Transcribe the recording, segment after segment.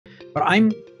but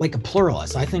I'm like a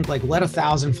pluralist. I think like let a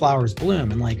thousand flowers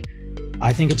bloom. And like,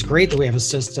 I think it's great that we have a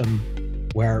system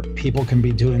where people can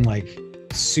be doing like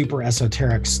super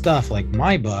esoteric stuff like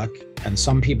my book, and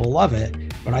some people love it.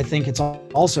 But I think it's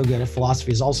also good if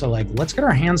philosophy is also like, let's get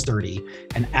our hands dirty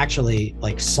and actually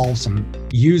like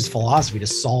use philosophy to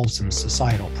solve some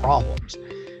societal problems.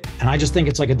 And I just think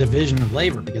it's like a division of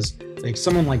labor, because like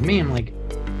someone like me,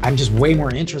 I'm just way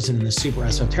more interested in the super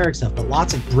esoteric stuff, but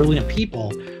lots of brilliant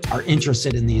people are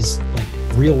interested in these like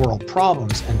real world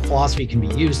problems, and philosophy can be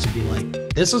used to be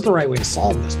like, this is the right way to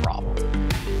solve this problem.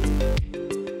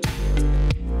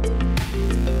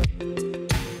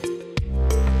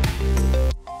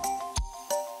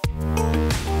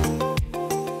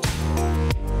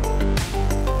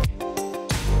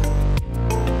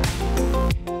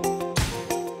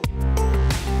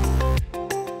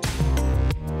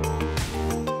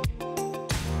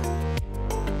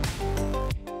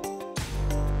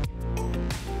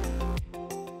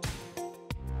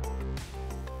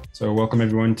 So welcome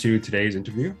everyone to today's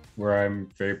interview, where I'm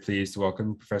very pleased to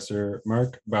welcome Professor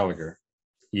Mark Balaguer.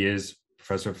 He is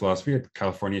Professor of Philosophy at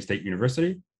California State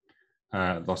University,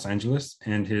 Los Angeles,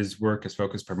 and his work is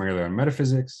focused primarily on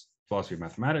metaphysics, philosophy of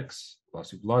mathematics,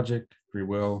 philosophy of logic, free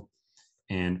will,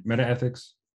 and metaethics.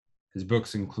 His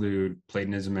books include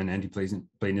Platonism and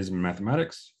Anti-Platonism in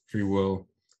Mathematics, Free Will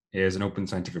is an Open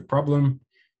Scientific Problem,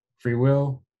 Free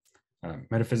Will,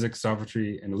 Metaphysics,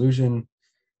 Sophistry, and Illusion.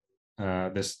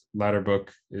 This latter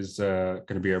book is going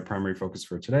to be our primary focus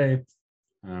for today.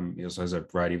 He also has a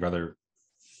variety of other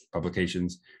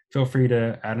publications. Feel free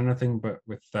to add anything, but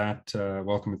with that,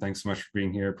 welcome and thanks so much for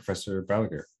being here, Professor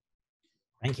Balaguer.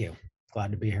 Thank you.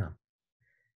 Glad to be here.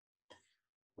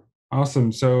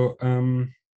 Awesome. So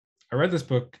I read this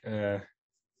book,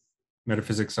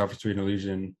 Metaphysics, Sophistry, and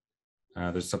Illusion.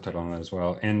 There's a subtitle on that as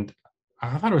well. And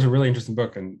I thought it was a really interesting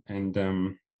book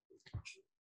and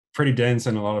pretty dense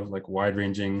and a lot of like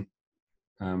wide-ranging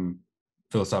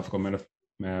philosophical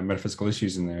metaphysical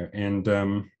issues in there. And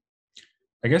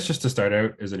I guess just to start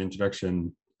out as an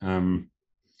introduction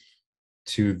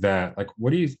to that, like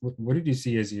what did you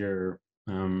see as your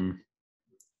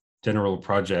general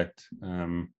project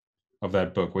of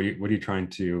that book? What are you trying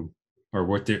to, or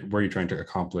were you trying to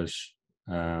accomplish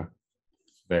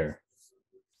there?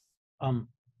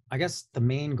 I guess the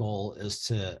main goal is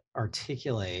to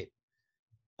articulate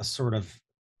a sort of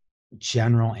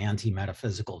general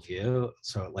anti-metaphysical view.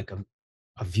 So like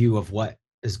a view of what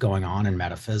is going on in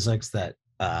metaphysics that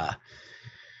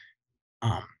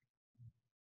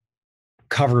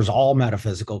covers all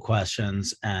metaphysical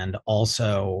questions, and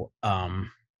also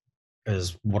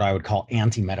is what I would call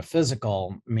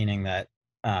anti-metaphysical, meaning that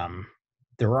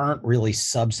there aren't really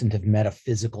substantive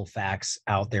metaphysical facts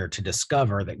out there to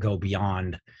discover that go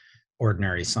beyond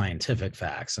ordinary scientific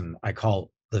facts. And I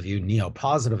call the view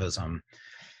neo-positivism,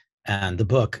 and the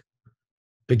book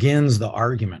begins the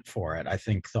argument for it. I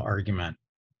think the argument,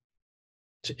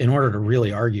 in order to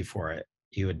really argue for it,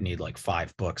 you would need like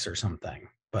 5 books or something.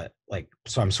 But like,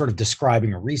 so I'm sort of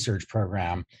describing a research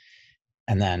program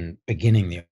and then beginning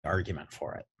the argument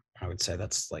for it. I would say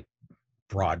that's like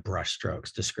broad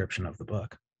brushstrokes description of the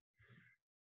book.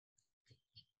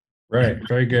 Right,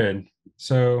 very good.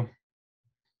 So,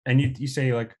 and you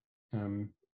say like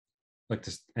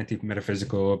this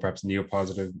anti-metaphysical, perhaps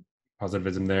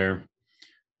neo-positivism there.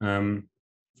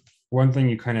 One thing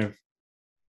you kind of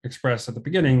express at the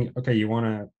beginning, okay, you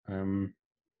want to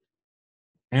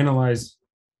analyze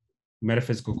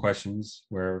metaphysical questions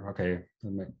where, okay,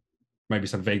 there might be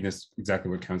some vagueness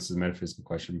exactly what counts as a metaphysical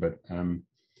question, but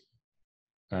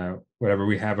whatever,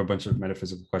 we have a bunch of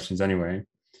metaphysical questions anyway.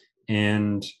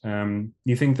 And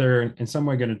you think they're in some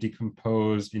way going to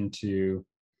decompose into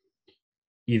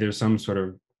either some sort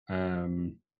of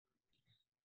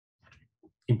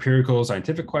empirical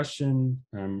scientific question,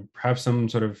 perhaps some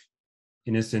sort of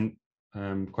innocent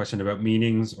question about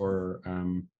meanings or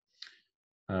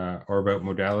about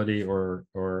modality or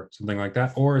something like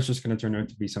that, or it's just going to turn out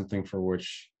to be something for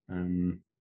which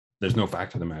there's no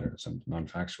fact of the matter, some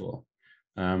non-factual.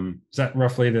 Is that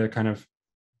roughly the kind of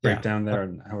breakdown there,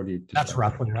 and how would you describe that's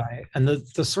roughly right? And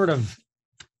the sort of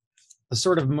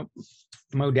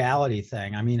modality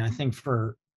thing, I mean, I think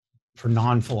for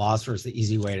non-philosophers, the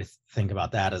easy way to think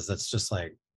about that is that's just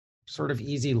like sort of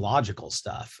easy logical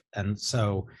stuff. And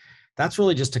so that's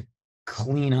really just to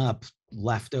clean up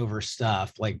leftover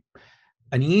stuff. Like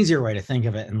an easier way to think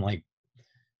of it, and like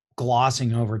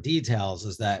glossing over details,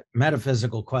 is that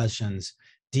metaphysical questions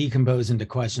decompose into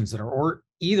questions that are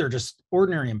either just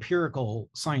ordinary empirical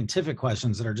scientific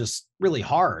questions that are just really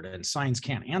hard and science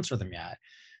can't answer them yet,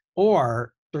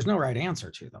 or there's no right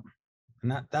answer to them.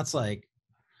 And that's like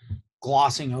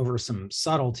glossing over some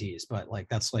subtleties, but like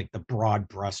that's like the broad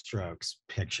brushstrokes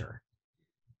picture.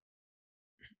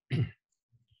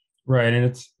 Right,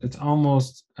 and it's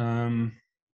almost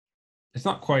it's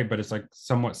not quite, but it's like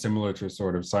somewhat similar to a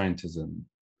sort of scientism,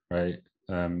 right?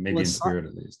 Well, Maybe in spirit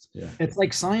at least. Yeah. it's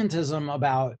like scientism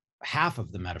about half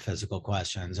of the metaphysical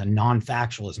questions and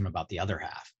non-factualism about the other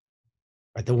half.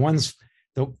 Right?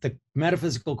 The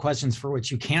metaphysical questions for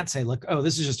which you can't say, look, oh,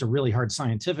 this is just a really hard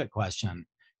scientific question.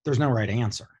 There's no right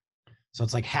answer. So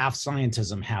it's like half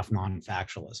scientism, half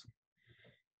non-factualism.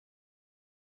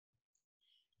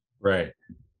 Right.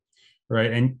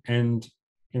 Right. And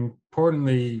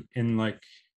importantly, in like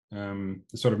the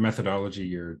sort of methodology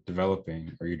you're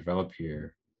developing or you develop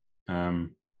here,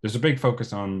 there's a big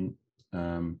focus on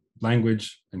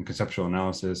language and conceptual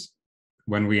analysis.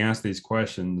 When we ask these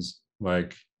questions,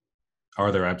 like,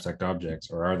 are there abstract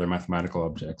objects or are there mathematical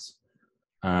objects?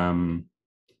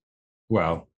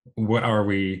 Well, what are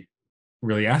we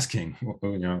really asking?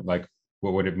 You know, like,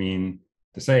 what would it mean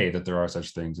to say that there are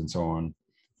such things and so on?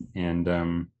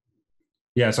 And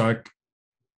yeah, so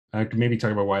I could maybe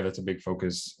talk about why that's a big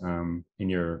focus in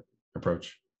your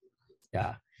approach.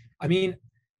 Yeah. I mean,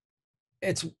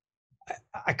 it's,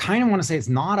 I kind of want to say it's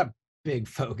not a big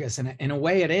focus, and in a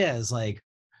way it is. Like,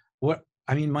 what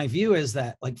I mean, my view is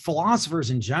that like philosophers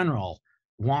in general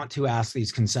want to ask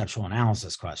these conceptual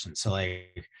analysis questions. So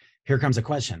like, here comes a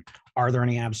question: are there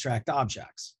any abstract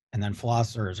objects? And then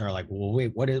philosophers are like, well,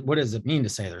 wait, what does it mean to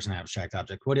say there's an abstract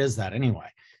object? What is that anyway?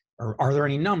 Or are there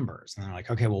any numbers? And they're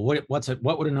like, okay, well,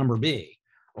 what would a number be?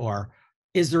 Or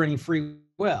is there any free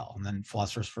will? And then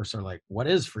philosophers first are like, what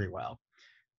is free will?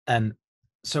 And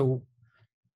so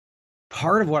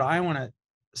part of what I want to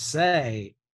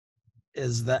say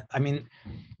is that, I mean,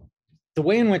 the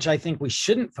way in which I think we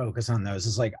shouldn't focus on those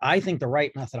is like, I think the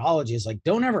right methodology is like,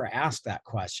 don't ever ask that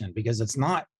question because it's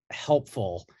not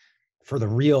helpful for the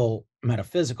real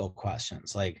metaphysical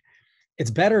questions. Like,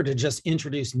 it's better to just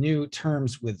introduce new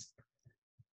terms with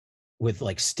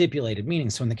like stipulated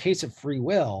meanings. So in the case of free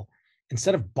will,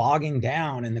 instead of bogging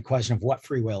down in the question of what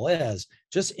free will is,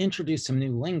 just introduce some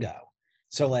new lingo.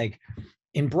 So like,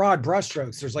 in broad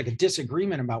brushstrokes, there's like a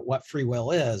disagreement about what free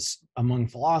will is among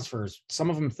philosophers. Some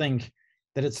of them think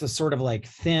that it's the sort of like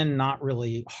thin, not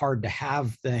really hard to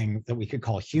have thing that we could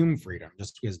call Hume freedom,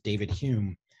 just because David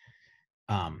Hume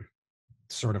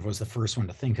sort of was the first one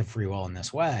to think of free will in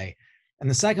this way. And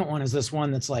the second one is this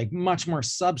one that's like much more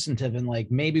substantive and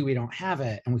like maybe we don't have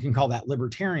it, and we can call that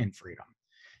libertarian freedom.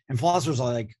 And philosophers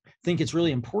are like think it's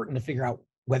really important to figure out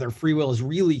whether free will is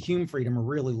really Hume freedom or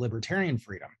really libertarian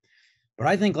freedom. But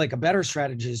I think like a better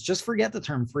strategy is just forget the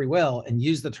term free will and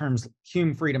use the terms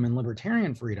Hume freedom and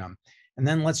libertarian freedom. And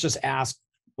then let's just ask,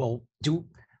 well,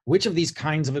 which of these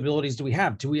kinds of abilities do we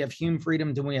have? Do we have Hume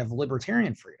freedom? Do we have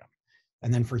libertarian freedom?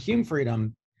 And then for Hume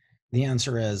freedom, the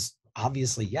answer is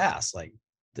obviously yes. Like,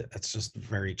 that's just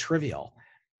very trivial.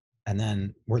 And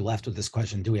then we're left with this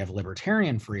question, do we have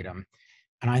libertarian freedom?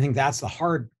 And I think that's the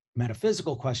hard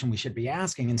metaphysical question we should be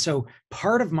asking. And so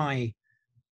part of my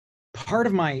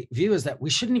view is that we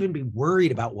shouldn't even be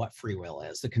worried about what free will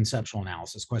is, the conceptual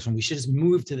analysis question. We should just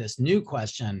move to this new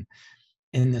question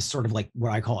in this sort of like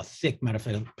what I call a thick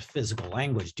metaphysical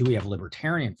language. Do we have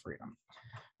libertarian freedom?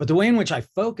 But the way in which I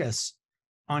focus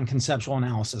on conceptual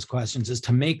analysis questions is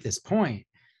to make this point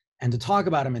and to talk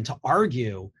about them and to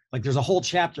argue, like there's a whole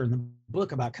chapter in the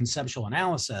book about conceptual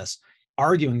analysis,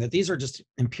 arguing that these are just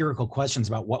empirical questions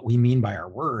about what we mean by our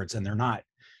words, and they're not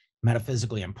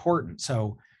metaphysically important.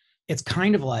 So it's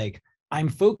kind of like I'm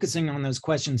focusing on those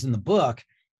questions in the book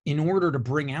in order to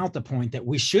bring out the point that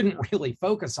we shouldn't really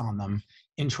focus on them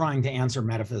in trying to answer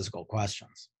metaphysical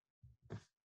questions. Does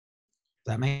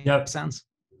that make sense?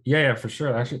 Yeah, for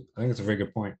sure. Actually, I think it's a very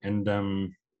good point.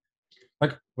 And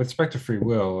like with respect to free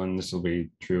will, and this will be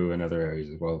true in other areas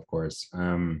as well, of course.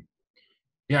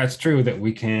 Yeah, it's true that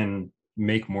we can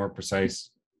make more precise,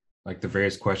 like the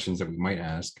various questions that we might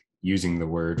ask using the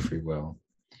word free will.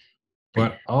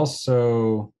 But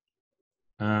also,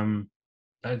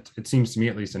 it seems to me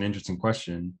at least an interesting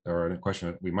question, or a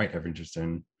question that we might have interest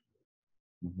in,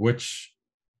 which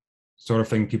sort of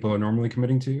thing people are normally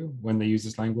committing to when they use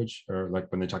this language, or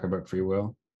like when they talk about free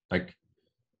will. Like,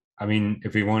 I mean,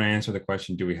 if we want to answer the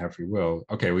question, do we have free will?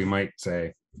 Okay, we might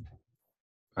say,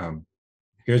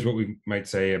 here's what we might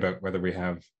say about whether we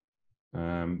have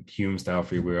Hume style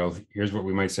free will. Here's what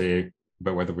we might say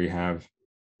about whether we have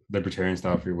libertarian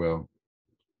style free will.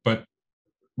 But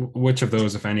which of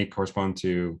those, if any, correspond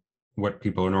to what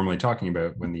people are normally talking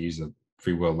about when they use the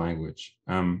free will language?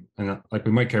 And like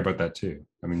we might care about that too.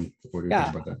 I mean, what do you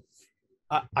think about that?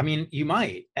 I mean, you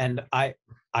might, and I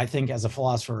think as a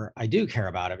philosopher, I do care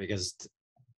about it because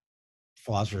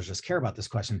philosophers just care about this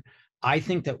question. I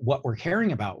think that what we're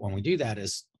caring about when we do that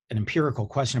is an empirical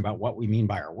question about what we mean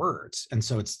by our words, and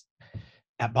so it's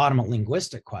at bottom a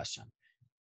linguistic question.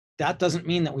 That doesn't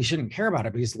mean that we shouldn't care about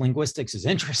it because linguistics is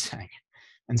interesting,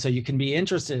 and so you can be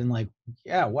interested in like,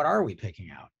 yeah, what are we picking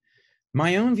out?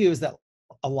 My own view is that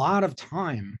a lot of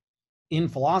time in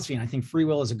philosophy, and I think free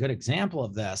will is a good example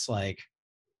of this, like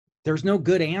there's no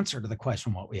good answer to the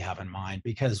question what we have in mind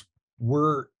because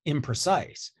we're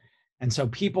imprecise. And so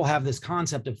people have this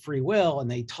concept of free will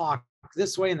and they talk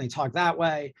this way and they talk that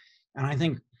way. And I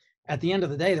think at the end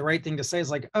of the day, the right thing to say is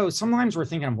like, oh, sometimes we're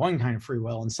thinking of one kind of free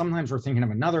will and sometimes we're thinking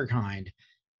of another kind.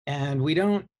 And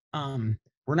we're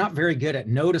not very good at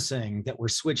noticing that we're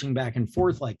switching back and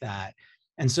forth like that.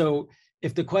 And so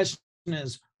if the question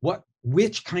is,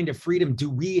 which kind of freedom do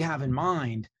we have in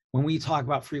mind when we talk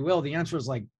about free will? The answer is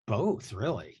like both,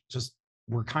 really. Just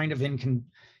we're kind of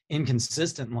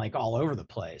inconsistent and like all over the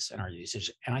place in our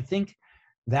usage. And I think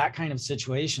that kind of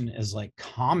situation is like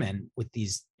common with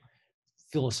these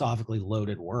philosophically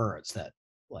loaded words that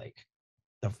like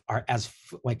are as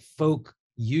like folk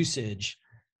usage,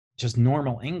 just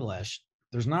normal English.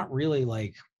 There's not really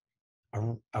like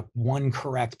a one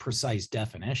correct, precise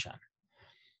definition.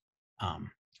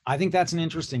 I think that's an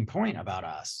interesting point about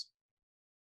us.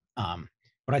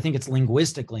 But I think it's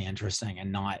linguistically interesting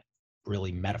and not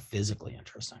really metaphysically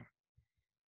interesting.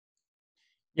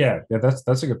 Yeah,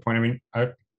 that's a good point. I mean,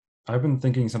 I've been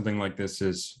thinking something like this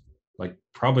is like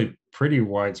probably pretty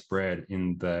widespread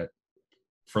in that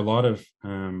for a lot of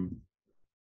the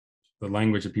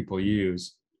language that people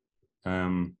use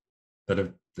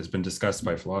that's been discussed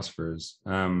by philosophers,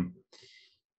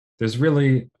 there's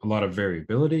really a lot of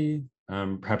variability,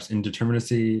 perhaps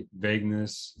indeterminacy,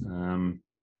 vagueness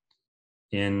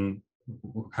in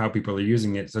how people are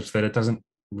using it, such that it doesn't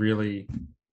really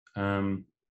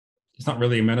it's not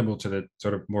really amenable to the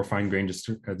sort of more fine-grained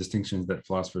distinctions that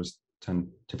philosophers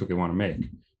typically want to make.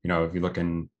 You know, if you look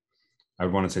in, I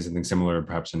would want to say something similar,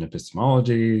 perhaps in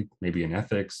epistemology, maybe in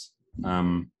ethics,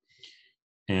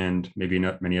 and maybe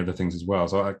not many other things as well.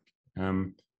 So,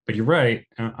 but you're right.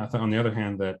 I thought, on the other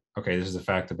hand, that okay, this is a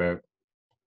fact about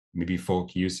maybe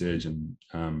folk usage and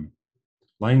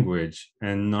language,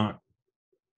 and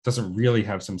doesn't really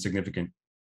have some significant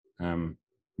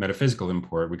metaphysical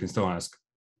import. We can still ask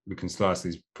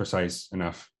these precise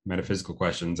enough metaphysical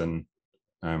questions and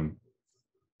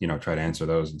try to answer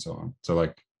those and so on. So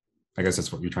like, I guess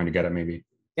that's what you're trying to get at, maybe.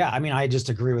 Yeah, I mean, I just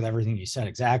agree with everything you said.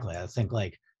 Exactly. I think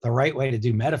like the right way to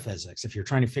do metaphysics, if you're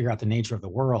trying to figure out the nature of the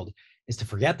world, is to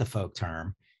forget the folk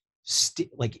term,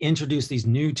 like introduce these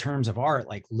new terms of art,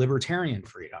 like libertarian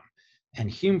freedom and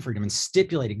Hume freedom, and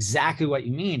stipulate exactly what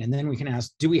you mean. And then we can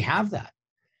ask, do we have that?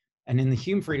 And in the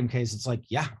Hume freedom case, it's like,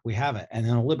 yeah, we have it. And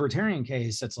in a libertarian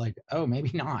case, it's like, oh,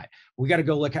 maybe not. We got to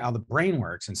go look at how the brain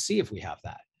works and see if we have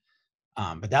that.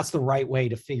 But that's the right way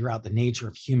to figure out the nature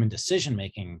of human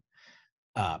decision-making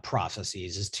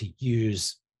processes, is to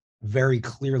use very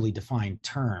clearly defined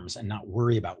terms and not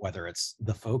worry about whether it's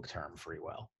the folk term free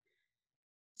will.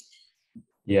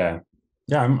 Yeah,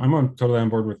 I'm totally on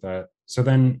board with that. So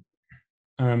then,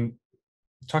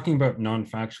 talking about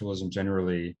non-factualism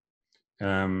generally,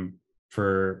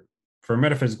 for a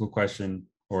metaphysical question,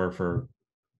 or for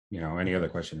any other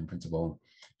question in principle,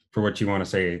 for what you want to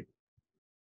say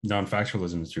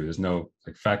non-factualism is true, there's no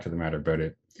like fact of the matter about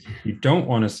it, you don't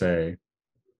want to say,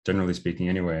 generally speaking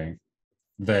anyway,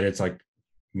 that it's like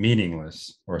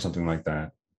meaningless or something like that.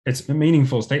 It's a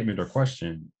meaningful statement or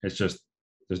question. It's just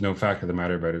there's no fact of the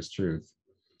matter about its truth.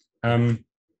 That's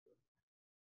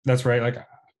right. Like,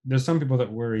 there's some people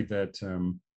that worry that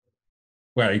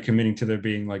well, are you committing to there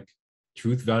being like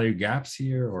truth value gaps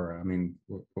here, or I mean,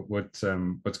 what's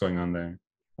going on there?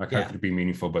 Like, how could it be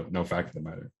meaningful but no fact of the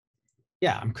matter?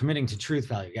 Yeah, I'm committing to truth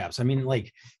value gaps. I mean,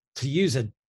 like, to use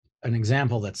an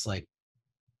example that's like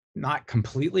not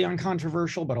completely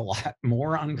uncontroversial, but a lot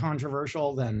more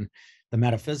uncontroversial than the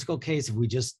metaphysical case. If we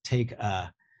just take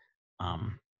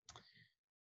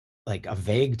like a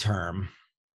vague term,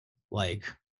 like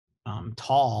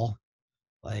tall,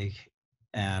 like,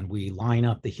 and we line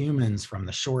up the humans from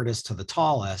the shortest to the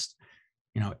tallest,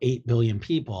 8 billion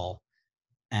people.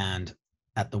 And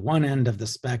at the one end of the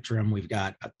spectrum, we've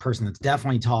got a person that's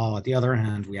definitely tall. At the other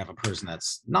end, we have a person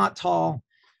that's not tall.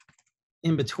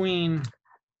 In between,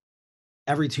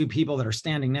 every two people that are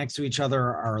standing next to each other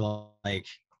are like,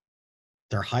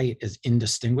 their height is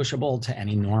indistinguishable to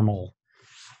any normal,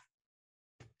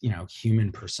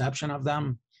 human perception of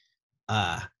them.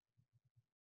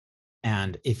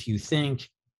 And if you think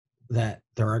that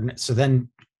there are, so then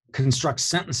construct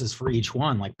sentences for each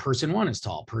one, like person one is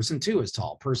tall, person two is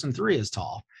tall, person three is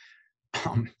tall.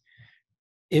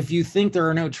 If you think there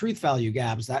are no truth value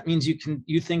gaps, that means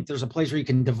you think there's a place where you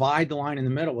can divide the line in the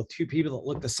middle with two people that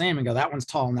look the same and go, that one's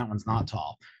tall and that one's not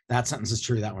tall. That sentence is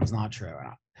true, that one's not true.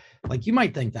 Like, you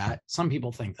might think that, some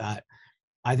people think that.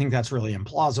 I think that's really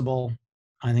implausible.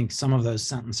 I think some of those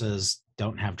sentences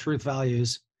don't have truth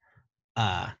values.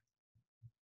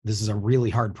 This is a really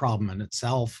hard problem in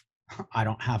itself. I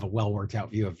don't have a well worked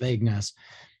out view of vagueness,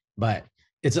 but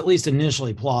it's at least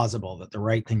initially plausible that the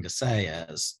right thing to say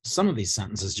is some of these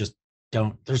sentences just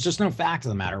don't, there's just no fact of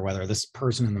the matter whether this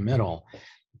person in the middle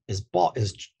is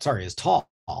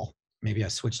tall. Maybe I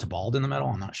switched to bald in the middle,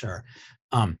 I'm not sure.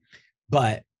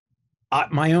 But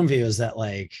my own view is that,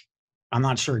 like, I'm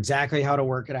not sure exactly how to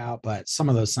work it out, but some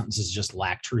of those sentences just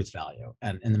lack truth value.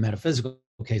 And in the metaphysical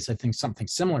case, I think something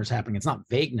similar is happening. It's not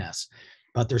vagueness,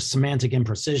 but there's semantic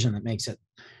imprecision that makes it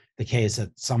the case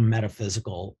that some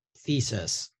metaphysical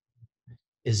thesis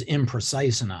is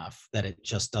imprecise enough that it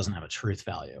just doesn't have a truth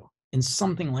value, in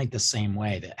something like the same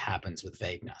way that happens with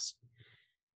vagueness.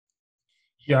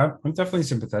 Yeah, I'm definitely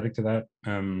sympathetic to that,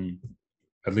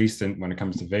 at least when it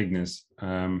comes to vagueness.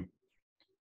 I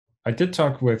did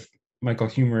talk with Michael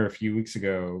Huemer a few weeks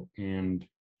ago, and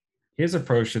his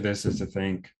approach to this is to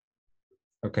think,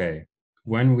 okay,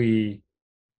 when we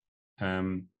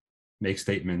make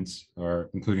statements,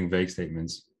 or including vague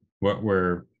statements, what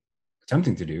we're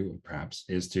attempting to do, perhaps,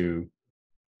 is to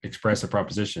express a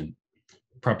proposition.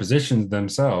 Propositions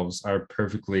themselves are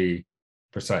perfectly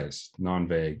precise,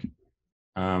 non-vague.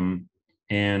 When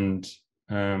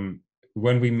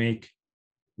we make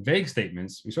vague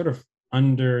statements, we sort of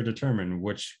underdetermine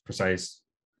which precise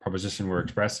proposition we're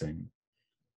expressing.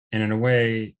 And in a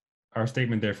way, our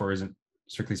statement therefore isn't,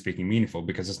 strictly speaking, meaningful,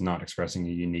 because it's not expressing a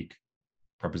unique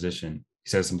proposition. He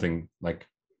says something like,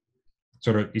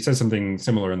 he says something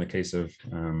similar in the case of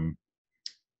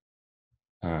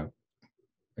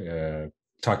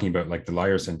talking about, like, the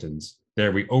liar sentence.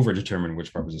 There we overdetermine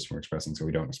which proposition we're expressing, so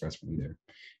we don't express one either.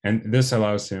 And this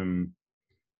allows him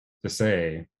to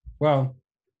say, well,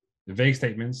 the vague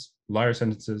statements, liar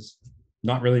sentences,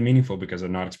 not really meaningful because they're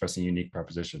not expressing a unique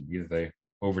proposition. Either they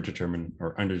overdetermine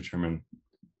or underdetermine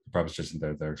the proposition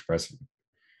that they're expressing.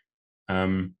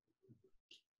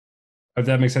 If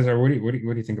that makes sense, or what do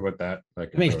you think about that?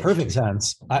 Like, it makes perfect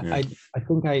sense. Yeah. I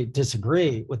think I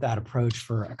disagree with that approach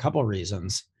for a couple of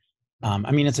reasons.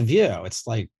 I mean, it's a view. It's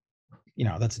like,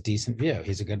 that's a decent view.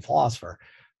 He's a good philosopher.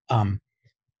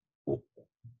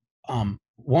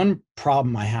 One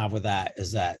problem I have with that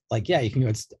is that, like, yeah, you can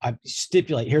go, I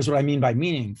stipulate, here's what I mean by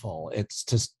meaningful. It's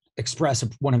to express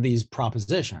one of these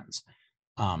propositions.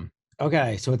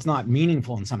 Okay, so it's not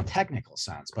meaningful in some technical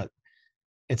sense, but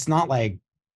it's not like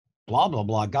blah, blah,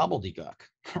 blah, gobbledygook,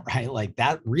 right? Like,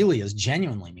 that really is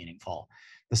genuinely meaningful.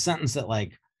 The sentence that,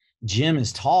 like, Jim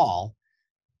is tall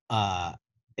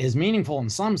is meaningful in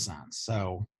some sense.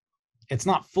 So it's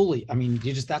not fully, I mean,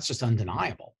 that's just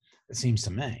undeniable, it seems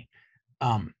to me.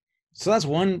 So that's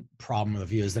one problem with the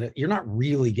view, is that you're not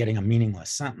really getting a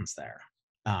meaningless sentence there,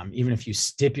 even if you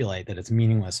stipulate that it's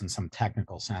meaningless in some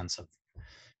technical sense of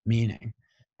meaning.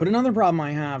 But another problem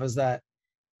I have is that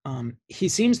he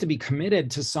seems to be committed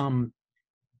to some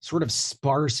sort of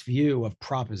sparse view of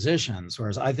propositions,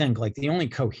 whereas I think, like, the only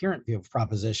coherent view of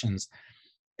propositions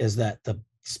is that the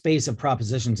space of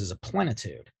propositions is a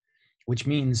plenitude, which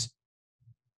means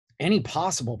any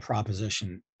possible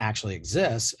proposition actually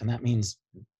exists, and that means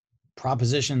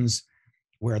propositions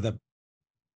where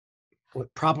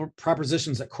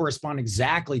propositions that correspond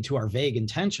exactly to our vague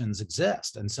intentions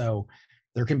exist. And so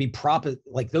there can be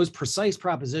like those precise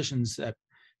propositions that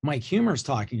Mike Huemer's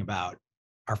talking about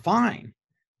are fine,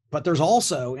 but there's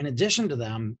also, in addition to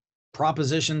them,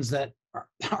 propositions that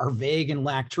are vague and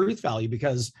lack truth value,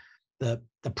 because the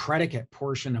predicate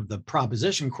portion of the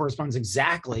proposition corresponds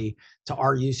exactly to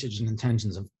our usage and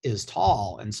intentions of is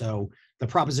tall. And so the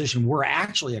proposition we're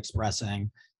actually expressing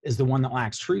is the one that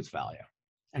lacks truth value.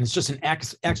 And it's just an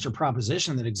extra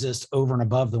proposition that exists over and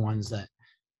above the ones that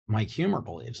Mike Huemer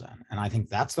believes in. And I think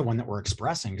that's the one that we're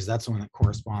expressing, because that's the one that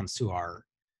corresponds to our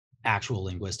actual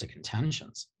linguistic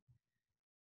intentions.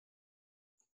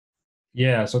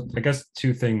 Yeah, so I guess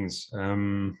two things.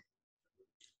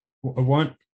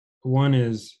 One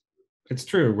is, it's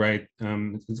true, right?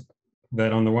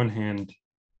 That on the one hand,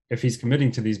 if he's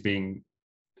committing to these being,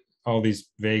 all these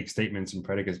vague statements and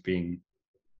predicates being,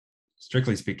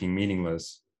 strictly speaking,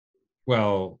 meaningless,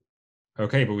 well,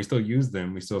 okay, but we still use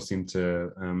them. We still seem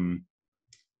to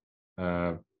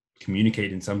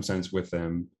communicate in some sense with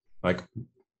them. Like,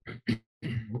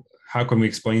 how can we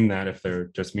explain that if they're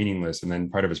just meaningless? And then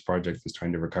part of his project is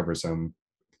trying to recover some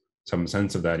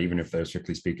sense of that, even if they're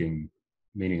strictly speaking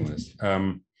meaningless.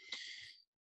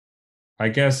 I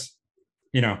guess,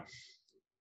 you know,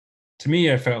 to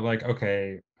me, I felt like,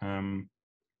 okay,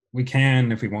 we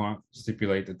can, if we want,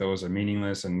 stipulate that those are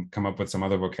meaningless and come up with some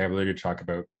other vocabulary to talk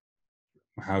about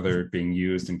how they're being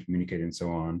used and communicated and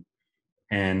so on.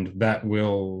 And that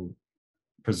will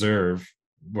preserve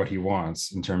what he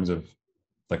wants in terms of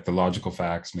like the logical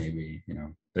facts, maybe, you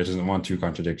know, that doesn't want two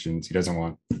contradictions. He doesn't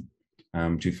want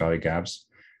tooth valley gaps.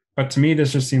 But to me,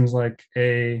 this just seems like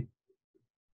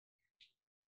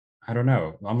I don't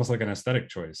know, almost like an aesthetic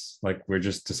choice. Like we're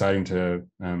just deciding to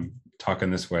talk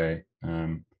in this way.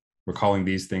 We're calling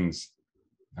these things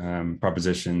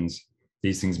propositions,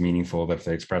 these things meaningful if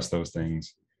they express those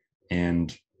things.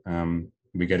 And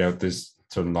we get out this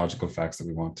sort of logical facts that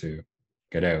we want to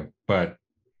get out. But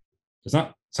there's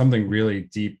not something really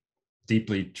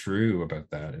deeply true about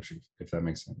that, if that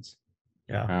makes sense.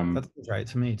 Yeah, that's right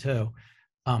to me too.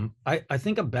 I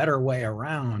think a better way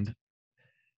around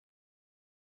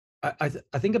I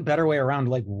think a better way around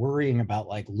like worrying about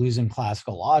like losing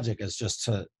classical logic is just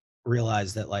to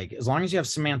realize that like as long as you have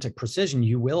semantic precision,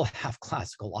 you will have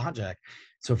classical logic.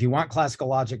 So if you want classical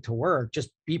logic to work,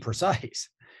 just be precise,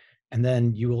 and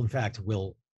then you will in fact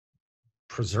will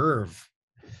preserve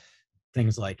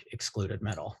things like excluded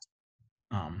middle.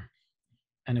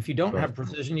 And if you don't have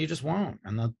precision, you just won't,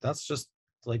 and that's just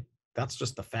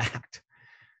the fact.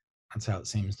 That's how it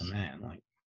seems to me. And like,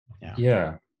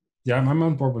 yeah, I'm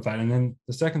on board with that. And then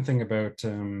the second thing about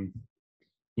you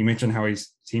mentioned how he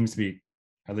seems to be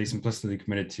at least implicitly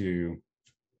committed to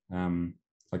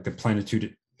like the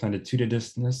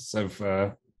plenitudinous of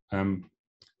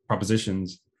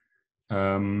propositions.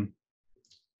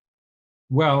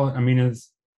 Well, I mean,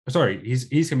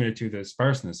 he's committed to the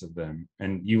sparseness of them,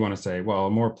 and you want to say, well,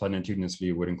 a more plenitudinous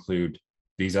view would include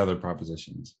these other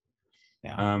propositions.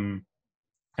 Yeah.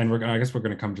 And I guess we're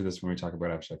going to come to this when we talk about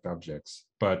abstract objects,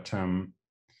 but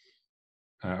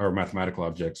or mathematical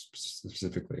objects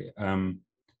specifically.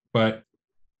 But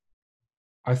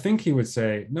I think he would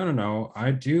say, no,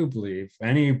 I do believe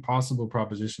any possible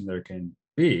proposition there can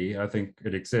be, I think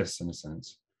it exists in a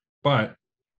sense. But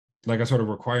like a sort of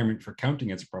requirement for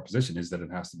counting as a proposition is that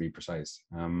it has to be precise.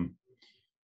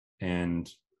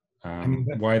 I mean,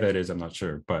 why that is, I'm not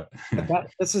sure, but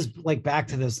this is like back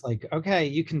to this, like, okay,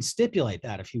 you can stipulate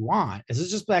that if you want. This is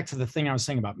just back to the thing I was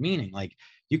saying about meaning. Like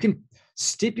you can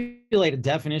stipulate a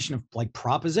definition of like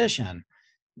proposition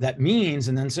that means,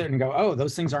 and then sit and go, oh,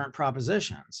 those things aren't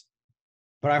propositions.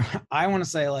 But I want to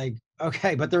say like,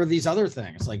 okay, but there are these other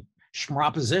things like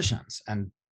schmopositions,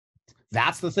 and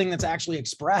that's the thing that's actually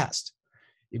expressed.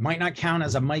 It might not count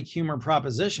as a Mike Huemer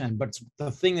proposition, but it's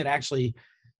the thing that actually,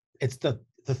 it's the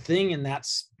thing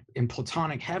in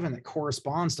Platonic heaven that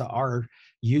corresponds to our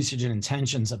usage and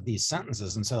intentions of these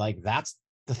sentences. And so like, that's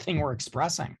the thing we're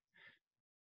expressing.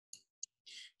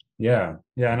 Yeah.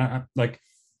 And I like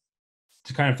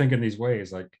to kind of think in these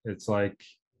ways, like, it's like,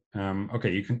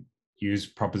 okay, you can use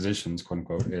propositions, quote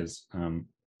unquote, as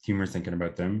Huemer's thinking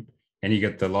about them. And you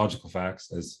get the logical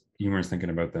facts as Huemer's thinking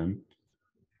about them.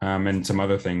 And some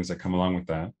other things that come along with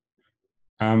that.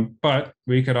 But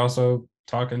we could also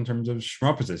talk in terms of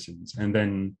schmopositions, and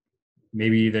then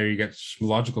maybe there you get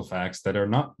logical facts that are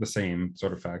not the same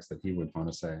sort of facts that he would want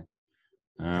to say.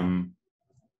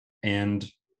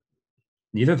 And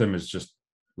neither of them is just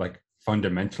like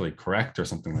fundamentally correct or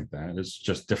something like that. It's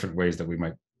just different ways that we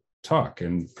might talk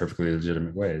in perfectly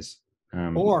legitimate ways.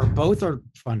 Or both are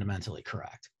fundamentally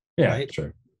correct. Yeah, right?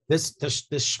 Sure. This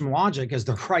logic is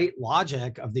the right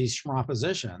logic of these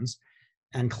schmopositions,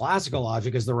 and classical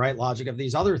logic is the right logic of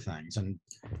these other things, and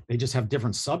they just have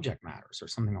different subject matters or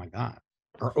something like that,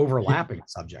 or overlapping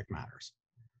subject matters.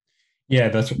 Yeah,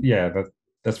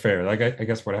 that's fair. Like I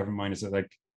guess what I have in mind is that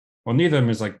like, well, neither of them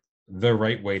is like the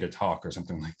right way to talk or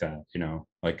something like that. You know,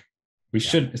 like we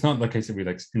should. It's not like I said we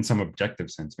like in some objective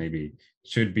sense maybe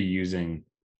should be using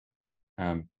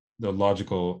the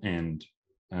logical and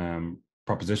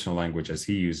propositional language as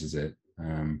he uses it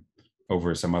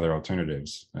over some other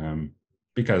alternatives,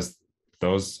 because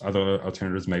those other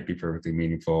alternatives might be perfectly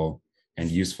meaningful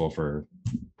and useful for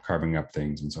carving up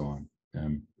things and so on.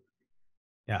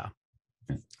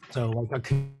 So like a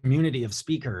community of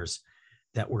speakers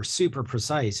that were super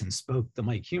precise and spoke the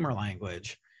Mike Huemer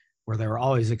language, where they were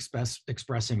always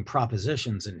expressing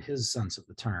propositions in his sense of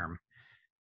the term,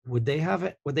 would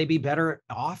they be better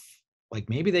off? Like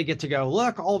maybe they get to go,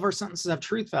 look, all of our sentences have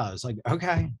truth values. Like,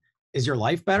 okay, is your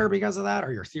life better because of that?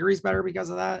 Or your theories better because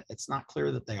of that? It's not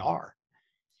clear that they are.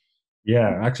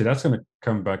 Yeah, actually, that's going to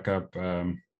come back up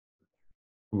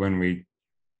when we,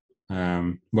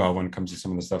 well, when it comes to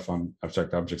some of the stuff on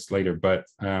abstract objects later. But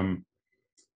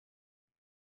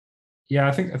yeah,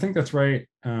 I think that's right.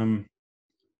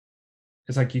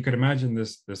 It's like you could imagine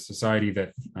this society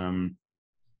that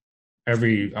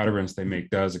every utterance they make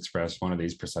does express one of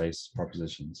these precise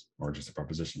propositions, or just a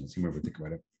proposition, as Huemer would think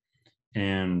about it.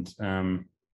 And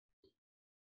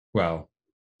well,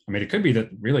 I mean, it could be that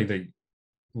really they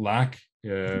lack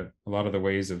a lot of the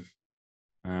ways of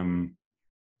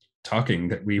talking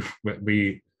that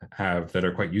we have that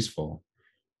are quite useful.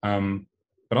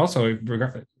 But also,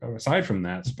 aside from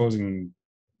that, supposing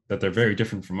that they're very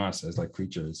different from us as like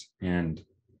creatures and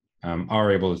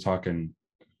are able to talk in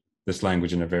this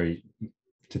language in a very,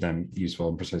 to them, useful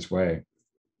and precise way.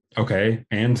 Okay,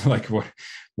 and like,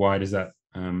 why does that?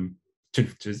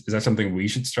 Is that something we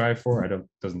should strive for? I don't.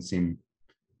 Doesn't seem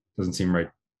right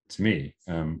to me.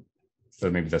 So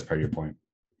maybe that's part of your point.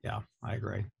 Yeah, I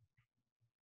agree.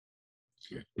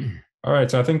 All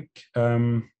right, so I think,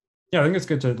 yeah, I think it's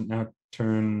good to now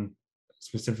turn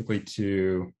specifically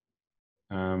to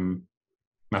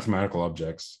mathematical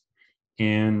objects.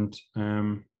 And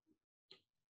the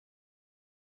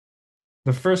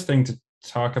first thing to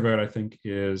talk about, I think,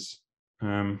 is,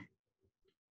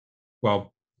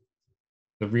 well,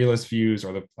 the realist views,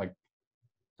 or the like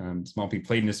small p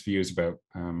Platonist views about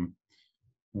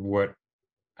what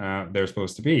they're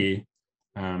supposed to be.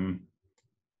 You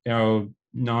know,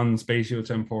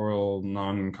 non-spatiotemporal,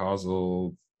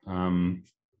 non-causal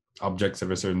objects of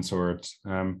a certain sort.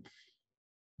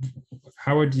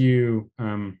 How would you,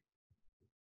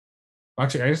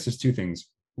 actually, I guess there's two things.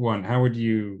 One, how would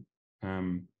you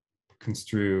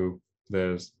construe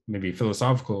the maybe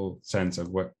philosophical sense of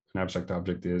what an abstract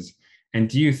object is? And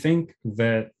do you think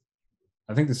that,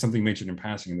 I think there's something mentioned in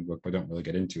passing in the book, but I don't really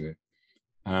get into it.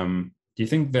 Do you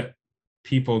think that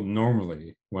people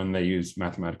normally, when they use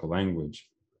mathematical language,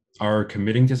 are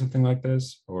committing to something like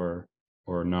this, or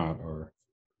not? Or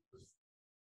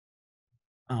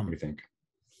what do you think?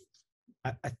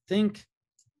 I think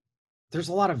there's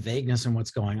a lot of vagueness in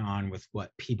what's going on with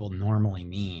what people normally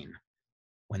mean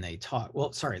when they talk.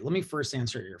 Well, sorry, let me first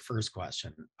answer your first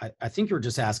question. I think you were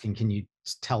just asking, can you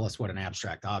tell us what an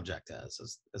abstract object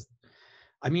is?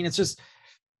 I mean, it's just,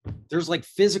 there's like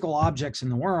physical objects in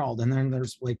the world, and then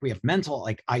there's like, we have mental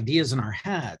like ideas in our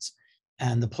heads.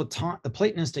 And the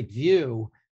Platonistic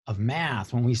view of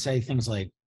math, when we say things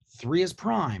like 3 is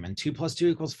prime and 2 +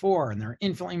 2 = 4, and there are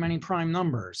infinitely many prime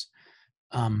numbers,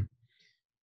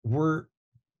 we're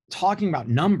talking about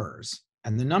numbers,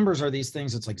 and the numbers are these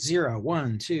things. It's like 0,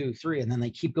 1, 2, 3, and then they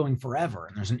keep going forever,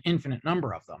 and there's an infinite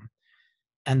number of them.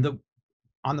 And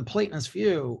on the Platonist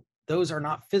view, those are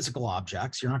not physical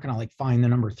objects. You're not going to like find the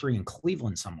number 3 in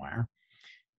Cleveland somewhere,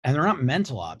 and they're not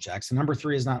mental objects. The number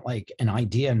 3 is not like an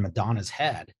idea in Madonna's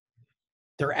head.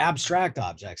 They're abstract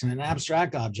objects, and an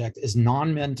abstract object is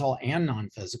non-mental and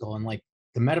non-physical. And like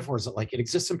the metaphors that like it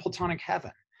exists in Platonic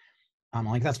heaven.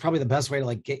 Like that's probably the best way to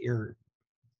like get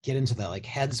into the like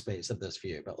headspace of this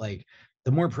view. But like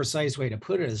the more precise way to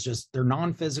put it is just they're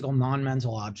non-physical,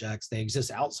 non-mental objects. They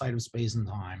exist outside of space and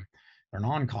time. They're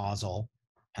non-causal,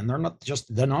 and they're not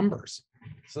just the numbers.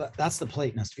 So that's the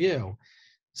Platonist view.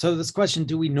 So this question,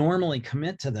 do we normally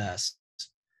commit to this?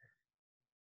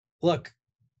 Look,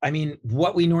 I mean,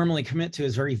 what we normally commit to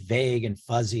is very vague and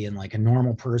fuzzy, and like a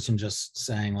normal person just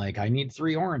saying like, I need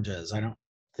 3 oranges. I don't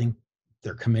think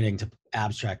they're committing to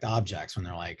abstract objects when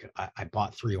they're like, I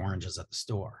bought 3 oranges at the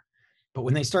store. But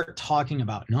when they start talking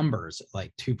about numbers,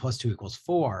 like 2 + 2 =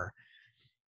 4,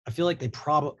 I feel like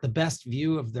the best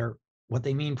view of what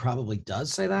they mean probably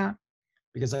does say that,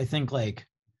 because I think like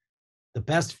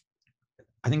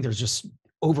I think there's just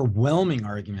overwhelming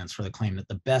arguments for the claim that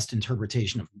the best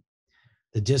interpretation of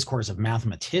the discourse of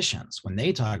mathematicians when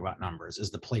they talk about numbers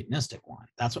is the Platonistic one.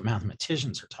 That's what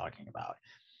mathematicians are talking about.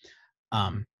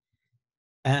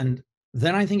 And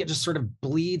then I think it just sort of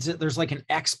bleeds. There's like an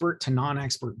expert to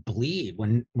non-expert bleed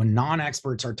when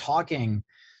non-experts are talking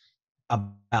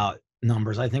about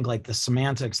numbers. I think like the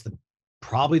semantics,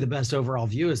 probably the best overall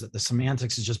view is that the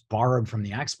semantics is just borrowed from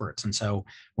the experts. And so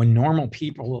when normal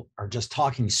people are just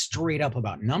talking straight up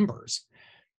about numbers,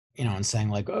 and saying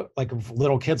like, oh, like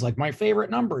little kids, like my favorite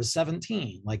number is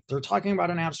 17, like they're talking about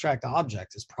an abstract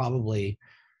object is probably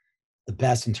the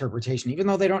best interpretation, even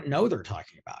though they don't know they're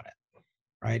talking about it,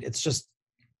 right? It's just,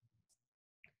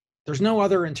 there's no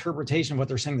other interpretation of what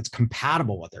they're saying that's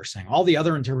compatible with what they're saying. All the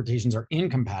other interpretations are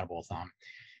incompatible with them.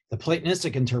 The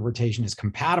Platonistic interpretation is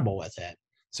compatible with it.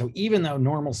 So even though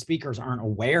normal speakers aren't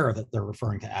aware that they're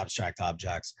referring to abstract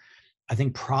objects, I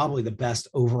think probably the best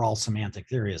overall semantic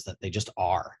theory is that they just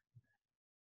are.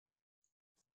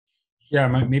 Yeah,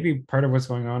 maybe part of what's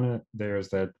going on there is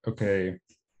that, okay,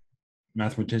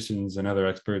 mathematicians and other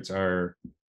experts are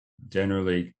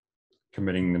generally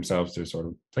committing themselves to sort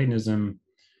of Platonism.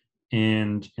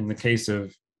 And in the case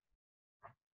of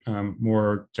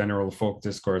more general folk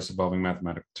discourse involving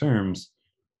mathematical terms,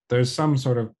 there's some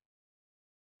sort of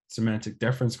semantic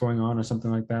deference going on or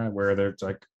something like that, where there's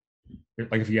like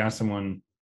if you ask someone,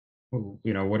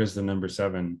 what is the number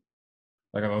 7?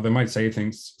 Like, they might say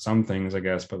some things, I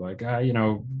guess, but like,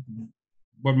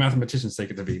 what mathematicians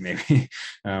take it to be, maybe.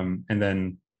 And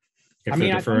then if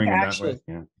they're deferring in that way,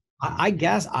 yeah.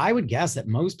 I would guess that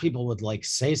most people would like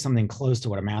say something close to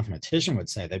what a mathematician would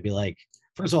say. They'd be like,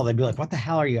 first of all, they'd be like, what the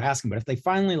hell are you asking? But if they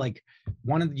finally like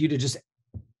wanted you to just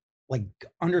like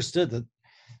understood that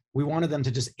we wanted them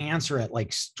to just answer it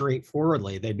like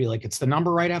straightforwardly, they'd be like, it's the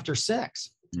number right after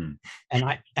 6. And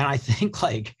I think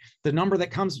like the number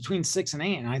that comes between 6 and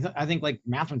 8, and I think like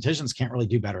mathematicians can't really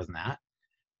do better than that.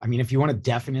 I mean, if you want a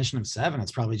definition of 7,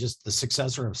 it's probably just the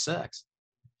successor of 6.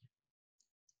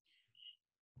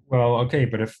 Well, okay,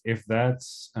 but if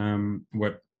that's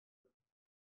what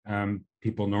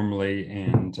people normally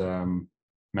and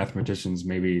mathematicians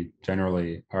maybe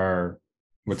generally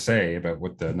would say about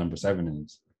what the number 7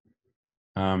 is,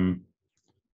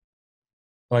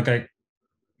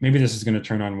 maybe this is going to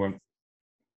turn on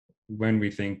when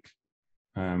we think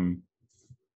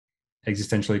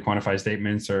existentially quantified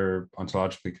statements are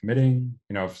ontologically committing.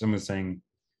 If someone's saying,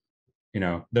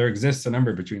 there exists a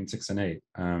number between 6 and 8,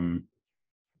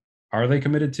 are they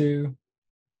committed to,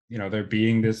 there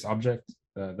being this object,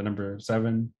 the number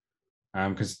 7?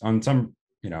 Because on some,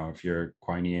 if you're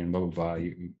Quinean, blah, blah, blah,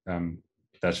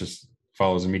 that just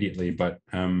follows immediately. But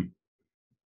there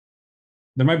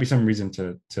might be some reason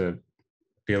to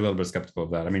be a little bit skeptical of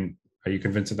that. I mean, are you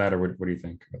convinced of that, or what do you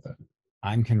think about that?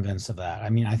 I'm convinced of that. I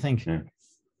mean, I think like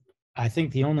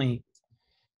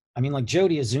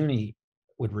Jody Azuni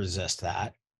would resist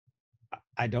that.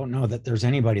 I don't know that there's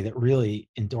anybody that really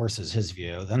endorses his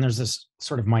view. Then there's this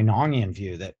sort of Meinongian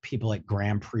view that people like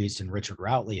Graham Priest and Richard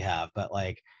Routley have. But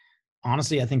like,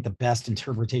 honestly, I think the best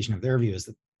interpretation of their view is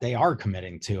that they are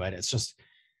committing to it. It's just,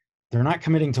 they're not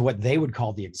committing to what they would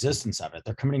call the existence of it.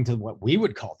 They're committing to what we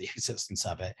would call the existence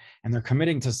of it. And they're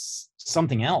committing to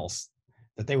something else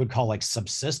that they would call like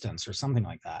subsistence or something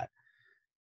like that.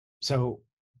 So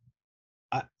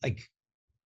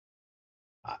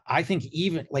I think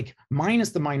even like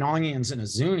minus the Meinongians and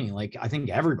Azuni, like I think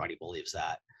everybody believes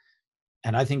that.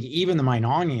 And I think even the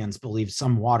Meinongians believe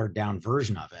some watered down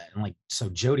version of it. And like, so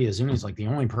Jody Azuni is like the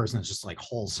only person that's just like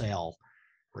wholesale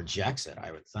rejects it,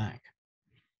 I would think.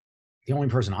 The only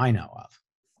person I know of.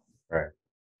 Right.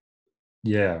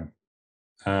 Yeah.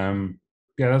 Yeah,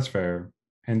 that's fair.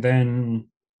 And then,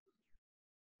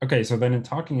 okay, so then in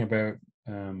talking about,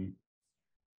 on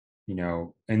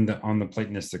the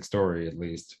Platonistic story, at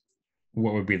least,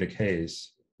 what would be the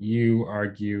case? You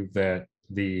argue that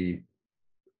the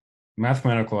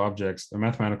mathematical objects, the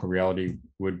mathematical reality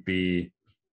would be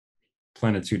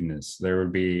plenitudinous. There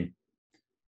would be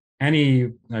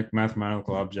any like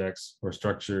mathematical objects or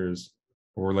structures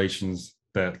or relations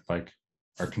that like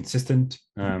are consistent.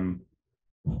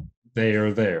 They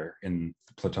are there in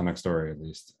the Platonic story, at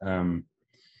least. And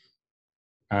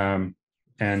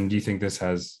do you think this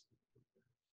has,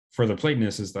 for the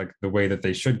Platonists, is like the way that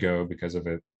they should go because of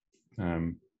it,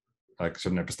 like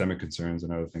certain epistemic concerns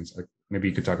and other things? Like maybe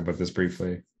you could talk about this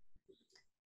briefly.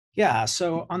 Yeah.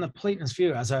 So on the Platonist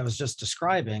view, as I was just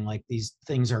describing, like these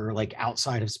things are like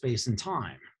outside of space and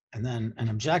time. And then an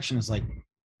objection is like,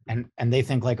 and they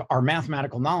think like our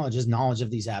mathematical knowledge is knowledge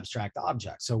of these abstract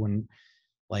objects. So when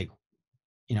like,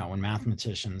 when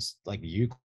mathematicians like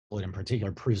Euclid in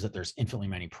particular proves that there's infinitely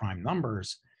many prime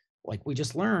numbers, like we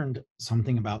just learned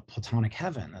something about Platonic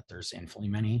heaven, that there's infinitely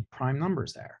many prime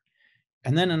numbers there.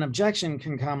 And then an objection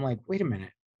can come like, wait a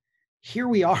minute, here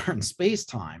we are in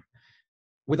space-time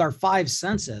with our 5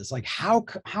 senses. Like how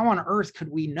on earth could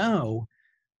we know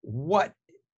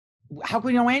how could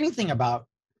we know anything about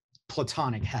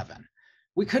Platonic heaven?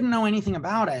 We couldn't know anything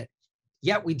about it,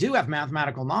 yet we do have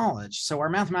mathematical knowledge. So our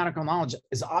mathematical knowledge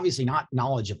is obviously not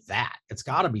knowledge of that. It's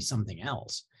got to be something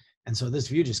else. And so this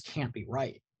view just can't be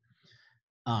right.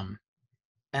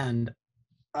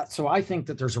 So I think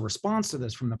that there's a response to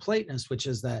this from the Platonists, which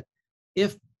is that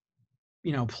if,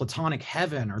 Platonic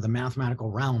heaven or the mathematical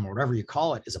realm or whatever you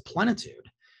call it is a plenitude,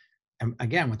 and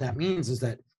again, what that means is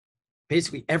that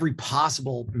basically every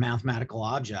possible mathematical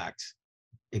object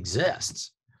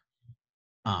exists.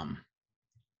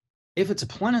 If it's a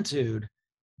plenitude,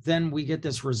 then we get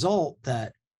this result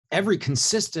that every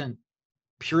consistent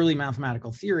purely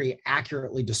mathematical theory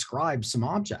accurately describes some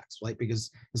objects, right?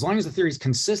 Because as long as the theory is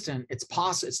consistent,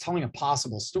 it's telling a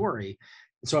possible story.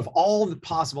 So if all the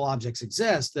possible objects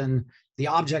exist, then the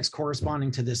objects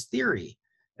corresponding to this theory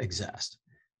exist.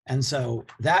 And so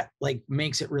that like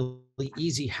makes it really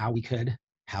easy how we could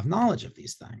have knowledge of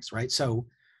these things, right? So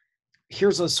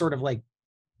here's a sort of like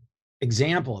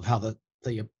example of how the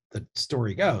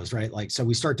story goes, right? Like, so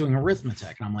we start doing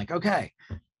arithmetic and I'm like, okay,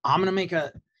 I'm going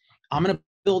to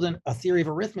build a theory of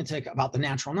arithmetic about the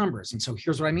natural numbers. And so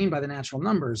here's what I mean by the natural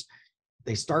numbers.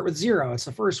 They start with 0, it's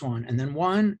the first one, and then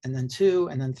 1, and then 2,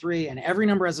 and then 3, and every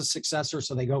number has a successor,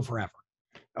 so they go forever.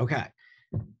 Okay,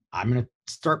 I'm going to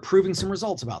start proving some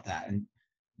results about that. And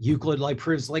Euclid like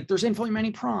proves like there's infinitely many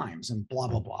primes and blah,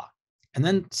 blah, blah. And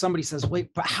then somebody says,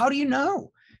 wait, but how do you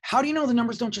know? How do you know the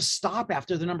numbers don't just stop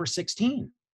after the number 16?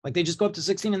 Like they just go up to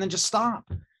 16 and then just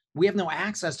stop. We have no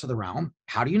access to the realm.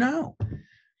 How do you know?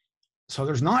 So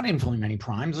there's not infinitely many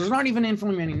primes. There's not even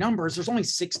infinitely many numbers. There's only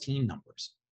 16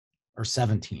 numbers, or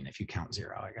 17 if you count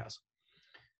 0, I guess.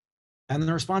 And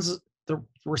the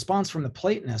response from the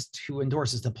Platonist who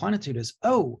endorses the plenitude is,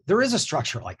 oh, there is a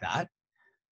structure like that.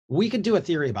 We could do a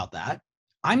theory about that.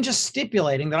 I'm just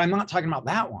stipulating that I'm not talking about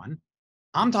that one.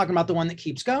 I'm talking about the one that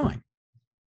keeps going.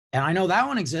 And I know that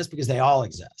one exists because they all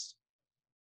exist.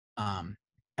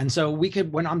 And so we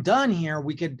could, when I'm done here,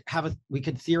 we could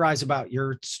theorize about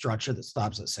your structure that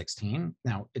stops at 16.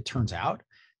 Now, it turns out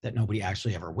that nobody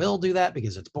actually ever will do that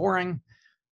because it's boring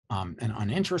and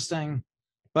uninteresting,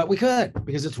 but we could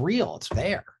because it's real, it's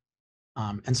there.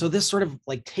 And so this sort of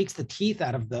like takes the teeth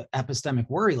out of the epistemic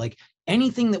worry. Like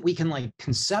anything that we can like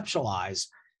conceptualize,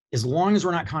 as long as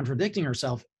we're not contradicting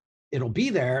ourselves, it'll be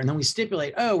there. And then we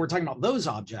stipulate, oh, we're talking about those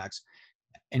objects.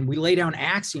 And we lay down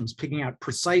axioms, picking out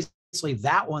precisely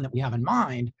that one that we have in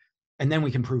mind, and then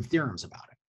we can prove theorems about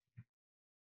it.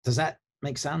 Does that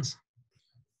make sense?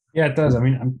 Yeah, it does. I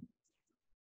mean, I'm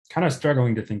kind of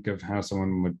struggling to think of how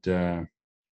someone would,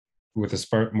 with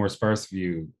a more sparse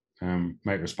view,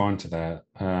 might respond to that.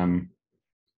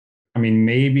 I mean,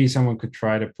 maybe someone could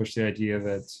try to push the idea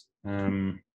that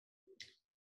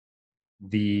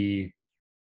the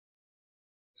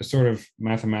sort of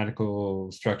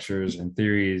mathematical structures and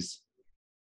theories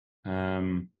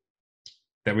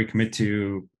that we commit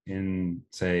to in,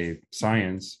 say,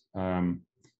 science,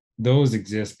 those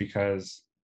exist because,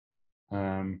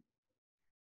 because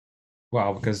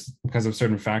of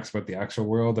certain facts about the actual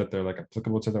world, that they're like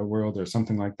applicable to the world or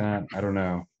something like that. I don't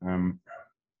know.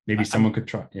 Maybe someone could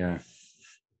try. Yeah.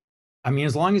 I mean,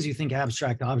 as long as you think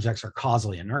abstract objects are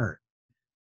causally inert,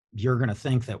 you're going to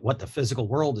think that what the physical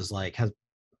world is like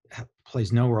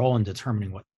plays no role in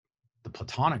determining what the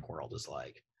Platonic world is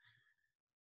like.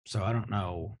 So I don't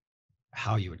know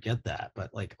how you would get that,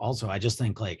 but like also I just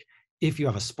think like if you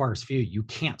have a sparse view, you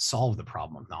can't solve the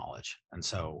problem of knowledge, and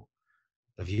so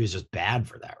the view is just bad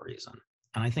for that reason.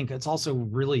 And I think it's also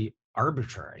really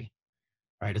arbitrary,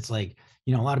 right? It's like,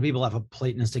 you know, a lot of people have a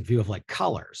Platonistic view of like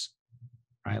colors,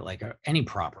 right? Like any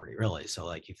property really. So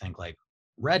like you think like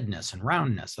redness and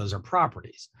roundness, those are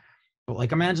properties. But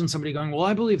like imagine somebody going, well,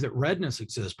 I believe that redness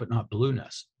exists, but not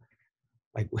blueness.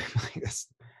 Like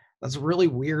that's a really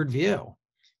weird view,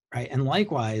 right? And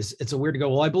likewise, it's a weird to go,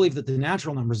 well, I believe that the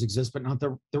natural numbers exist, but not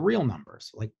the real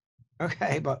numbers. Like,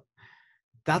 okay, but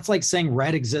that's like saying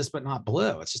red exists, but not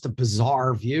blue. It's just a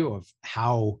bizarre view of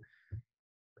how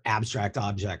abstract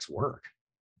objects work.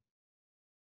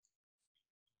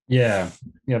 Yeah.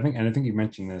 I think you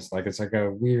mentioned this. Like, it's like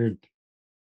a weird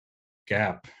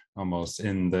gap almost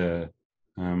in the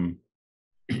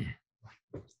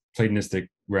Platonistic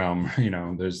realm. You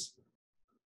know, there's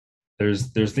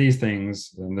these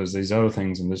things and there's these other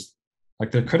things, and there's like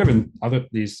there could have been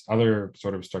these other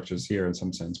sort of structures here in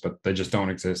some sense, but they just don't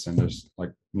exist, and there's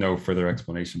like no further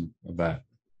explanation of that.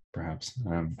 Perhaps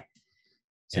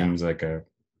seems like a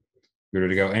weird way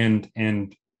to go, and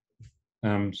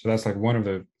so that's like one of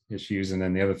the issues, and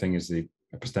then the other thing is the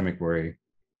epistemic worry,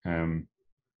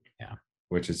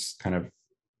 which is kind of,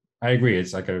 I agree,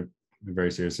 it's like a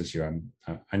very serious issue.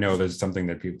 I know there's something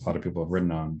that a lot of people have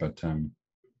written on, but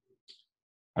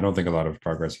I don't think a lot of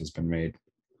progress has been made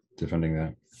defending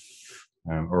that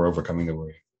or overcoming the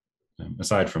worry,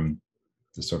 aside from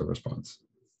this sort of response.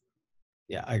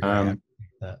 Yeah, I agree.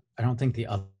 I don't think the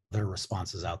other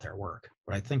responses out there work,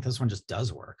 but I think this one just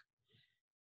does work.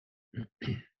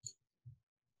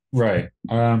 Right.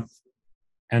 And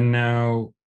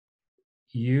now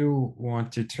you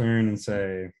want to turn and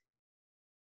say,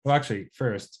 well, actually,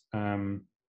 first,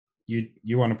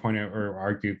 you want to point out or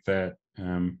argue that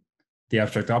the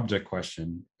abstract object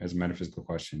question as a metaphysical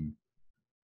question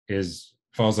is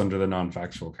falls under the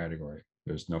non-factual category.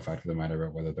 There's no fact of the matter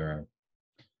about whether there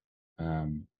are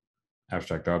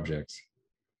abstract objects.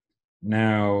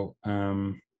 Now,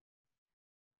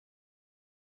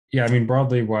 yeah, I mean,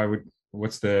 broadly,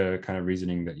 what's the kind of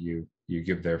reasoning that you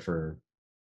give there for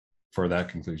that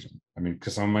conclusion? I mean,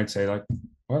 because someone might say like,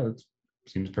 well, it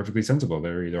seems perfectly sensible.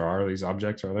 There either are these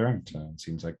objects or there aren't. It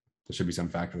seems like there should be some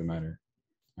fact of the matter.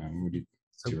 What's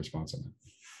your response on that?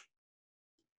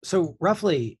 So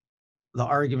roughly, the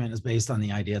argument is based on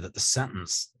the idea that the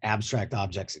sentence abstract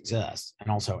objects exist and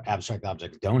also abstract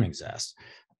objects don't exist.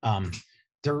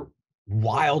 They're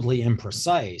wildly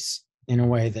imprecise in a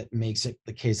way that makes it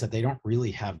the case that they don't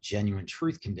really have genuine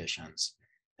truth conditions.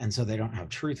 And so they don't have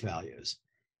truth values.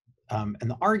 And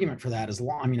the argument for that is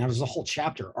long. I mean, there's a whole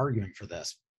chapter arguing for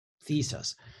this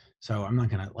thesis. So I'm not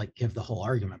going to like give the whole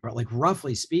argument, but like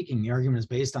roughly speaking, the argument is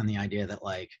based on the idea that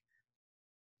like,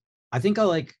 I think I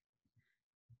like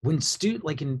when students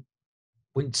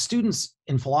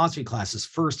in philosophy classes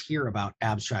first hear about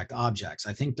abstract objects,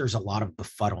 I think there's a lot of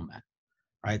befuddlement,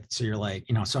 right? So you're like,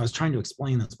 so I was trying to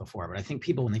explain this before, but I think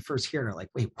people, when they first hear it, are like,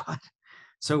 wait, what?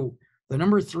 So the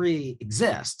number 3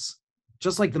 exists,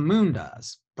 just like the moon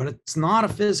does, but it's not a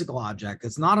physical object.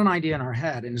 It's not an idea in our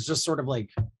head. And it's just sort of like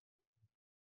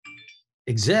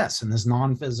exists in this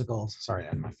non-physical, sorry, I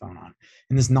had my phone on,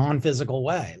 in this non-physical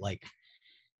way. Like,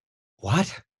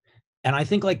 what? And I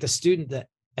think like the student that,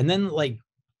 and then like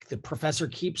the professor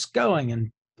keeps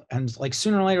going and like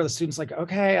sooner or later the student's like,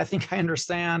 okay, I think I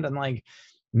understand. And like,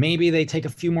 maybe they take a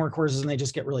few more courses and they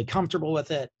just get really comfortable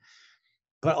with it.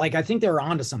 But like, I think they were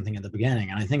onto something at the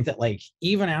beginning. And I think that like,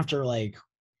 even after like,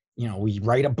 we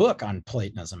write a book on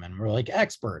Platonism and we're like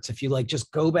experts, if you like,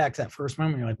 just go back to that first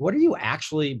moment, you're like, what are you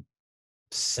actually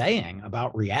saying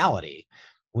about reality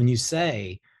when you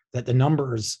say that the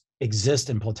numbers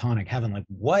exist in Platonic heaven? Like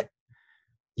what,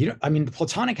 I mean, the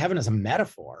Platonic heaven is a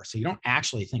metaphor. So you don't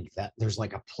actually think that there's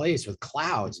like a place with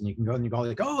clouds and you can go and you go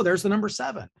like, oh, there's the number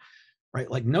 7, right?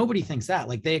 Like nobody thinks that.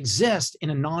 Like they exist in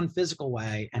a non-physical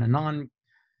way and a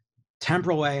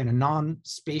non-temporal way and a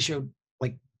non-spatial,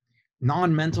 like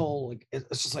non-mental, like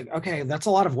it's just like, okay, that's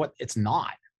a lot of what it's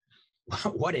not.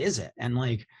 What is it? And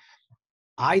like,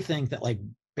 I think that like,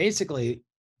 basically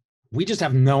we just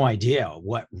have no idea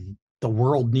what the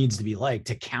world needs to be like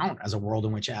to count as a world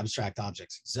in which abstract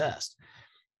objects exist.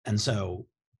 And so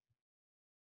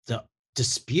the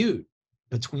dispute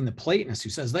between the Platonist who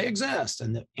says they exist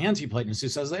and the anti-Platonist who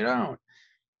says they don't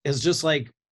is just like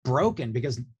broken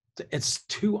because it's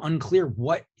too unclear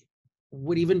what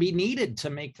would even be needed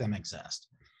to make them exist.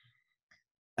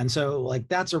 And so like,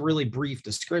 that's a really brief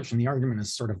description. The argument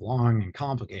is sort of long and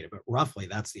complicated, but roughly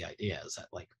that's the idea, is that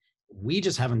like, we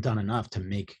just haven't done enough to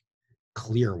make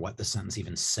clear what the sentence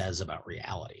even says about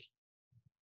reality.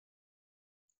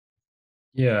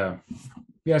 Yeah.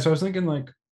 So I was thinking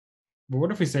like, well,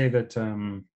 what if we say that,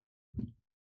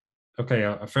 okay,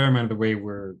 a fair amount of the way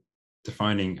we're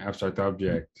defining abstract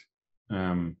object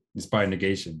is by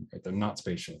negation, right? They're not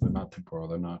spatial, they're not temporal,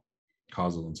 they're not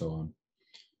causal, and so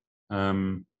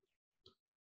on.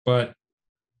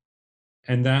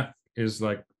 And that is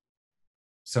like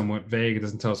somewhat vague. It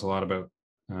doesn't tell us a lot about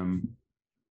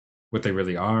what they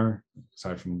really are,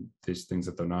 aside from these things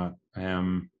that they're not.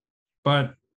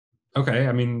 But okay,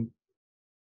 I mean,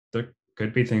 there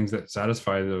could be things that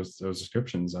satisfy those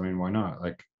descriptions. I mean, why not?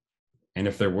 Like, and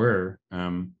if there were,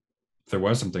 if there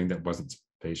was something that wasn't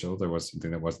spatial, there was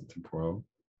something that wasn't temporal,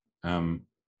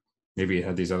 maybe it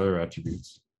had these other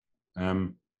attributes.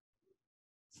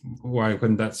 Why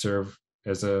couldn't that serve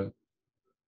as a,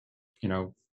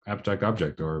 abstract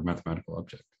object or mathematical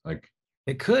object? Like,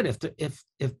 it could, if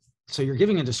so you're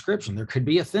giving a description, there could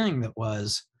be a thing that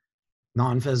was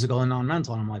non-physical and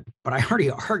non-mental. And I'm like, but I already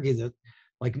argued that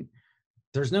like,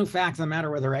 there's no fact of the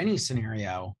matter whether any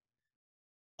scenario,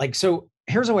 like, so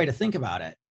here's a way to think about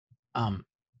it.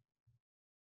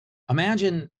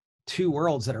 Imagine 2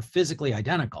 worlds that are physically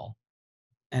identical.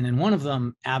 And in one of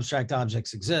them, abstract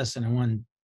objects exist, and in one,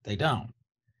 they don't.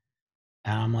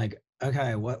 And I'm like,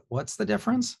 okay, what's the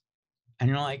difference? And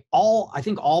you're like, I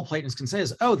think all Platonists can say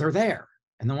is, oh, they're there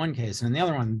in the one case, and in the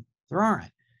other one, there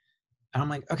aren't. And I'm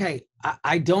like, okay,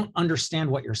 I don't understand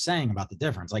what you're saying about the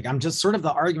difference. Like, I'm just sort of,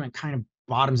 the argument kind of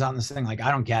bottoms out in this thing, like, I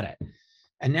don't get it.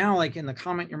 And now, like, in the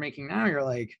comment you're making now, you're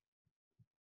like,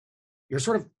 you're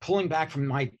sort of pulling back from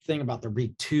my thing about there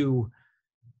being two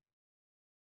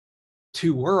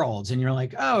worlds, and you're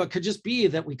like, oh, it could just be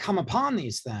that we come upon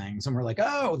these things and we're like,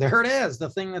 oh, there it is, the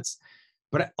thing that's,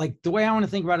 but like, the way I want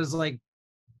to think about it is like,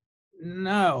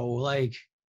 no, like,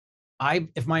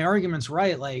 if my argument's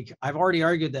right, like, I've already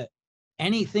argued that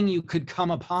anything you could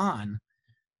come upon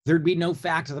there'd be no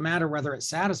fact of the matter whether it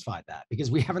satisfied that,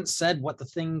 because we haven't said what the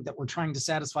thing that we're trying to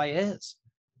satisfy is.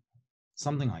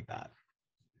 Something like that.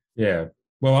 Yeah.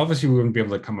 Well, obviously we wouldn't be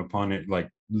able to come upon it like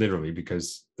literally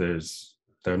because they're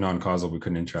non-causal. We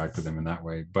couldn't interact with them in that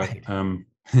way. But Right.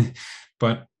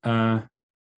 but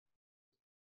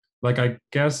like I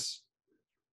guess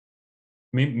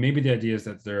maybe the idea is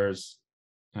that there's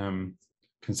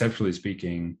conceptually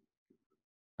speaking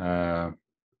a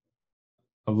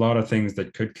lot of things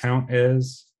that could count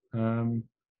as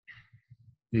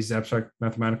these abstract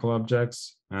mathematical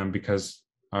objects because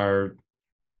our,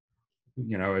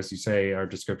 as you say, our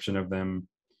description of them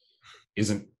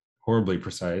isn't horribly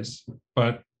precise.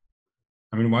 But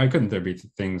I mean, why couldn't there be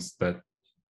things that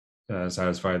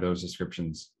satisfy those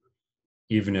descriptions,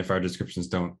 even if our descriptions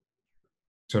don't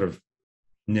sort of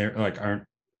aren't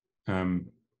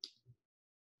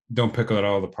don't pick out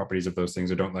all the properties of those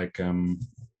things, or don't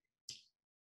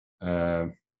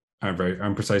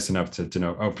aren't precise enough to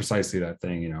know, oh, precisely that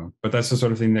thing, but that's the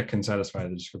sort of thing that can satisfy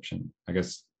the description, I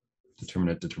guess.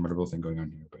 Determinable thing going on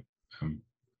here, but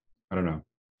I don't know.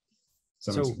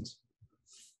 Does that make sense?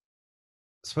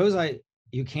 Suppose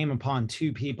you came upon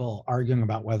two people arguing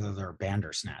about whether they're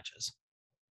Bandersnatches.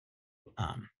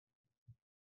 And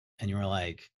you were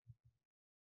like,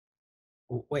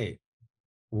 wait,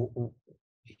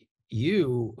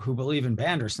 you who believe in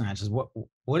Bandersnatches,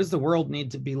 what does the world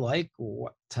need to be like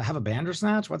to have a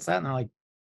Bandersnatch? What's that? And they're like,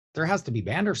 there has to be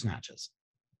Bandersnatches.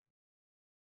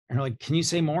 And you're like, can you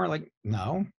say more? Like,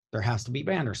 no, there has to be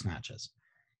Bandersnatches.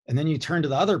 And then you turn to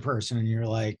the other person and you're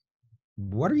like,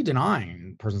 what are you denying?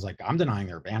 And the person's like, I'm denying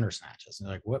there are Bandersnatches. And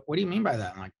they're like, what do you mean by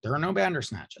that? I'm like, there are no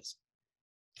Bandersnatches.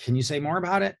 Can you say more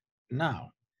about it? No.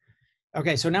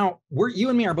 Okay, so now you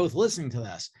and me are both listening to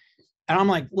this. And I'm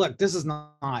like, look, this is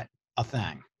not a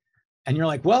thing. And you're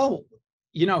like, well,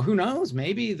 who knows?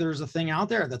 Maybe there's a thing out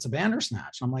there that's a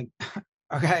Bandersnatch. I'm like,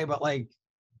 okay, but like,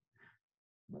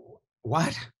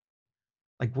 what?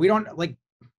 Like, we don't, like,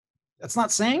 that's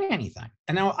not saying anything.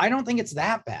 And now I don't think it's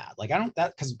that bad. Like,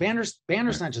 because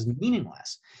Bandersnatch is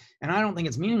meaningless. And I don't think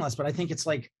it's meaningless, but I think it's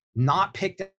like not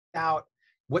picked out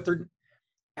what they're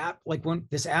like. When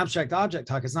this abstract object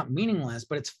talk is not meaningless,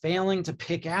 but it's failing to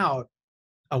pick out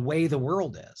a way the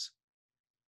world is.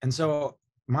 And so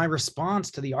my response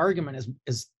to the argument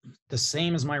is the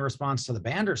same as my response to the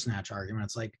Bandersnatch argument.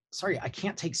 It's like, sorry, I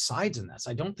can't take sides in this.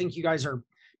 I don't think you guys are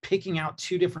picking out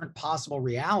two different possible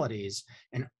realities.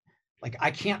 And like,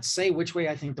 I can't say which way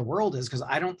I think the world is, because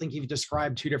I don't think you've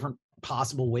described two different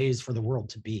possible ways for the world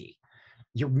to be.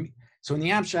 So in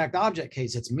the abstract object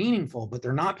case, it's meaningful, but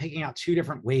they're not picking out two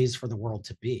different ways for the world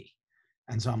to be.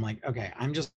 And so I'm like, okay,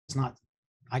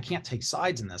 I can't take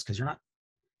sides in this, because you're not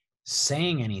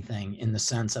saying anything in the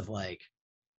sense of like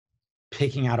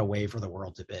picking out a way for the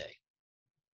world to be.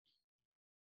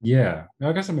 Yeah,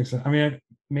 I guess that makes sense. I mean,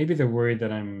 maybe the worry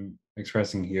that I'm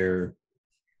expressing here,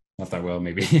 not that well,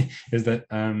 maybe, is that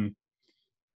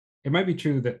it might be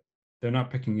true that they're not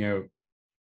picking out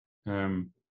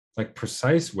like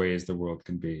precise ways the world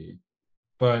can be,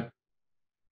 but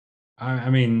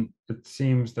I mean, it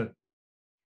seems that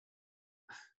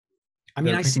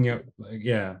they're picking out,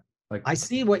 like I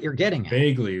see what you're getting at.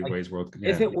 Vaguely like, ways world.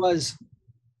 Yeah.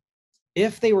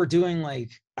 If they were doing like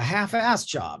a half-assed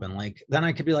job, and like, then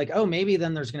I could be like, oh, maybe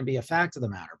then there's going to be a fact of the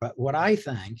matter. But what I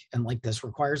think, and like, this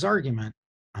requires argument,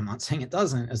 I'm not saying it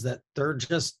doesn't, is that they're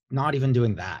just not even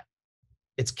doing that.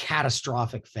 It's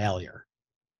catastrophic failure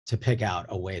to pick out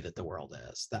a way that the world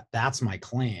is. That's my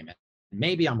claim.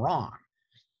 Maybe I'm wrong,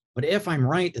 but if I'm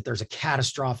right that there's a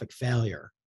catastrophic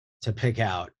failure to pick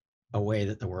out a way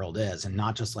that the world is, and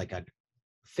not just like a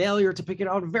failure to pick it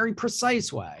out a very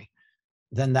precise way,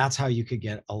 then that's how you could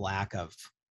get a lack of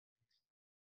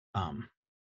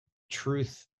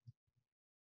truth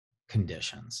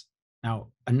conditions. Now,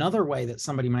 another way that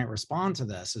somebody might respond to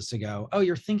this is to go, oh,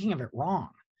 you're thinking of it wrong,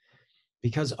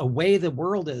 because a way the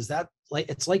world is, that like,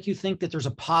 it's like you think that there's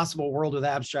a possible world with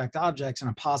abstract objects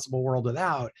and a possible world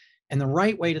without. And the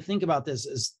right way to think about this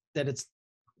is that it's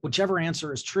whichever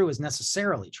answer is true is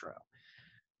necessarily true.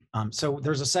 So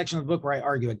there's a section of the book where I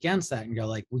argue against that and go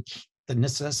like, the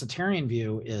necessitarian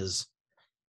view is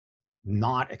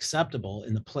not acceptable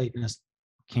in the Platonist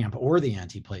camp or the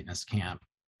anti-Platonist camp.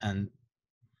 And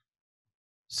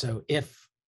so if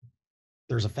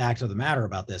there's a fact of the matter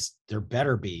about this, there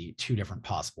better be two different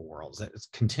possible worlds. That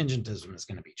contingentism is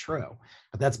going to be true,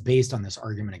 but that's based on this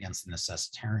argument against the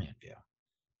necessitarian view.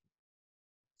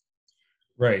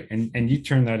 Right, and you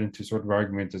turn that into sort of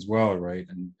argument as well, right?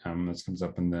 And this comes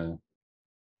up in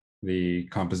the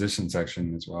composition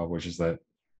section as well, which is that,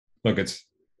 look, it's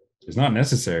not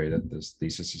necessary that this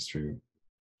thesis is true.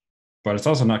 but it's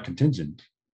also not contingent.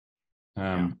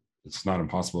 Yeah. It's not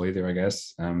impossible either, I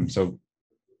guess. So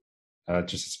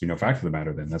just has to be no fact of the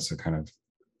matter. Then that's the kind of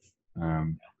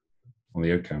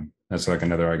only outcome. That's like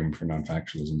another argument for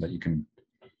non-factualism that you can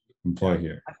employ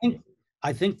here.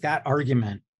 I think that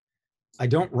argument, I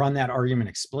don't run that argument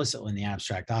explicitly in the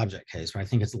abstract object case, but I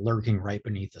think it's lurking right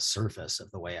beneath the surface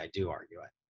of the way I do argue it.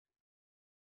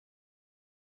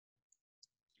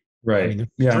 Right. I mean,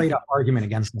 there's a straight up argument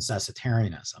against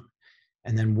necessitarianism.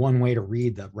 And then one way to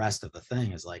read the rest of the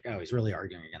thing is like, oh, he's really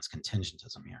arguing against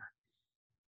contingentism here.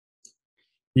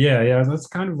 Yeah, that's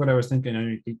kind of what I was thinking.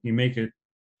 And you make it,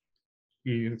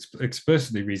 you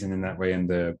explicitly reason in that way in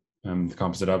the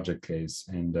composite object case,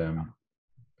 and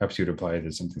perhaps you'd apply it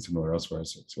to something similar elsewhere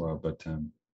as well. But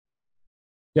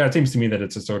yeah, it seems to me that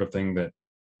it's a sort of thing that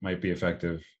might be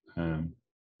effective in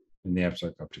the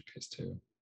abstract object case too.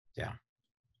 Yeah.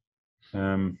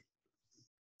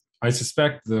 I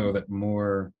suspect, though, that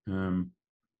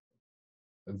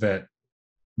that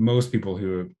most people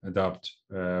who adopt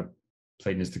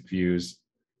Platonistic views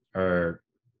are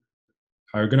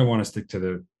going to want to stick to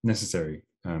the necessary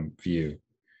view,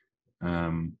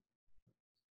 and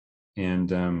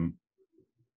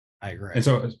I agree. And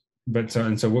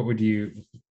so, what would you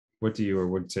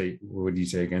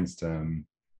say against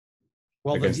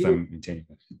well, against them maintaining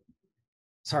that?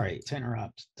 Sorry to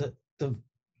interrupt.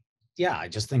 Yeah, I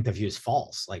just think the view is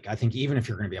false. Like, I think even if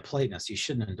you're going to be a Platonist, you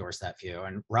shouldn't endorse that view.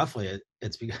 And roughly,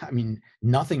 it's because, I mean,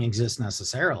 nothing exists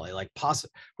necessarily. Like,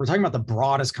 we're talking about the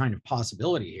broadest kind of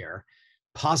possibility here.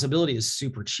 Possibility is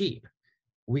super cheap.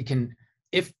 We can,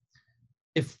 if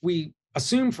we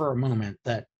assume for a moment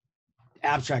that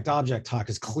abstract object talk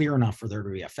is clear enough for there to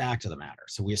be a fact of the matter,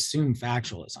 so we assume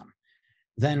factualism,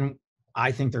 then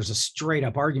I think there's a straight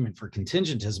up argument for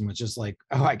contingentism, which is like,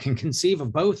 oh, I can conceive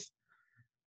of both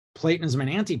Platonism and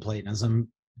anti-Platonism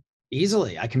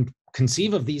easily. I can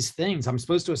conceive of these things. I'm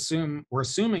supposed to assume, we're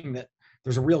assuming that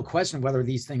there's a real question of whether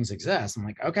these things exist. I'm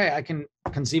like, okay, I can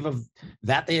conceive of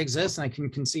that they exist, and I can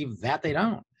conceive that they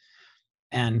don't.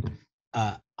 And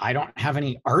I don't have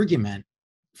any argument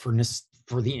for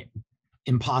the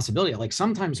impossibility. Like,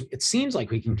 sometimes it seems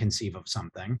like we can conceive of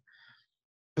something,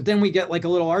 but then we get like a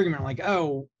little argument like,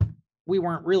 oh, we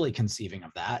weren't really conceiving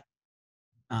of that.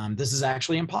 This is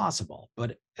actually impossible.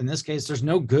 But in this case, there's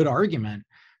no good argument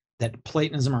that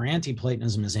Platonism or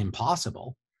anti-Platonism is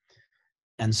impossible.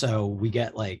 And so we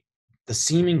get like the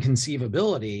seeming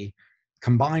conceivability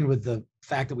combined with the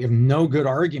fact that we have no good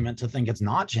argument to think it's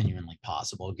not genuinely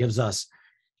possible. It gives us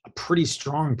a pretty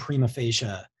strong prima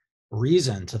facie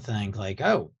reason to think like,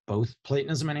 oh, both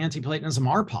Platonism and anti-Platonism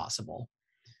are possible.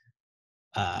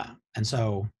 And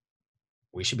so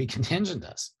we should be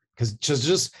contingentist. Because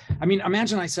just, I mean,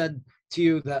 imagine I said to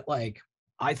you that, like,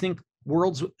 I think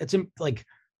it's like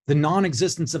the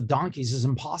non-existence of donkeys is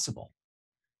impossible.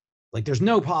 Like, there's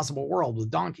no possible world with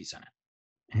donkeys in it.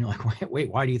 And you're like, wait,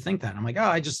 why do you think that? And I'm like, oh,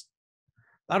 I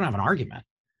don't have an argument.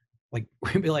 Like,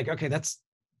 we'd be like, okay, that's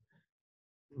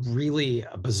really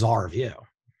a bizarre view.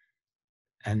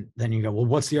 And then you go, well,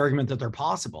 what's the argument that they're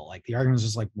possible? Like, the argument is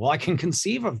just like, well, I can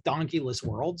conceive of donkeyless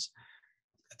worlds.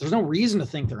 There's no reason to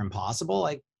think they're impossible.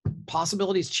 Like,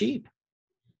 possibility is cheap.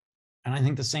 And I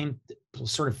think the same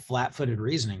sort of flat-footed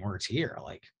reasoning works here.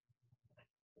 Like,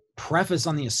 preface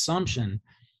on the assumption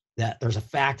that there's a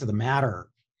fact of the matter,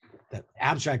 that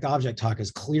abstract object talk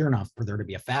is clear enough for there to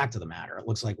be a fact of the matter. It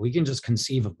looks like we can just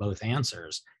conceive of both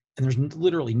answers, and there's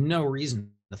literally no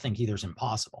reason to think either's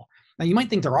impossible. Now, you might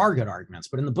think there are good arguments,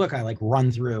 but in the book, I like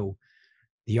run through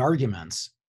the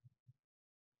arguments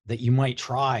that you might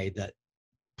try that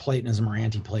Platonism or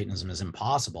anti-Platonism is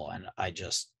impossible, and I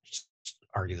just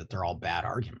argue that they're all bad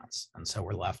arguments, and so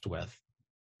we're left with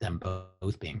them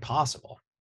both being possible.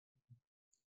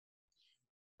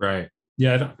 Right.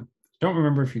 Yeah, I don't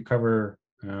remember if you cover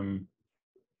what I'm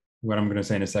going to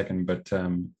say in a second, but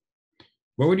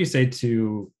what would you say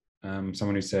to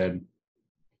someone who said,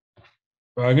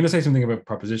 well, I'm going to say something about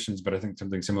propositions, but I think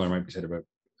something similar might be said about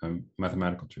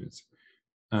mathematical truths.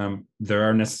 There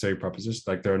are necessary propositions,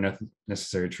 like there are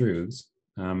necessary truths,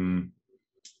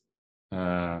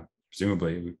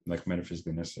 presumably like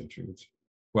metaphysically necessary truths.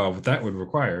 Well, what that would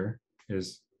require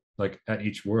is, like, at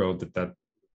each world that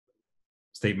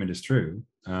statement is true,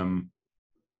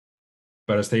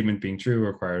 but a statement being true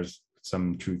requires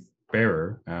some truth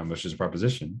bearer, which is a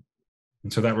proposition,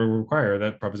 and so that will require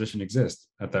that proposition exist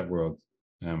at that world,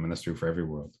 and that's true for every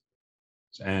world.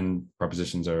 And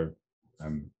propositions are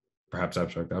perhaps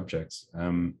abstract objects,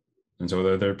 and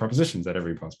so there are propositions at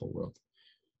every possible world.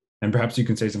 And perhaps you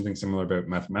can say something similar about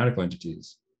mathematical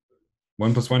entities.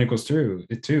 1 + 1 = 2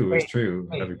 is true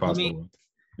at every possible world.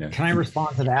 Yeah. Can I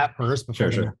respond to that first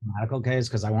before Sure. the mathematical case?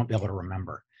 Because I won't be able to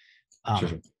remember.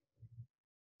 Sure.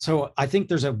 So I think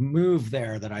there's a move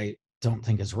there that I don't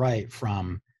think is right,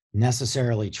 from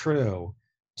necessarily true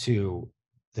to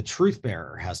the truth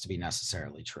bearer has to be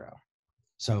necessarily true.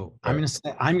 So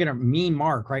Right. me,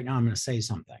 Mark, right now, I'm going to say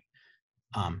something.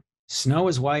 Snow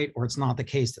is white, or it's not the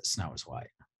case that snow is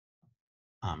white.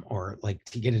 Or like,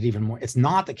 to get it even more, it's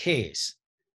not the case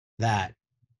that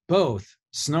both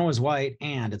snow is white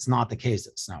and it's not the case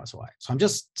that snow is white. So I'm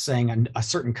just saying a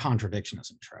certain contradiction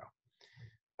isn't true.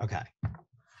 Okay.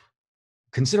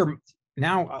 Consider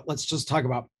now, let's just talk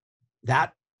about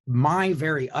that, my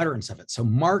very utterance of it. So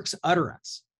Mark's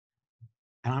utterance,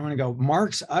 and I'm going to go,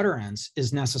 Mark's utterance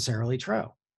is necessarily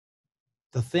true.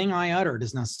 The thing I uttered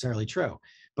is necessarily true.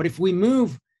 But if we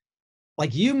move,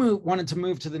 like wanted to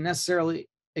move to the necessarily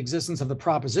existence of the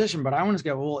proposition, but I want to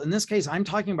go, well, in this case, I'm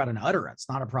talking about an utterance,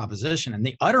 not a proposition. And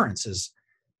the utterance is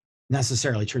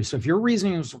necessarily true. So if your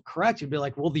reasoning was correct, you'd be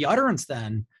like, well, the utterance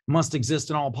then must exist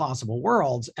in all possible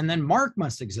worlds. And then Mark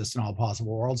must exist in all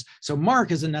possible worlds. So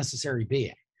Mark is a necessary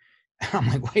being. And I'm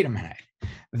like, wait a minute,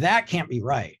 that can't be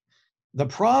right. The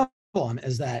problem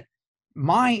is that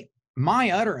my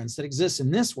utterance that exists in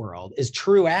this world is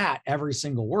true at every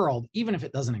single world, even if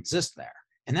it doesn't exist there.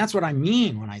 And that's what I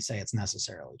mean when I say it's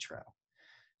necessarily true.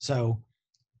 So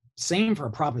same for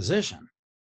a proposition.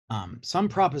 Some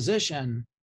proposition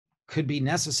could be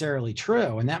necessarily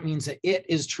true, and that means that it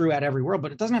is true at every world,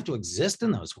 but it doesn't have to exist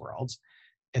in those worlds.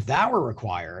 If that were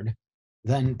required,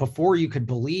 then before you could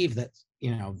believe that,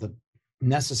 the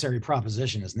necessary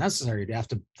proposition is necessary, you'd have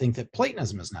to think that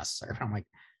Platonism is necessary. I'm like,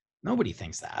 nobody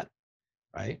thinks that,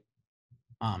 right?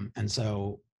 And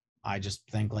so I just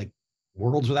think, like,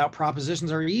 worlds without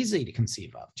propositions are easy to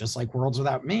conceive of, just like worlds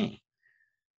without me.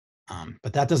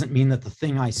 But that doesn't mean that the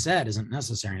thing I said isn't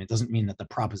necessary, and it doesn't mean that the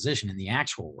proposition in the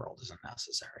actual world isn't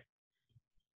necessary.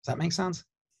 Does that make sense?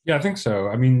 Yeah, I think so.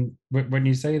 I mean, when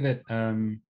you say that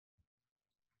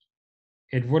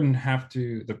it wouldn't have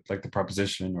to, like the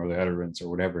proposition or the utterance or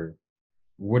whatever,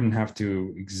 wouldn't have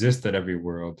to exist at every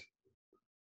world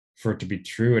for it to be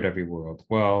true at every world.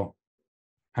 Well,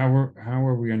 how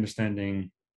are we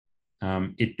understanding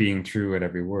it being true at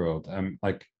every world?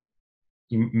 Like,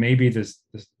 maybe the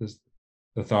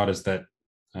thought is that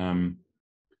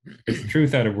if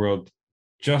truth at a world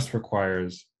just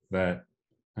requires that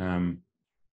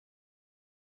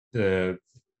the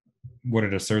what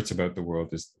it asserts about the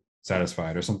world is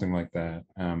satisfied, or something like that.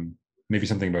 Maybe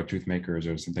something about truth makers,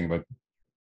 or something about,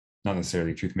 not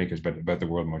necessarily truth makers, but about the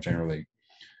world more generally,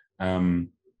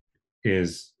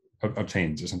 is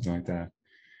obtains, or something like that.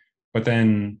 But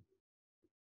then,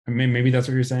 I mean, maybe that's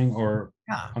what you're saying. Or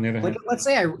on the other hand, let's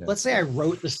say I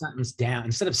wrote the sentence down.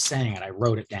 Instead of saying it, I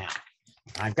wrote it down.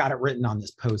 I've got it written on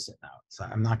this Post-it note, so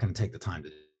I'm not going to take the time to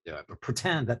do it, but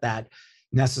pretend that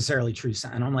necessarily true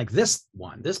sentence. And I'm like, this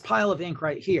pile of ink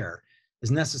right here is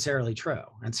necessarily true.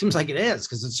 And it seems like it is,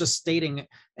 because it's just stating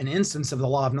an instance of the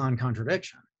law of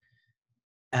non-contradiction.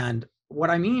 And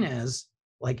what I mean is,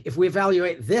 like, if we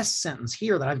evaluate this sentence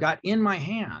here that I've got in my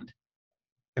hand,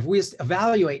 if we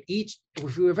evaluate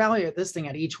this thing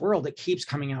at each world, it keeps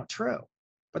coming out true.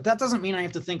 But that doesn't mean I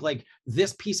have to think like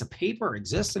this piece of paper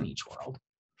exists in each world,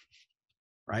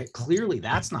 right? Clearly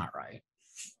that's not right.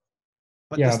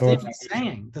 But yeah,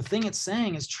 the thing it's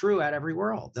saying is true at every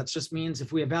world. That just means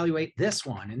if we evaluate this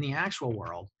one in the actual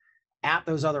world at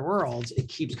those other worlds, it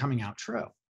keeps coming out true.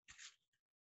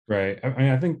 Right. I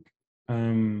mean, I think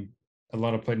a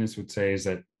lot of Platonists would say is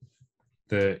that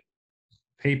the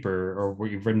paper, or what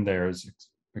you've written there, is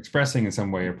expressing in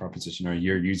some way a proposition, or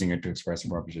you're using it to express a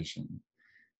proposition,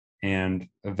 and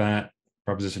that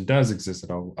proposition does exist at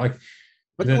all. Like,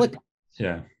 but look,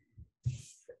 yeah,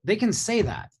 they can say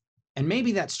that, and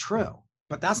maybe that's true,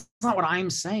 but that's not what I'm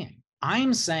saying.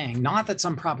 I'm saying not that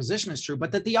some proposition is true,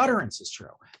 but that the utterance is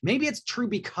true. Maybe it's true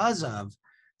because of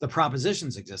the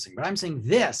propositions existing, but I'm saying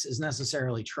this is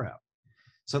necessarily true.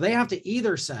 So they have to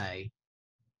either say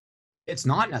it's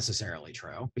not necessarily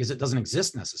true because it doesn't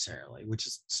exist necessarily, which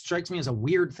strikes me as a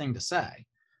weird thing to say,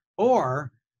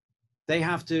 or they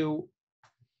have to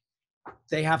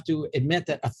admit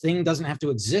that a thing doesn't have to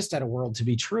exist at a world to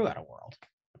be true at a world.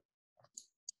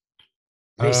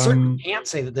 They certainly can't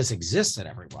say that this exists at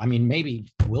every world. I mean,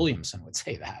 maybe Williamson would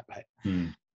say that, but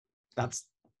that's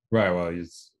right. Well,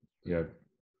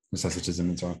 necessitism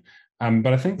and so on.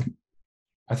 But I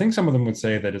think some of them would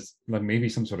say that it's like maybe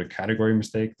some sort of category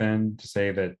mistake then to say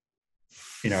that,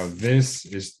 this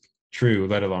is true,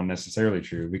 let alone necessarily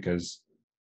true, because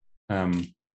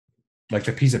like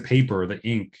the piece of paper, the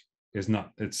ink is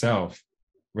not itself,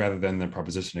 rather than the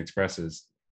proposition expresses,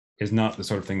 is not the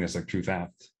sort of thing that's like true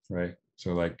fact, right?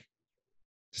 So like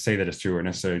to say that it's true or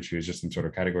necessarily true is just some sort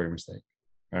of category mistake.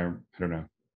 I don't know.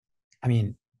 I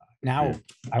mean, now Yeah.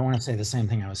 I want to say the same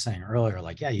thing I was saying earlier.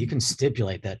 Like, yeah, you can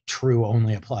stipulate that true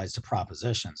only applies to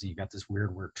propositions. And you've got this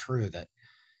weird word true that,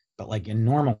 but like in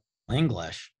normal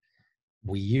English,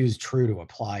 we use true to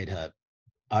apply to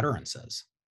utterances.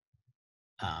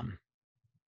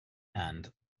 And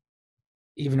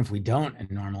even if we don't in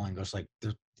normal English, like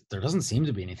there doesn't seem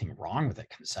to be anything wrong with it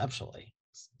conceptually,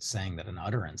 saying that an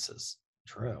utterance is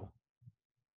true.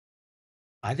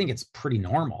 I think it's pretty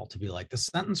normal to be like, the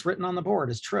sentence written on the board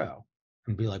is true,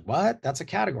 and be like, what? That's a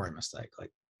category mistake.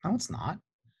 Like, no, it's not.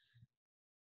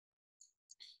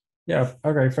 Yeah.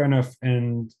 Okay. Fair enough.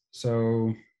 And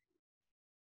so,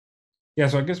 yeah.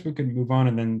 So I guess we could move on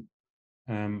and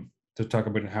then to talk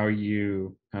about how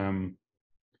you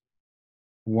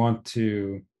want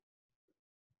to,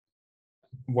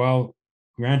 while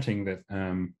granting that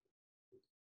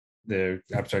the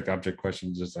abstract object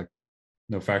question is just like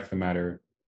no fact of the matter,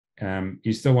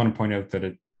 you still want to point out that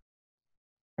it,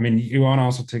 I mean, you want to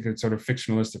also take a sort of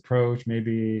fictionalist approach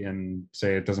maybe and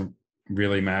say it doesn't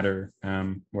really matter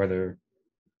whether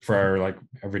for our like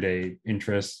everyday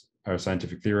interests, our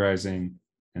scientific theorizing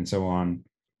and so on,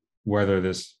 whether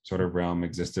this sort of realm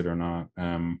existed or not.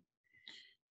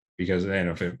 Because you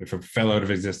know, if it fell out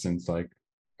of existence, like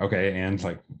okay, and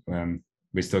like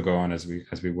we still go on as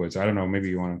we would. So I don't know. Maybe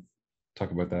you want to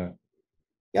talk about that.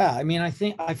 Yeah, I mean, I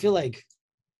feel like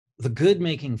the good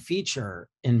making feature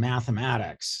in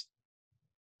mathematics,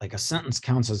 like a sentence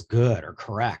counts as good or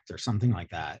correct or something like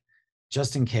that,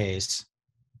 just in case.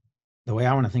 The way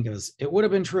I want to think of it is, it would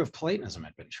have been true if Platonism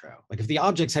had been true. Like if the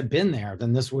objects had been there,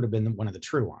 then this would have been one of the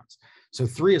true ones. So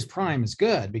 3 is prime is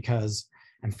good because,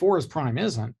 and 4 is prime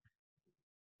isn't,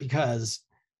 because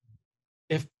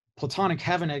if Platonic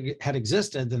heaven had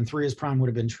existed, then 3 is prime would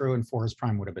have been true and 4 is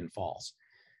prime would have been false.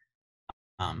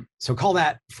 So call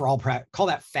that call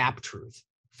that FAP truth,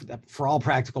 for all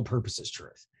practical purposes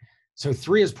truth. So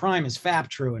 3 is prime is FAP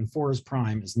true and 4 is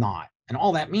prime is not. And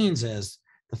all that means is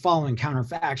the following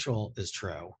counterfactual is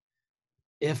true.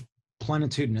 If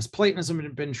plenitudinous Platonism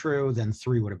had been true, then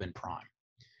 3 would have been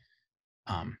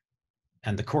prime.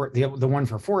 And the one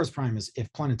for 4 is prime is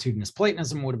if plenitudinous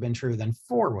Platonism would have been true, then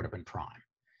 4 would have been prime.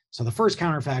 So the first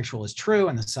counterfactual is true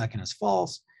and the second is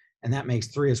false. And that makes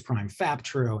 3 is prime FAP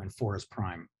true and 4 is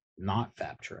prime not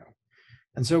FAP true.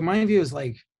 And so my view is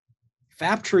like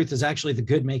FAP truth is actually the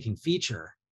good making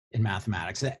feature in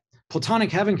mathematics. That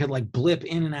Platonic heaven could like blip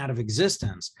in and out of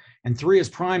existence, and 3 is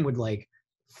prime would like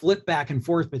flip back and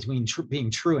forth between being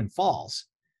true and false.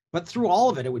 But through all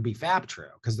of it, it would be FAP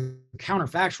true because the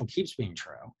counterfactual keeps being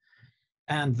true.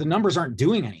 And the numbers aren't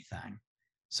doing anything.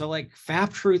 So like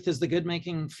FAP truth is the good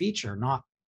making feature, not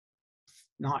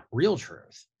real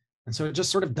truth. And so it just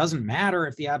sort of doesn't matter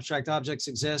if the abstract objects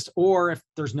exist or if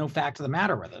there's no fact of the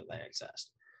matter whether they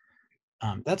exist.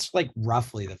 That's like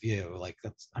roughly the view. Like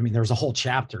that's, I mean, there's a whole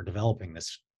chapter developing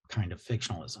this kind of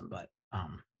fictionalism, but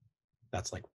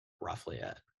that's like roughly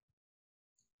it.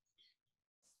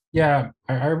 Yeah,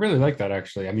 I really like that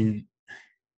actually. I mean,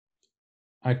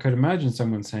 I could imagine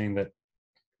someone saying that,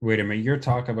 wait a minute, you're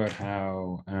talking about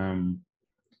how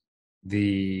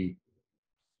the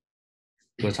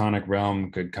Platonic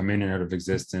realm could come in and out of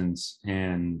existence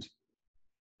and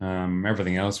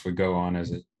everything else would go on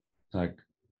as it like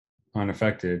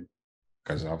unaffected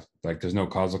because of like there's no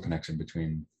causal connection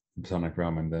between the Platonic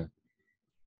realm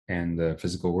and the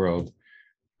physical world.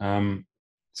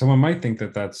 Someone might think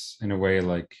that that's in a way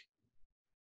like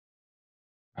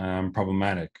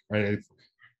problematic, right?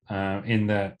 In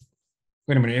that,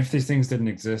 wait a minute, if these things didn't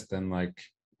exist, then like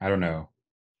I don't know,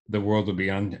 the world would be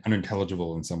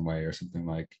unintelligible in some way or something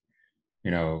like,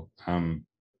 you know,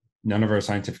 none of our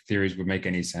scientific theories would make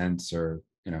any sense, or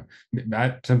you know,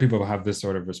 some people have this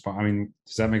sort of response. I mean,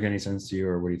 does that make any sense to you,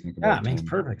 or what do you think Yeah, about? it makes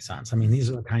perfect sense. I mean,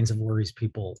 these are the kinds of worries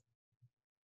people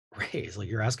raise. Like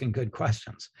you're asking good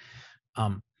questions.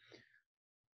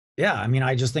 Yeah, I mean,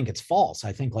 I just think it's false.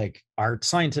 I think like our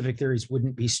scientific theories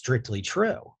wouldn't be strictly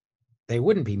true. They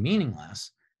wouldn't be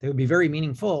meaningless. They would be very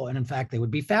meaningful. And in fact, they would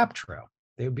be FAP true.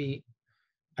 They would be,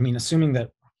 I mean, assuming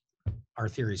that our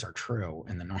theories are true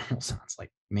in the normal sense, like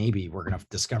maybe we're going to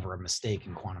discover a mistake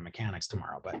in quantum mechanics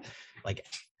tomorrow, but like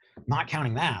not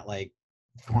counting that, like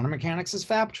quantum mechanics is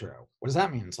FAP true. What does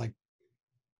that mean? It's like,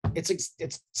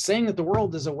 it's saying that the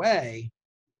world is a way,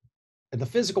 the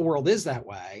physical world is that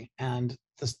way. And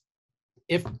this,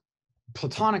 if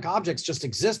Platonic objects just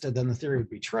existed, then the theory would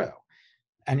be true.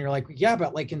 And you're like, yeah,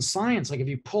 but like in science, like if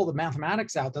you pull the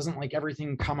mathematics out, doesn't like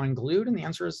everything come unglued? And the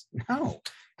answer is no,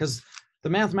 because the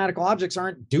mathematical objects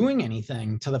aren't doing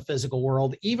anything to the physical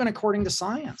world, even according to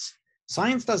science.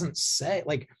 Science doesn't say,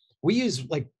 like, we use,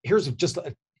 like, here's just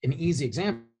an easy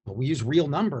example. We use real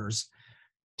numbers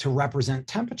to represent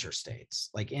temperature states.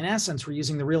 Like, in essence, we're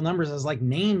using the real numbers as like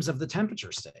names of the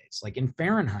temperature states. Like in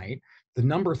Fahrenheit, the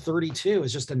number 32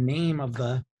 is just a name of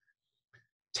the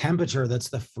temperature that's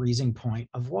the freezing point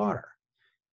of water.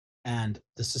 And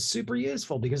this is super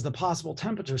useful because the possible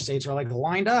temperature states are like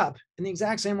lined up in the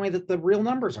exact same way that the real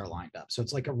numbers are lined up. So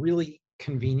it's like a really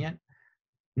convenient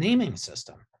naming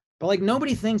system. But like,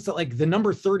 nobody thinks that like the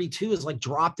number 32 is like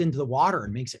dropped into the water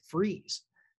and makes it freeze,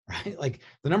 right? Like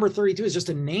the number 32 is just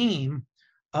a name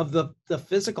of the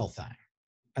physical thing.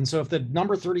 And so if the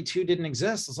number 32 didn't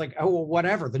exist, it's like, oh, well,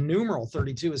 whatever. The numeral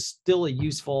 32 is still a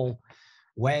useful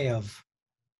way of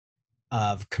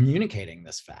communicating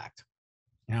this fact.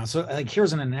 You know, so like,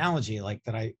 here's an analogy like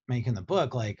that I make in the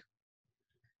book. Like,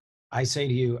 I say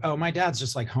to you, oh, my dad's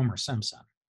just like Homer Simpson.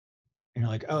 And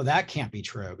you're like, oh, that can't be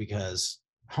true because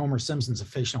Homer Simpson's a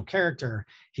fictional character.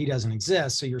 He doesn't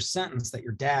exist. So your sentence that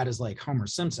your dad is like Homer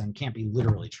Simpson can't be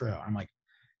literally true. I'm like,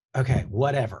 okay,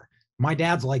 whatever. My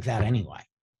dad's like that anyway.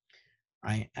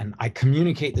 Right. And I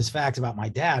communicate this fact about my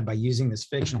dad by using this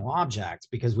fictional object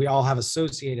because we all have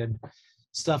associated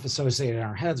stuff associated in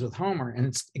our heads with Homer. And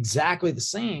it's exactly the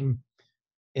same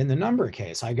in the number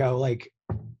case. I go like,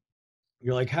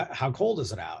 you're like, how cold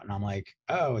is it out? And I'm like,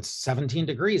 oh, it's 17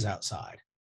 degrees outside,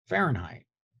 Fahrenheit.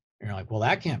 And you're like, well,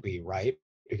 that can't be right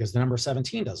because the number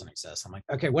 17 doesn't exist. I'm like,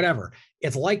 okay, whatever.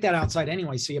 It's like that outside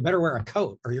anyway. So you better wear a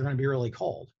coat or you're going to be really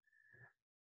cold.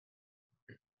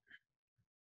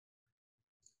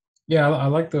 Yeah, I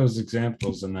like those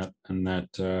examples and that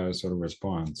sort of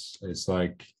response. It's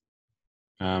like,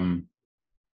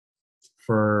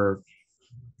 for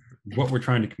what we're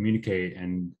trying to communicate,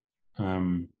 and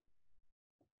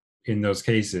in those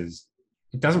cases,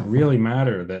 it doesn't really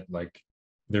matter that like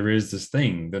there is this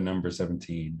thing, the number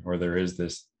 17, or there is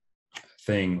this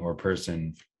thing or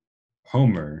person,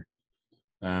 Homer.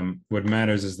 What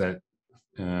matters is that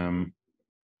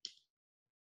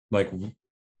like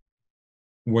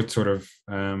what sort of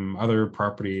other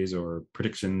properties or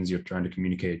predictions you're trying to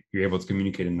communicate, you're able to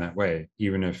communicate in that way,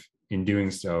 even if in doing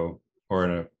so, or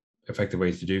an effective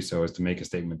way to do so is to make a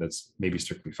statement that's maybe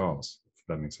strictly false, if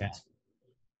that makes sense.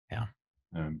 Yeah.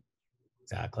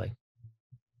 Exactly.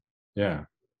 Yeah.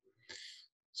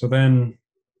 So then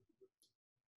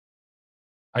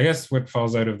I guess what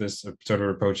falls out of this sort of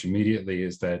approach immediately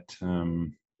is that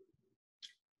an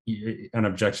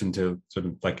objection to sort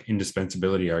of like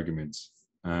indispensability arguments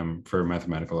for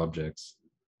mathematical objects.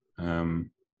 Maybe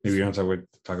you don't have to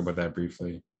talk about that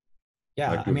briefly.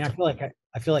 Yeah, Like I mean, I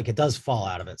feel like it does fall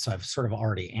out of it. So I've sort of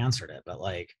already answered it, but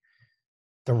like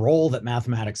the role that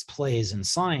mathematics plays in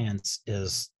science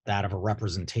is that of a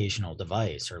representational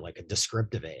device or like a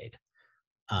descriptive aid.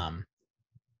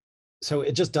 So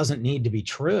it just doesn't need to be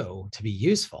true to be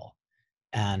useful.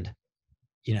 And,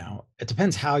 you know, it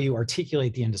depends how you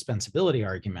articulate the indispensability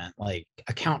argument, like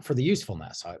account for the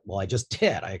usefulness. I just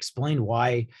did. I explained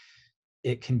why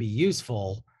it can be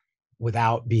useful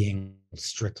without being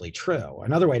strictly true.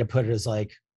 Another way to put it is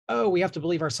like, oh, we have to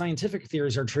believe our scientific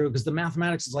theories are true because the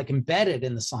mathematics is like embedded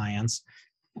in the science.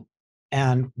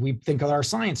 And we think that our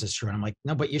science is true. And I'm like,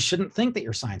 no, but you shouldn't think that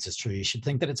your science is true. You should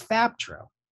think that it's fab true.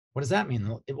 What does that mean?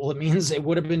 Well, it means it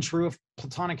would have been true if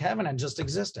Platonic heaven had just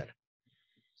existed.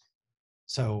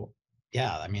 So,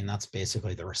 yeah, I mean, that's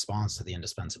basically the response to the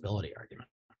indispensability argument.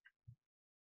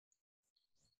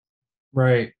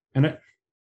 right, and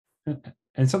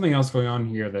something else going on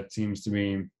here that seems to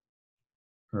me,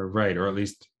 or right, or at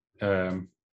least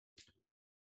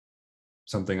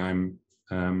something I'm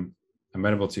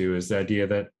amenable to, is the idea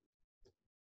that,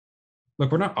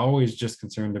 look, we're not always just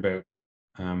concerned about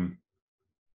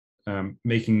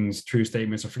making true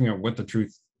statements or figuring out what the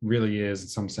truth really is in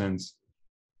some sense.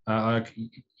 Like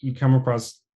you come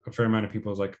across a fair amount of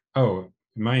people like, oh,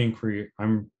 in my inquiry,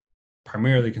 I'm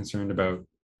primarily concerned about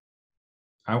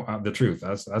the truth.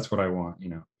 That's what I want, you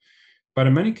know. But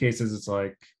in many cases, it's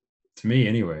like, to me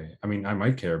anyway, I mean, I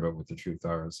might care about what the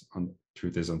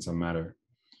truth is on some matter,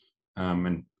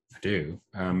 and I do.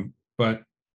 But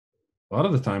a lot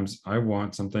of the times, I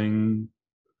want something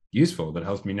useful that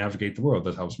helps me navigate the world,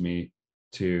 that helps me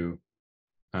to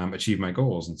achieve my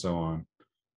goals and so on.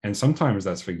 And sometimes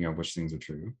that's figuring out which things are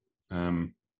true.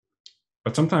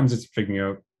 But sometimes it's figuring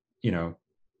out, you know,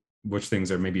 which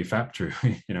things are maybe fap true,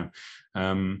 you know.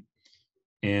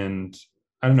 And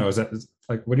I don't know, is that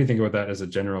like, what do you think about that as a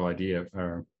general idea?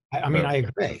 Or I mean, I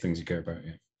agree. The things you care about,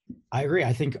 yeah. I agree.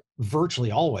 I think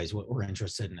virtually always what we're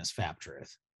interested in is fap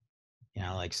truth. You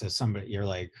know, like, so somebody, you're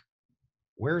like,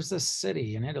 where's this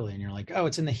city in Italy? And you're like, oh,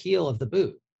 it's in the heel of the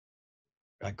boot.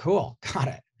 You're like, cool, got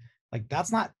it. Like,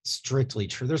 that's not strictly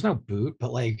true. There's no boot,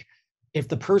 but like, if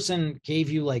the person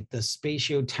gave you like the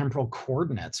spatio-temporal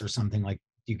coordinates or something like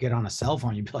you get on a cell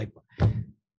phone, you'd be like,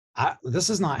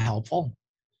 this is not helpful.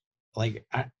 Like,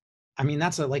 I mean,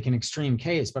 that's like an extreme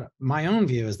case, but my own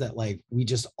view is that like we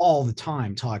just all the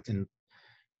time talked in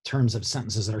terms of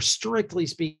sentences that are strictly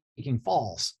speaking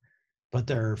false, but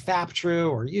they're fap true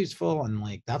or useful, and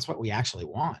like that's what we actually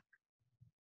want.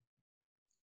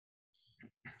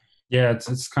 Yeah,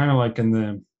 it's kind of like in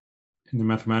the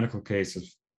mathematical case of,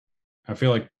 I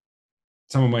feel like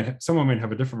someone might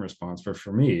have a different response, but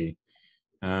for me,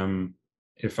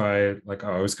 if I like,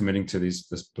 oh, I was committing to this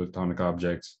Platonic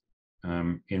object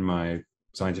in my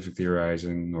scientific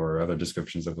theorizing or other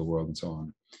descriptions of the world and so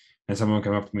on, and someone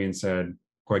came up to me and said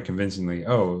quite convincingly,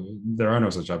 oh, there are no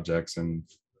such objects, and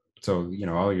so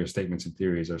all your statements and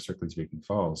theories are strictly speaking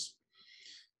false.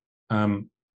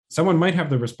 Someone might have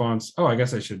the response, oh, I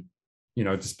guess I should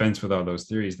dispense with all those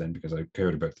theories then, because I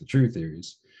cared about the true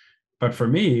theories. But for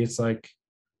me, it's like,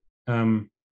 I mean,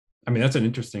 that's an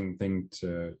interesting thing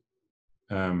to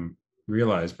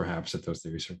realize, perhaps, that those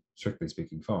theories are strictly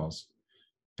speaking false,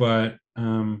 but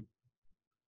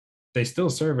they still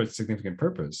serve a significant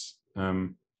purpose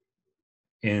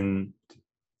in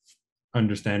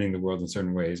understanding the world in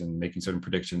certain ways and making certain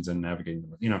predictions and navigating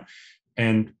the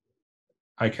and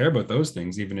I care about those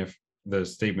things, even if the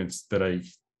statements that I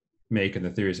make and the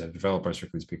theories I develop are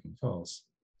strictly speaking false.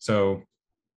 So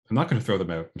I'm not going to throw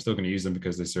them out. I'm still going to use them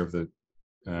because they serve a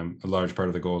large part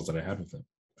of the goals that I had with them,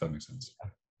 if that makes sense.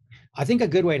 I think a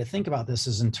good way to think about this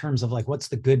is in terms of like, what's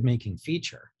the good making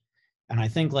feature? And I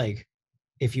think like,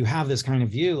 if you have this kind of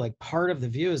view, like part of the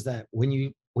view is that when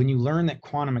you learn that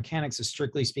quantum mechanics is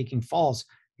strictly speaking false,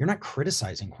 you're not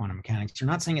criticizing quantum mechanics. You're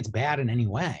not saying it's bad in any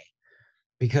way,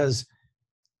 because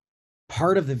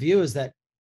part of the view is that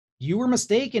you were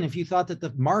mistaken if you thought that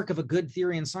the mark of a good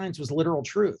theory in science was literal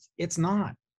truth. It's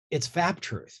not. It's fap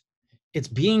truth. It's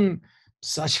being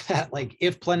such that like,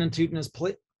 if Plenitudinous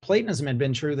Platonism had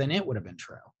been true, then it would have been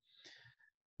true.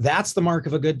 That's the mark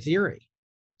of a good theory.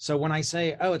 So when I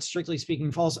say, oh, it's strictly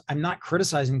speaking false, I'm not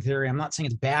criticizing theory. I'm not saying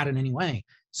it's bad in any way.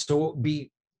 So it would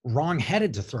be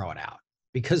wrong-headed to throw it out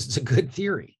because it's a good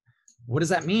theory. What does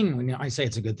that mean when I say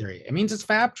it's a good theory? It means it's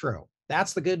fap true.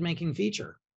 That's the good making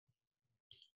feature.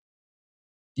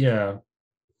 Yeah.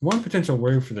 One potential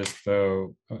word for this,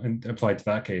 though, and applied to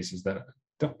that case, is that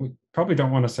we probably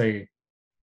don't want to say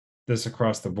this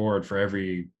across the board for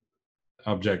every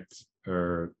object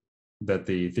or that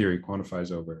the theory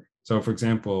quantifies over. So, for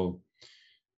example,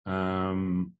 we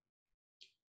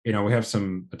have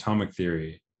some atomic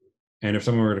theory, and if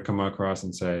someone were to come across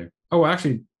and say, "Oh,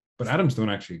 actually, but atoms don't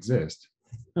actually exist,"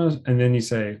 and then you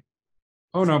say,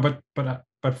 "Oh no, but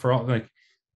for all like,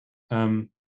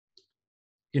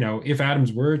 if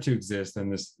atoms were to exist, then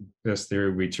this theory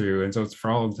would be true, and so it's for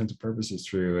all intents and purposes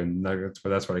true, and that's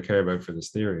what I care about for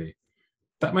this theory."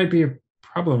 That might be a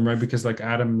problem, right? Because like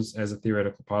atoms as a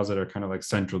theoretical posit are kind of like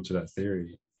central to that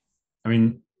theory. I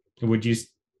mean, would you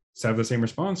have the same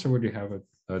response, or would you have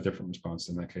a different response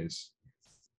in that case?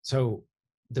 So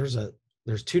there's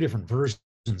two different versions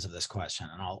of this question,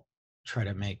 and I'll try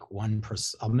to make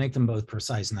I'll make them both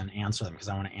precise and then answer them because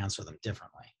I want to answer them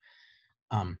differently.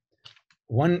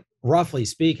 One, roughly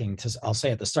speaking, I'll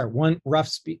say at the start,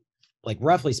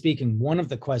 roughly speaking, one of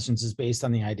the questions is based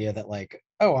on the idea that like,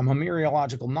 oh, I'm a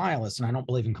mereological nihilist and I don't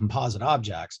believe in composite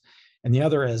objects. And the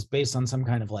other is based on some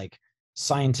kind of like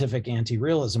scientific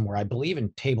anti-realism where I believe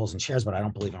in tables and chairs, but I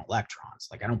don't believe in electrons.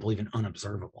 Like I don't believe in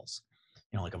unobservables,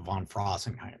 like a von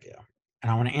Frosten kind of view. And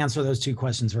I want to answer those two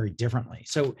questions very differently.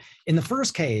 So in the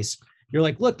first case, you're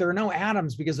like, look, there are no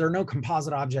atoms because there are no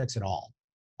composite objects at all.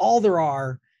 All there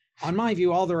are, on my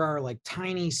view, all there are like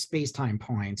tiny space-time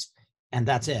points, and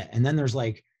that's it. And then there's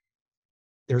like,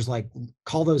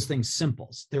 call those things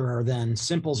simples. There are then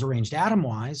simples arranged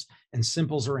atom-wise and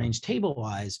simples arranged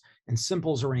table-wise and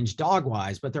simples arranged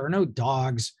dog-wise, but there are no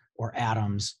dogs or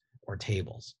atoms or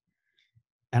tables.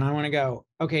 And I want to go,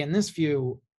 okay, in this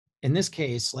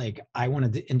case, like I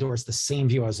want to endorse the same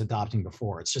view I was adopting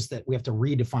before. It's just that we have to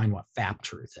redefine what fap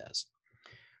truth is.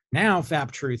 Now,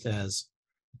 fap truth is,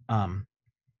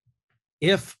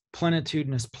 if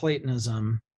plenitudinous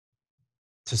Platonism,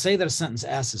 to say that a sentence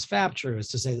S is fap true is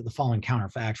to say that the following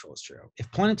counterfactual is true.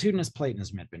 If plenitudinous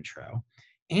Platonism had been true,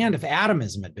 and if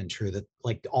atomism had been true, that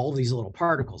like all these little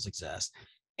particles exist,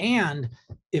 and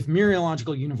if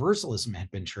mereological universalism had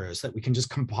been true, so that we can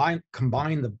just combine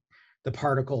the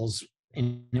particles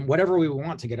in whatever we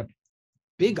want to get a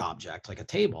big object like a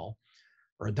table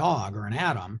or a dog or an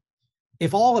atom,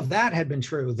 if all of that had been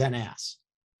true, then S.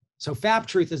 So fab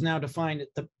truth is now defined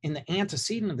in the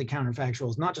antecedent of the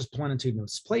counterfactuals, not just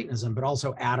Plenitudinous Platonism, but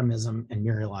also atomism and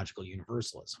mereological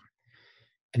universalism.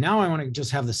 And now I want to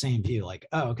just have the same view, like,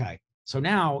 oh, okay, so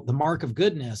now the mark of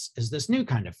goodness is this new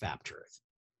kind of fab truth.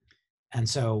 And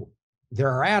so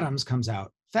there are atoms comes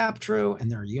out fab true,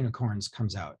 and there are unicorns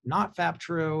comes out not fab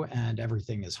true, and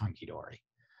everything is hunky-dory.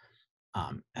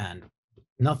 And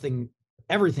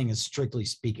everything is strictly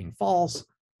speaking false,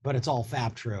 but it's all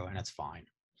fab true and it's fine.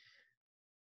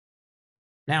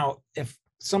 Now, if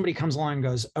somebody comes along and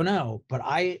goes, oh no, but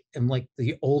I am like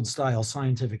the old style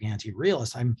scientific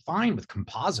anti-realist, I'm fine with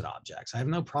composite objects. I have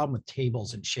no problem with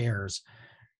tables and chairs.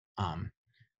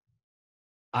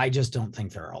 I just don't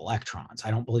think there are electrons.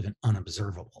 I don't believe in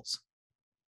unobservables.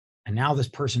 And now this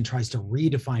person tries to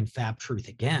redefine fab truth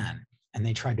again, and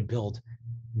they try to build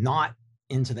not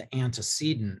into the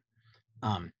antecedent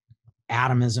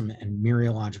atomism and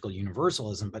mereological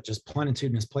universalism, but just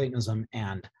plenitudinous Platonism,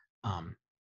 and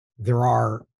there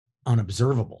are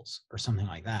unobservables or something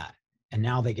like that. And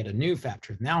now they get a new fab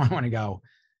truth. Now I want to go,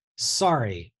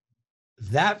 sorry,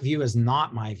 that view is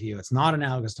not my view. It's not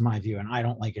analogous to my view, and I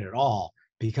don't like it at all,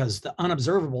 because the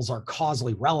unobservables are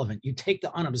causally relevant. You take the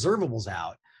unobservables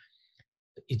out,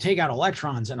 you take out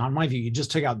electrons, and on my view, you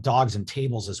just take out dogs and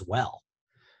tables as well.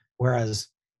 Whereas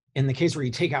in the case where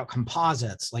you take out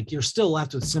composites, like you're still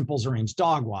left with simples arranged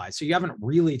dogwise. So you haven't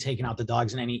really taken out the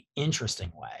dogs in any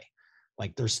interesting way.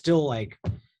 Like there's still like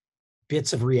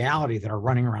bits of reality that are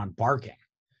running around barking.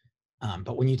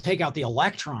 But when you take out the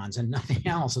electrons and nothing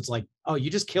else, it's like, oh, you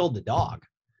just killed the dog.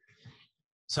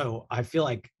 So I feel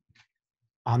like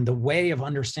on the way of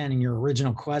understanding your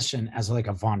original question as like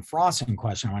a von Frosten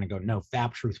question, I want to go, no,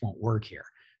 fab truth won't work here.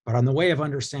 But on the way of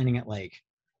understanding it like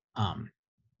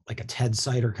a Ted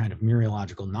Sider kind of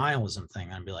mereological nihilism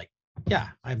thing, I'd be like, yeah,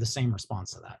 I have the same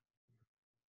response to that.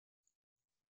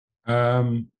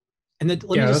 And let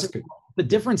me just say, the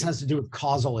difference has to do with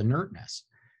causal inertness.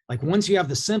 Like once you have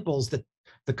the simples, that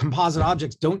the composite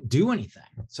objects don't do anything.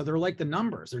 So they're like the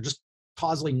numbers, they're just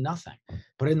causally nothing.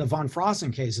 But in the von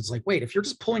Frosten case, it's like, wait, if you're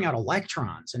just pulling out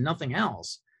electrons and nothing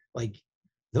else, like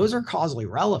those are causally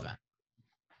relevant.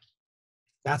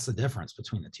 That's the difference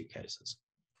between the two cases.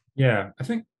 Yeah, I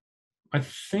think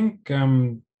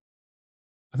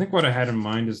what I had in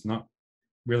mind is not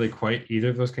really quite either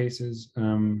of those cases.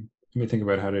 Let me think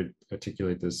about how to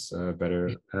articulate this better.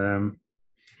 I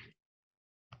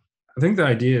think the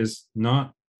idea is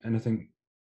not anything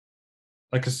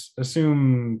like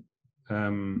assume,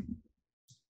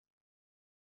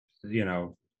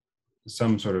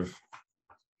 some sort of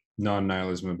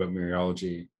non-nihilism about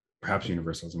mereology, perhaps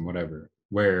universalism, whatever,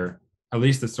 where at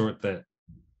least the sort that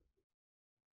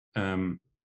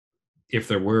if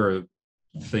there were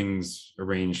things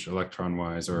arranged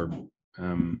electron-wise or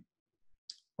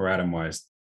atom-wise,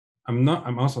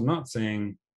 I'm also not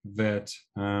saying that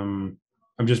I'm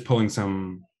just pulling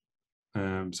some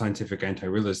scientific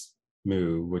anti-realist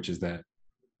move, which is that,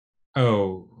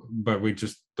 oh, but we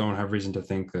just don't have reason to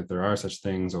think that there are such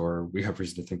things, or we have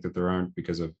reason to think that there aren't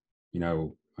because of,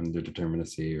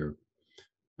 underdeterminacy, or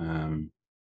I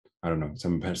don't know,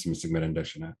 some pessimistic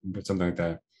meta-induction, but something like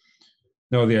that.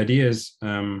 No, the idea is,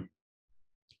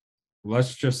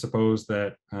 let's just suppose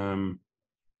that the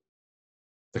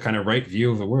kind of right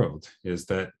view of the world is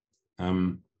that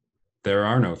there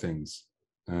are no things,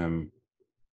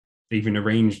 even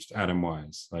arranged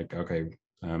atom-wise. Like, okay,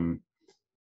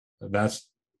 that's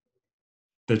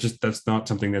not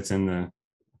something that's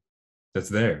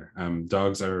there.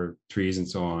 Dogs are trees and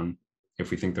so on.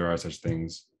 If we think there are such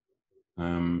things,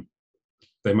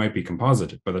 they might be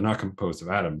composited, but they're not composed of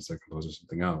atoms. They're composed of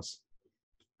something else.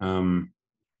 I don't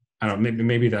know,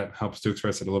 maybe that helps to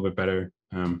express it a little bit better.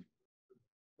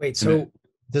 Wait, so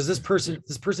does this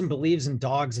person believes in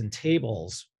dogs and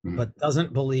tables, but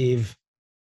doesn't believe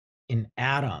in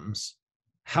atoms?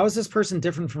 How is this person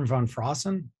different from von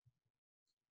Frosten?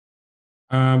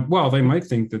 Well, they might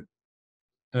think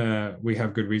that we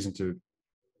have good reason to.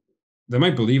 They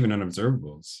might believe in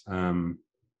unobservables.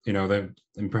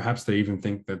 And perhaps they even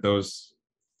think that those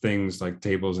things like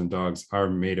tables and dogs are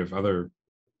made of other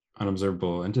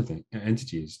unobservable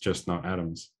entities, just not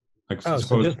atoms. Like,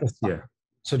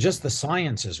 so just the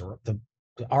sciences, or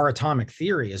our atomic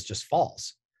theory is just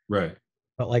false, right?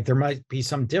 But like there might be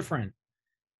some different.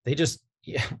 They just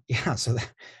yeah. So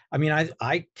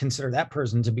I consider that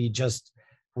person to be just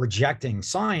rejecting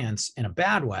science in a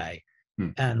bad way,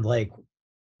 and like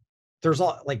there's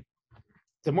like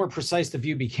the more precise the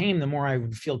view became, the more I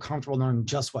would feel comfortable knowing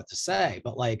just what to say.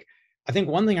 But like I think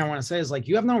one thing I want to say is like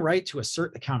you have no right to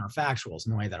assert the counterfactuals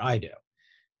in the way that I do.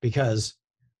 Because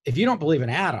if you don't believe in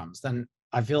atoms, then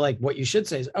I feel like what you should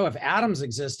say is, oh, if atoms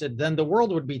existed, then the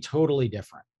world would be totally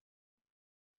different.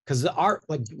 Because our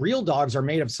like real dogs are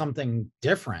made of something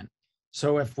different.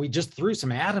 So if we just threw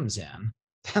some atoms in,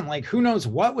 then like who knows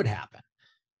what would happen?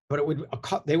 But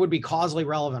they would be causally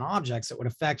relevant objects that would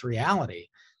affect reality.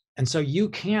 And so you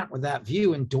can't, with that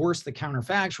view, endorse the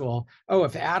counterfactual. Oh,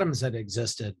 if atoms had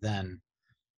existed, then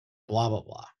blah blah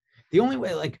blah. The only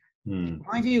way, like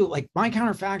my view, like my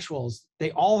counterfactuals,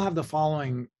 they all have the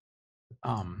following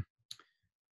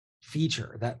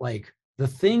feature that like the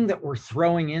thing that we're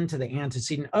throwing into the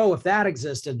antecedent, oh, if that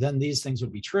existed, then these things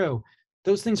would be true.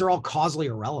 Those things are all causally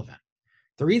irrelevant.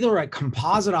 They're either like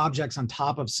composite objects on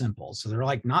top of simples, so they're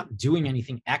like not doing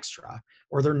anything extra,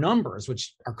 or they're numbers,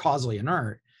 which are causally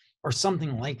inert, or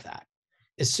something like that.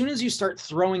 As soon as you start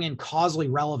throwing in causally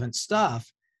relevant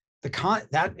stuff,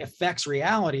 that affects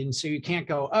reality. And so you can't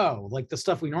go, oh, like the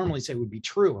stuff we normally say would be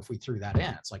true if we threw that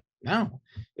in. It's like, no,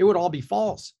 it would all be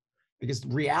false because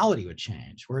reality would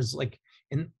change. Whereas like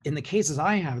in the cases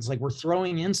I have, it's like we're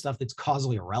throwing in stuff that's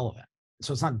causally irrelevant.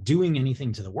 So it's not doing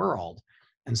anything to the world.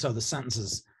 And so the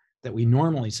sentences that we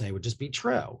normally say would just be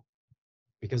true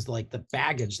because like the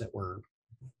baggage that we're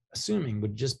assuming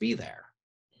would just be there,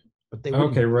 but they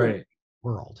wouldn't. Okay, right.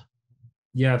 World.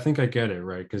 Yeah, I think I get it,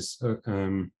 right? Because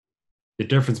the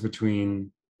difference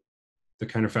between the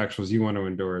counterfactuals you want to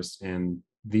endorse and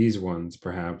these ones,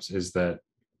 perhaps, is that,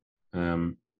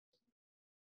 well,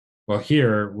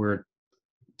 here we're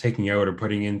taking out or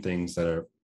putting in things that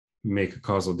make a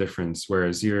causal difference,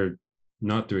 whereas you're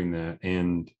not doing that,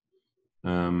 and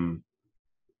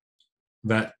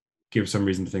that gives some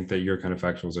reason to think that your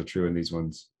counterfactuals are true and these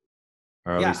ones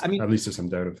are at least there's some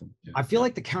doubt of them. I feel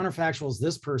like the counterfactuals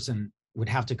this person would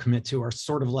have to commit to are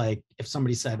sort of like if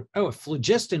somebody said, oh, if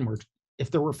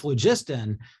there were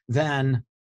phlogiston, then,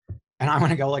 and I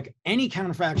want to go like any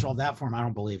counterfactual of that form, I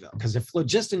don't believe it. Because if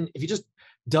you just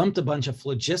dumped a bunch of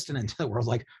phlogiston into the world,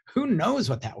 like who knows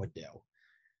what that would do?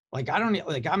 Like,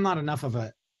 I'm not enough of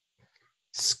a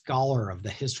scholar of the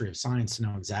history of science to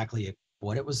know exactly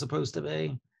what it was supposed to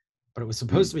be, but it was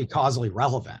supposed to be causally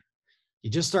relevant. You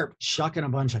just start chucking a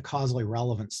bunch of causally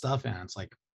relevant stuff in. It's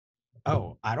like,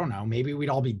 oh, I don't know. Maybe we'd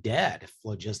all be dead if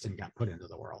phlogiston got put into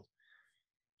the world.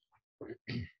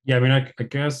 Yeah, I mean, I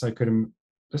guess I could.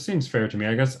 This seems fair to me.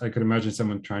 I guess I could imagine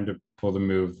someone trying to pull the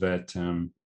move that,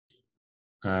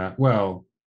 well,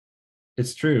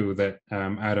 it's true that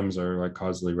atoms are like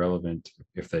causally relevant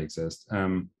if they exist.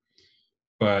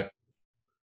 But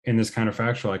in this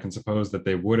counterfactual, I can suppose that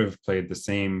they would have played the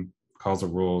same causal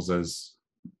rules as,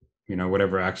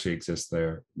 whatever actually exists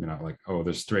there. Like, oh,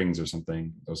 there's strings or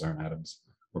something. Those aren't atoms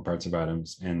or parts of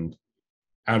atoms. And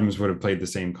atoms would have played the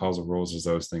same causal rules as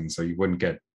those things. So you wouldn't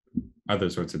get other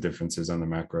sorts of differences on the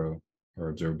macro or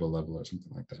observable level or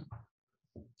something like that.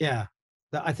 Yeah.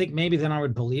 I think maybe then I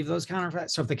would believe those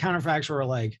counterfactuals. So if the counterfactual were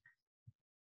like,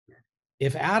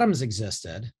 if atoms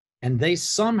existed and they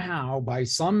somehow, by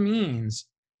some means,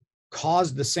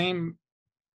 caused the same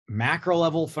macro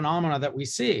level phenomena that we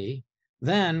see,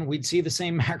 then we'd see the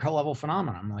same macro level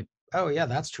phenomena. I'm like, oh yeah,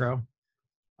 that's true.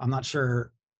 I'm not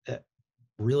sure it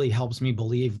really helps me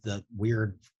believe the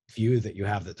weird view that you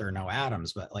have that there are no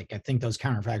atoms, but like I think those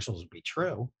counterfactuals would be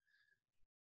true.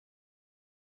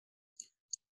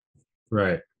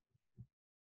 Right.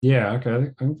 Yeah, okay.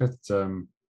 I think that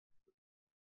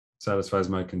satisfies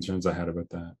my concerns I had about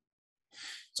that.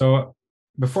 So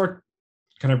before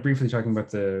kind of briefly talking about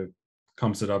the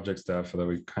composite object stuff, although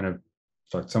we kind of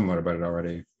talked somewhat about it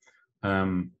already,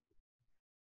 and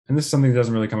this is something that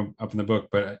doesn't really come up in the book,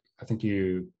 but I think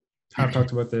you have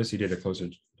talked about this. You did it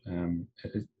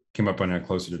came up on a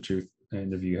Closer to Truth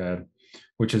interview you had,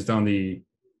 which is on the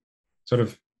sort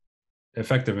of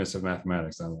effectiveness of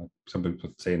mathematics. Some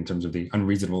people say in terms of the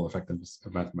unreasonable effectiveness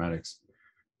of mathematics.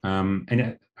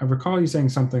 And I recall you saying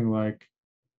something like,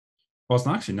 well, it's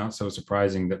actually not so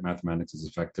surprising that mathematics is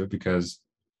effective, because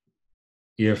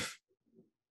if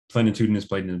Plenitudinous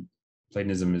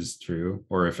Platonism is true,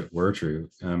 or if it were true,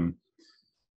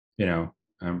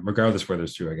 regardless whether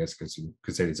it's true, I guess, because you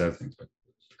could say these other things, but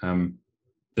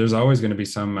there's always going to be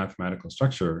some mathematical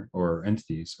structure or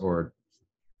entities or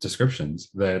descriptions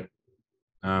that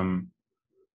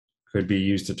could be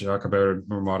used to talk about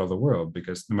or model the world,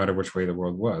 because no matter which way the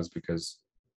world was, because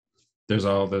there's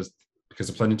all this, because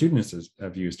the Plenitudinous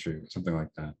view is true, something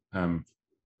like that.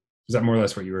 Is that more or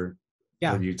less what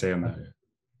you'd say on that?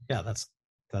 Yeah,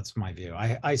 that's my view.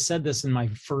 I said this in my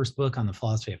first book on the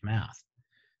philosophy of math,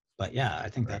 but yeah, I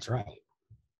think that's right.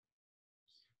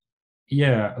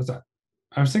 Yeah,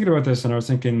 I was thinking about this, and I was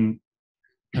thinking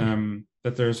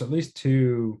that there's at least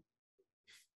two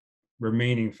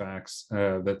remaining facts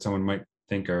that someone might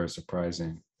think are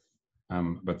surprising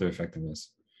about their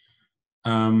effectiveness.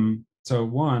 So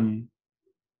one,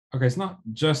 okay, it's not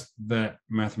just that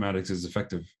mathematics is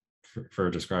effective for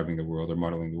describing the world or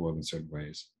modeling the world in certain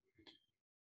ways,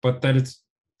 but that it's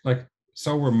like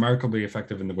so remarkably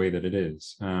effective in the way that it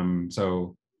is.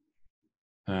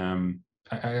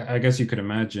 I guess you could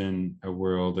imagine a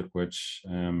world at which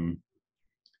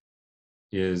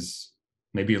is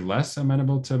maybe less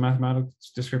amenable to mathematical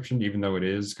description, even though it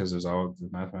is, because there's all the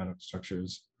mathematical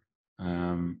structures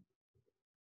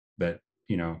that,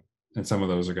 and some of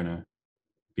those are going to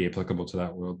be applicable to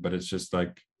that world, but it's just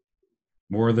like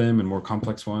more of them and more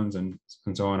complex ones and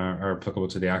so on are applicable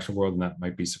to the actual world, and that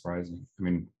might be surprising. I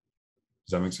mean,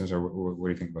 does that make sense, or what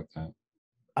do you think about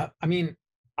that? I mean,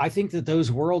 I think that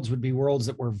those worlds would be worlds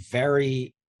that were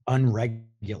very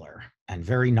unregular and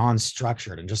very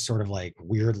non-structured and just sort of like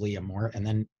weirdly amorphous. And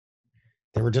then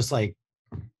they were just like,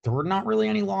 there were not really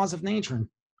any laws of nature. And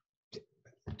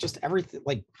just everything,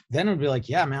 like, then it would be like,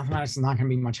 yeah, mathematics is not going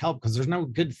to be much help because there's no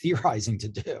good theorizing to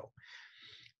do.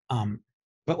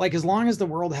 But like, as long as the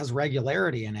world has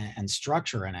regularity in it and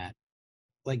structure in it,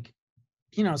 like,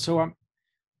 so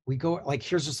we go, like,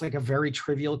 here's just like a very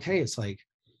trivial case. Like,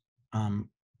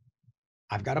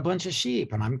 I've got a bunch of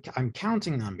sheep and I'm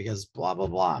counting them because blah, blah,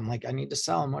 blah. I'm like, I need to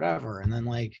sell them, whatever. And then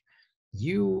like,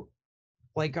 you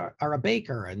like are a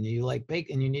baker and you like bake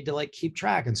and you need to like keep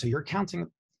track. And so you're counting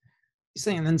these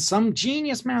things. And then some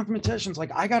genius mathematician's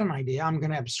like, I got an idea. I'm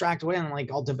going to abstract away and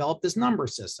like, I'll develop this number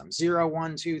system, 0,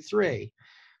 1, 2, 3.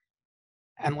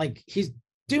 And like, he's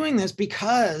doing this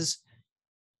because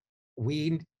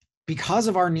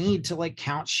of our need to like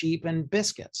count sheep and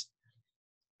biscuits.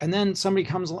 And then somebody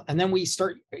comes and then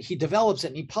he develops it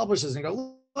and he publishes and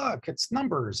go, look, it's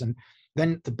numbers. And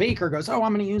then the baker goes, oh,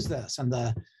 I'm going to use this. And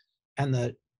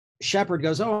the shepherd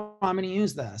goes, oh, I'm going to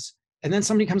use this. And then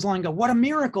somebody comes along and go, what a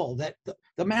miracle that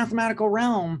the mathematical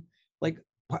realm, like,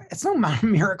 it's no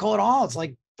miracle at all. It's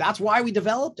like, that's why we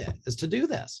developed it, is to do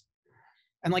this.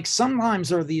 And like, sometimes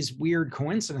there are these weird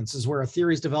coincidences where a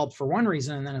theory is developed for one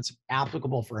reason and then it's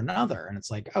applicable for another. And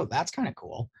it's like, oh, that's kind of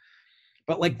cool.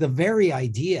 But like the very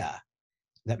idea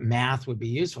that math would be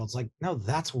useful, it's like, no,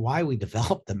 that's why we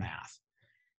developed the math,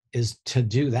 is to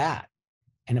do that.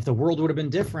 And if the world would have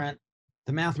been different,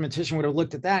 the mathematician would have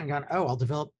looked at that and gone, oh, I'll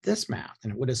develop this math.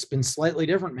 And it would have been slightly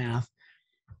different math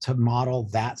to model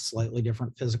that slightly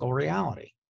different physical reality.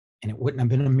 And it wouldn't have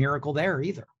been a miracle there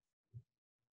either.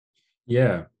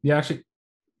 Yeah, actually,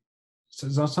 so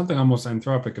there's something almost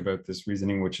anthropic about this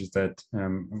reasoning, which is that,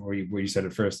 or you said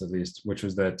it first, at least, which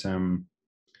was that,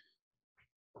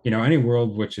 any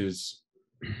world which is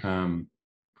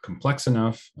complex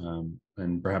enough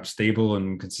and perhaps stable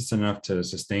and consistent enough to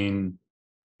sustain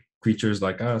creatures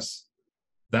like us,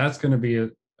 that's going to be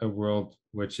a world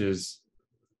which is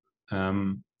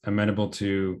amenable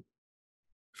to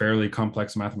fairly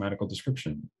complex mathematical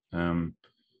description.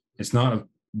 It's not a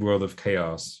world of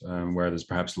chaos where there's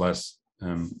perhaps less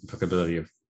applicability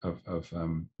of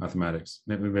mathematics.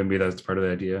 Maybe that's part of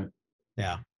the idea.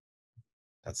 Yeah,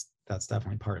 that's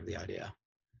definitely part of the idea.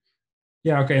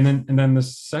 Yeah. Okay. And then the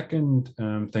second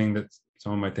thing that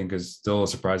someone might think is still a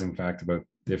surprising fact about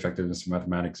the effectiveness of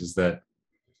mathematics is that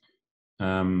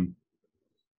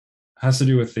has to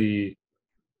do with the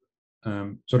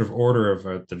sort of order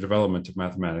of the development of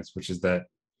mathematics, which is that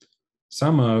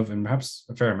some of, and perhaps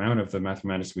a fair amount of, the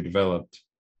mathematics we developed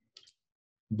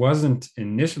wasn't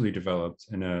initially developed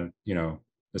in a,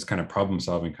 this kind of problem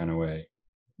solving kind of way,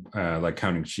 like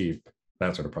counting sheep,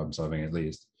 that sort of problem solving at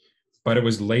least. But it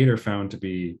was later found to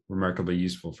be remarkably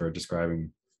useful for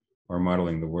describing or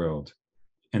modeling the world.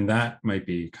 And that might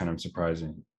be kind of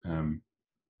surprising,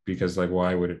 because like,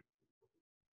 why would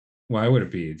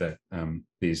it be that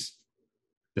this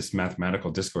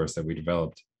mathematical discourse that we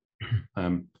developed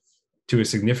to a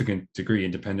significant degree,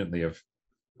 independently of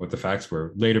what the facts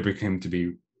were, later became to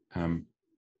be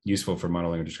useful for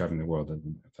modeling or describing the world, if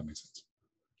that makes sense.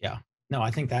 Yeah, no,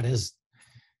 I think that is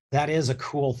a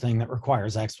cool thing that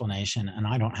requires explanation, and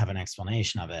I don't have an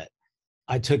explanation of it.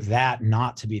 I took that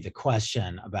not to be the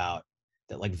question about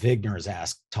that, like Wigner is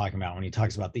talking about when he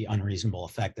talks about the unreasonable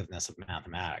effectiveness of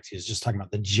mathematics. He was just talking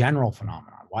about the general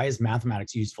phenomenon. Why is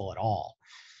mathematics useful at all?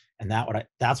 And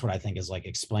that's what I think is like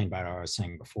explained by what I was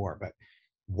saying before. But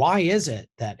why is it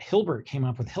that Hilbert came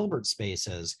up with Hilbert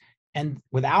spaces and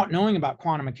without knowing about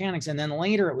quantum mechanics, and then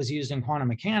later it was used in quantum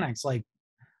mechanics? Like,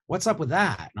 what's up with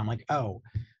that? And I'm like, oh,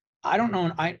 I don't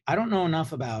know. I don't know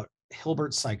enough about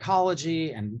Hilbert's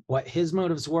psychology and what his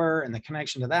motives were and the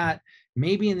connection to that.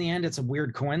 Maybe in the end it's a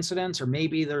weird coincidence, or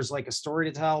maybe there's like a story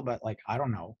to tell, but like, I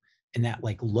don't know. in that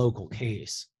like local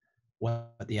case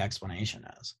what the explanation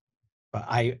is. But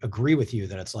I agree with you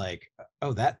that it's like,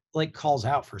 oh, that like calls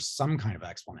out for some kind of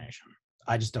explanation.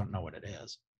 I just don't know what it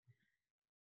is.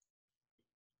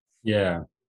 Yeah.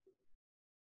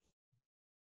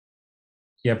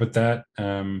 Yeah, but that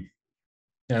yeah,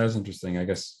 that's interesting, I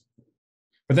guess.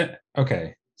 But then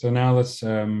okay, so now let's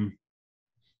turn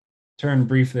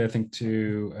briefly, I think,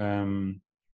 to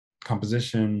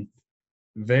composition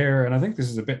there. And I think this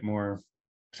is a bit more,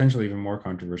 potentially even more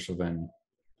controversial than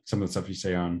some of the stuff you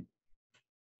say on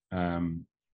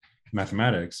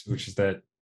mathematics, which is that,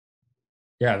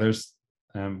 yeah, there's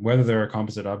whether there are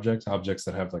composite objects, objects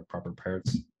that have like proper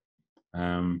parts,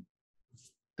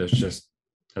 there's just,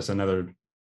 that's another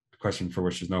question for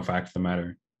which there's no fact of the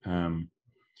matter.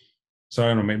 So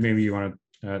I don't know, maybe you want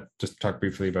to just talk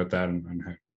briefly about that and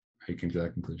how you came to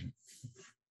that conclusion.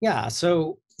 Yeah,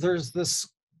 so there's this,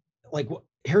 like,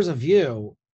 here's a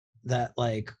view that,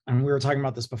 like, and we were talking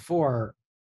about this before,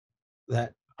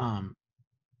 that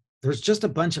there's just a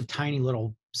bunch of tiny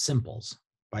little simples.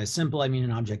 By a simple, I mean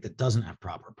an object that doesn't have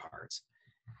proper parts.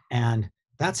 And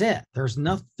that's it. There's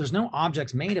no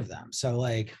objects made of them. So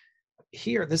like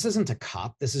here, this isn't a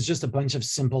cup. This is just a bunch of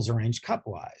simples arranged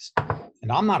cupwise.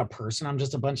 And I'm not a person. I'm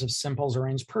just a bunch of simples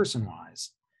arranged personwise,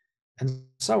 and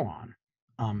so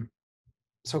on.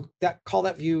 So call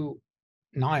that view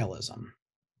nihilism.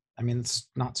 I mean, it's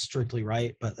not strictly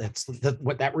right, but it's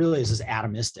what that really is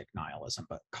atomistic nihilism,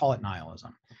 but call it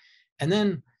nihilism. And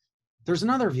then there's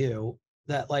another view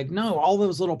that, like, no, all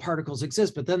those little particles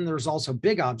exist, but then there's also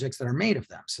big objects that are made of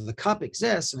them. So the cup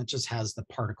exists and it just has the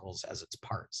particles as its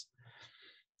parts.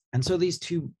 And so these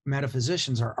two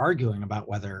metaphysicians are arguing about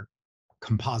whether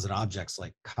composite objects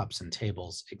like cups and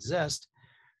tables exist.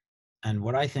 And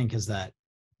what I think is that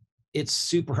it's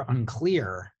super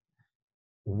unclear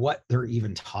what they're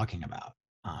even talking about.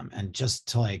 And just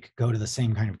to like go to the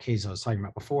same kind of case I was talking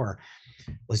about before.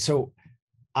 So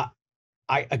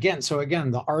again,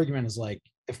 the argument is like,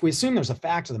 if we assume there's a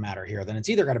fact of the matter here, then it's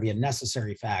either got to be a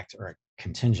necessary fact or a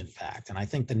contingent fact. And I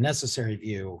think the necessary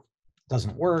view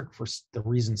doesn't work for the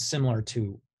reasons similar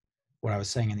to what I was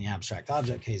saying in the abstract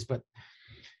object case. But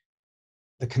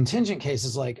the contingent case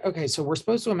is like, okay, so we're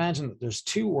supposed to imagine that there's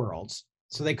two worlds.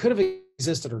 So they could have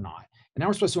existed or not. And now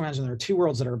we're supposed to imagine there are two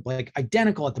worlds that are like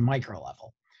identical at the micro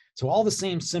level. So all the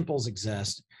same simples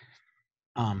exist.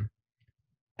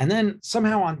 And then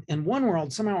somehow in one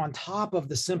world, somehow on top of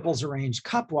the simples arranged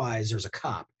cupwise, there's a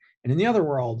cup. And in the other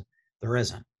world, there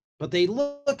isn't. But they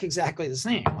look exactly the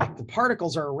same. Like the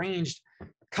particles are arranged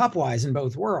cupwise in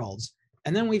both worlds.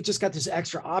 And then we've just got this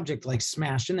extra object like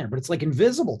smashed in there, but it's like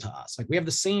invisible to us. Like we have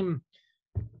the same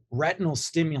retinal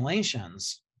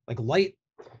stimulations, like light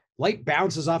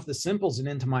bounces off the simples and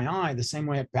into my eye the same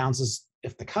way it bounces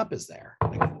if the cup is there.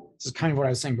 Like, this is kind of what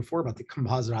I was saying before about the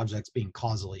composite objects being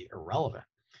causally irrelevant.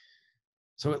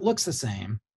 So it looks the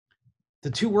same.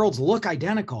 The two worlds look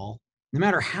identical. No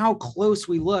matter how close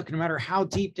we look, no matter how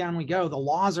deep down we go, the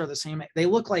laws are the same. They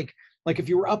look like if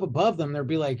you were up above them, there'd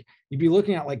be like, you'd be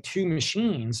looking at like two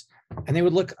machines and they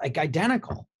would look like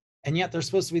identical. And yet there's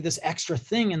supposed to be this extra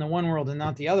thing in the one world and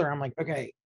not the other. I'm like,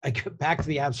 okay, I get back to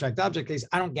the abstract object case.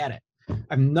 I don't get it. I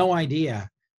have no idea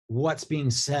what's being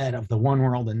said of the one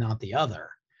world and not the other.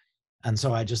 And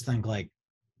so I just think like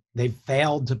they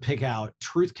failed to pick out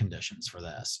truth conditions for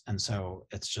this. And so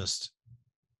it's just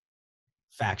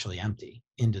factually empty,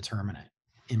 indeterminate,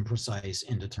 imprecise,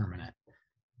 indeterminate,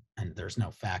 and there's no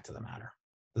fact of the matter.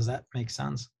 Does that make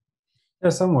sense? Yeah,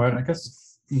 somewhat. I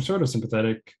guess I'm sort of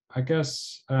sympathetic. I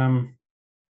guess I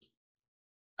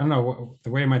don't know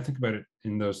the way I might think about it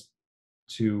in those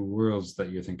two worlds that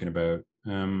you're thinking about.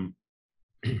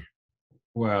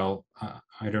 Well,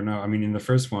 I don't know. I mean, in the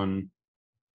first one,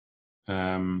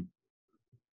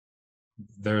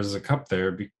 there's a cup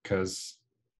there because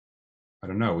I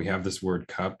don't know. We have this word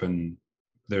cup, and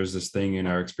there's this thing in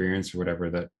our experience or whatever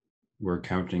that we're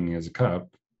counting as a cup,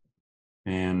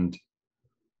 and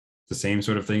the same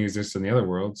sort of thing exists in the other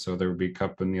world. So there would be a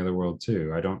cup in the other world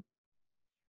too.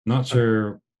 Not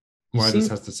sure why this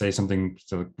has to say something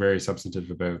very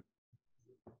substantive about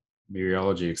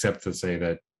mereology, except to say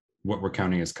that what we're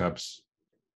counting as cups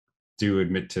do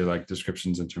admit to like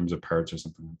descriptions in terms of parts or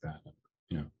something like that.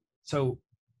 You know. So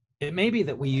it may be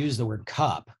that we use the word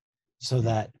cup so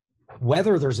that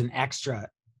whether there's an extra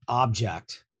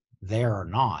object there or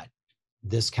not,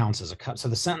 this counts as a cup. So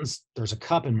the sentence, there's a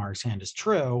cup in Mark's hand, is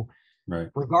true, right,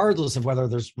 regardless of whether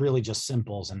there's really just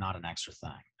simples and not an extra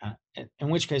thing. In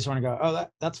which case, I want to go, oh,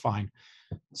 that's fine.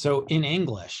 So in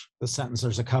English, the sentence,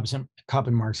 there's a cup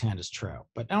in Mark's hand, is true.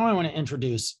 But now I want to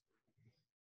introduce,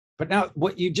 But now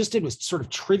what you just did was sort of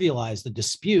trivialize the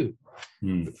dispute.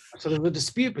 So there's a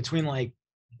dispute between like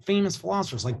famous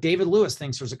philosophers, like David Lewis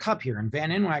thinks there's a cup here and Van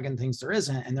Inwagen thinks there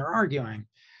isn't, and they're arguing.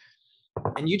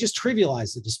 And you just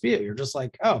trivialize the dispute. You're just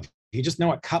like, oh, if you just know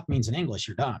what cup means in English,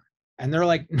 you're done. And they're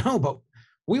like, no, but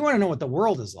we want to know what the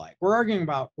world is like. We're arguing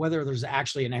about whether there's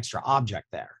actually an extra object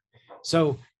there.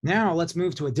 So now let's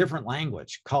move to a different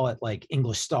language, call it like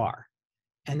English star.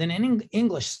 And then in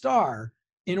English star,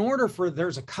 in order for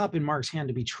there's a cup in Mark's hand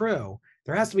to be true,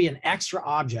 there has to be an extra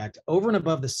object over and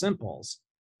above the simples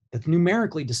that's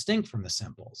numerically distinct from the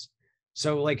simples.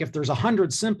 So like if there's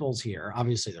 100 simples here,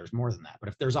 obviously there's more than that, but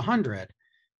if there's 100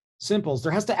 simples,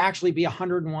 there has to actually be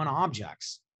 101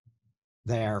 objects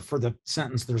there for the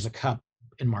sentence, there's a cup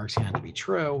in Mark's hand to be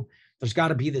true. There's got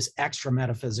to be this extra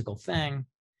metaphysical thing.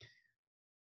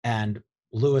 And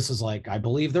Lewis is like, I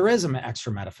believe there is an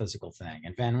extra metaphysical thing.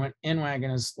 And Van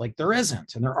Inwagen is like, there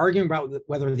isn't. And they're arguing about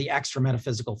whether the extra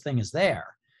metaphysical thing is there.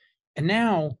 And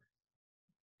now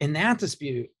in that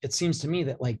dispute, it seems to me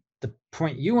that like the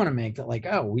point you want to make that like,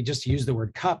 oh, we just use the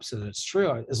word cup so that it's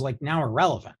true is like now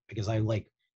irrelevant because I like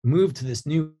moved to this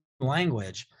new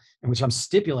language in which I'm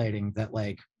stipulating that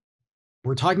like,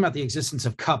 we're talking about the existence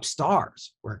of cup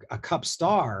stars, where a cup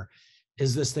star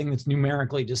is this thing that's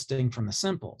numerically distinct from the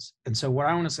simples. And so what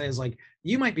I want to say is like,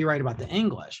 you might be right about the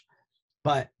English,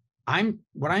 but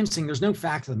what I'm saying, there's no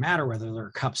fact of the matter whether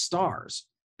they're cup stars,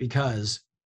 because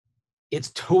it's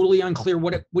totally unclear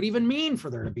what it would even mean for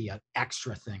there to be an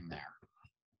extra thing there.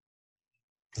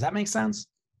 Does that make sense?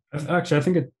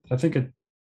 Actually, I think it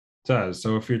does.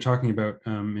 So if you're talking about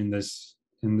in this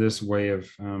way of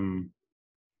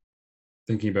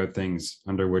thinking about things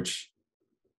under which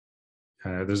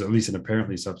there's at least an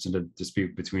apparently substantive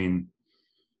dispute between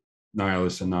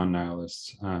nihilists and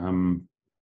non-nihilists.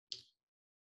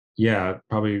 Yeah, it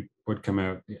probably would come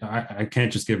out. I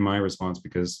can't just give my response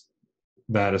because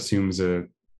that assumes a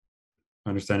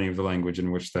understanding of the language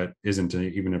in which that isn't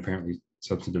even apparently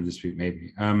substantive dispute.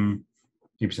 Maybe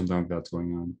something like that's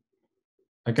going on.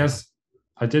 I guess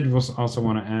I did also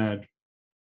want to add,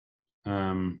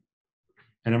 and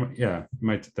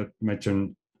that might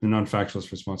turn the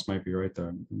non-factualist response might be right there.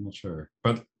 I'm not sure.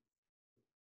 But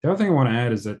the other thing I want to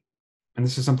add is that, and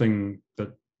this is something that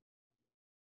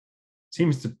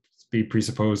seems to be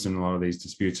presupposed in a lot of these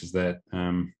disputes, is that,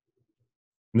 and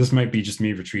this might be just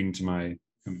me retreating to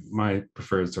my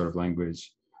preferred sort of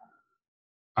language.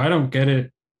 I don't get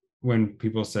it when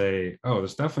people say, oh,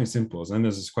 there's definitely simples. And then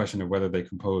there's this question of whether they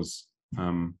compose,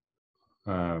 there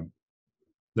are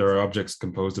objects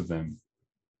composed of them.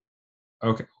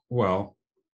 Okay, well,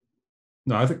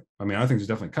 no, I think there's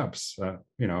definitely cups.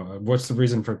 What's the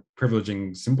reason for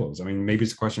privileging simples? I mean, maybe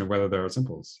it's a question of whether there are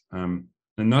simples, and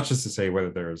not just to say whether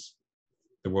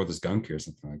the world is gunky or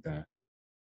something like that.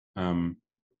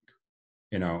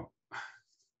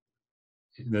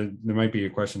 There might be a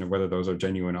question of whether those are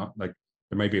genuine. Like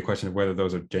there might be a question of whether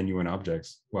those are genuine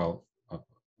objects. Well, I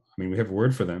mean, we have a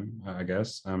word for them, I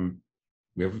guess.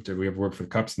 We have a word for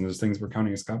cups, and there's things we're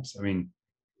counting as cups. I mean,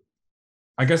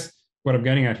 I guess what I'm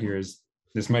getting at here is,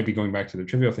 this might be going back to the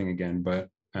trivial thing again, but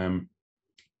I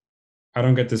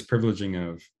don't get this privileging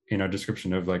of,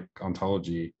 description of like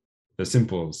ontology, the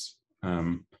simples,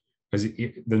 because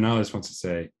the nihilist wants to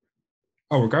say,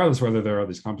 oh, regardless whether there are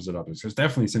these composite objects, there's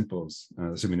definitely simples,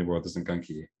 assuming the world isn't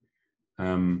gunky.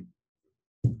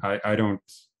 I don't,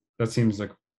 that seems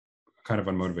like kind of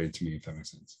unmotivated to me, if that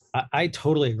makes sense. I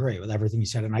totally agree with everything you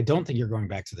said, and I don't think you're going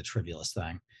back to the trivialist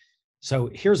thing. So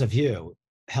here's a view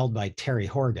held by Terry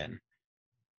Horgan.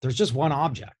 There's just one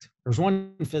object. There's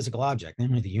one physical object,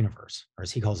 namely the universe, or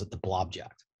as he calls it, the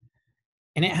blobject.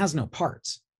 And it has no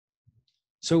parts.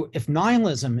 So if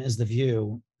nihilism is the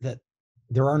view that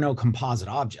there are no composite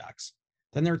objects,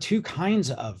 then there are two kinds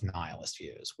of nihilist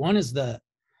views. One is the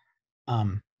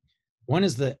atomistic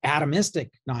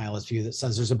nihilist view that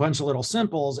says there's a bunch of little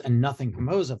simples and nothing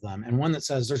composed of them, and one that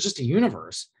says there's just a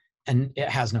universe and it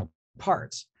has no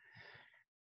parts.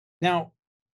 Now,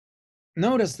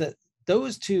 notice that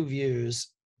those two views,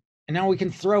 and now we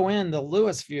can throw in the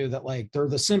Lewis view that like they're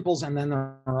the simples and then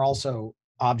there are also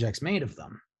objects made of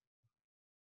them.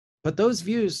 But those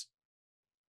views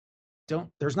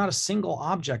there's not a single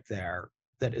object there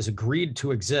that is agreed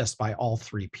to exist by all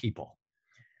three people,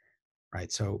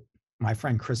 right? So my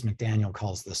friend Chris McDaniel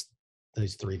calls those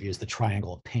three views the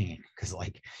triangle of pain, because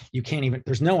like you can't even,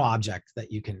 there's no object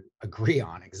that you can agree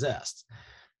on exists.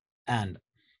 And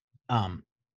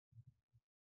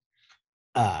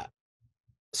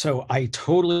so I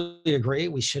totally agree.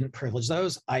 We shouldn't privilege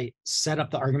those. I set up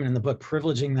the argument in the book,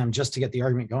 privileging them just to get the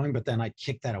argument going, but then I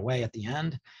kicked that away at the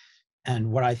end.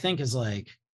 And what I think is like,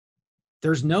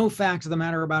 there's no fact of the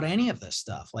matter about any of this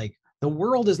stuff. Like the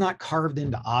world is not carved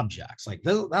into objects. Like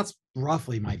that's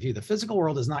roughly my view. The physical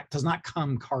world does not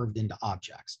come carved into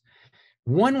objects.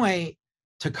 One way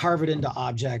to carve it into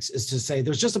objects is to say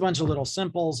there's just a bunch of little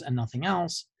simples and nothing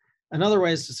else. Another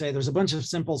way is to say there's a bunch of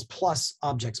simples plus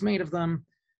objects made of them.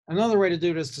 Another way to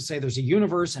do it is to say there's a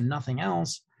universe and nothing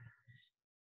else.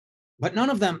 But none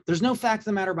of them, there's no fact of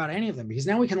the matter about any of them, because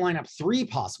now we can line up 3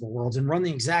 possible worlds and run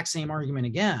the exact same argument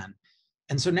again.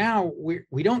 And so now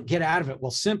we don't get out of it,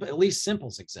 well, at least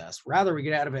simples exist. Rather, we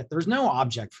get out of it, there's no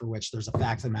object for which there's a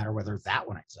fact of the matter whether that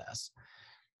one exists.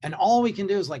 And all we can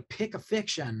do is like pick a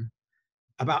fiction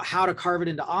about how to carve it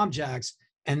into objects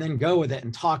and then go with it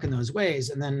and talk in those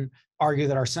ways and then argue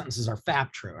that our sentences are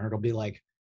fap true. And it'll be like,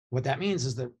 what that means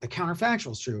is that the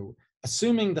counterfactual is true.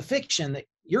 Assuming the fiction that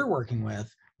you're working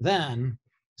with, then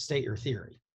state your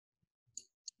theory.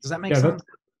 Does that make sense?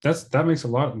 That makes a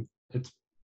lot. It's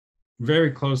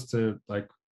very close to like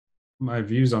my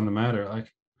views on the matter.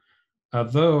 Like,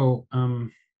 though,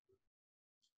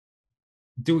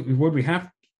 would we have?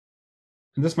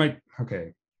 And this might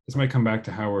come back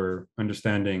to how we're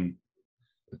understanding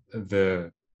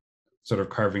the sort of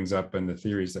carvings up and the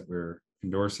theories that we're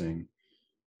endorsing.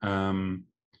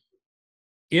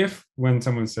 If when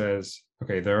someone says,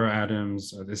 okay, there are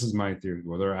atoms, this is my theory,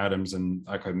 well, there are atoms and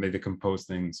I could maybe compose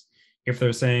things. If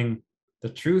they're saying the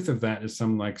truth of that is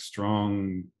some like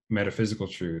strong metaphysical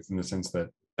truth in the sense that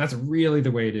that's really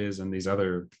the way it is, and these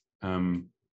other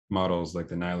models like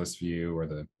the nihilist view or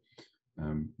the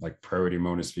like priority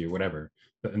monist view, whatever,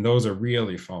 and those are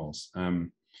really false,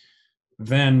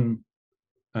 then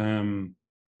I'm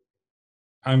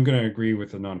going to agree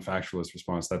with the non-factualist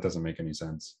response. That doesn't make any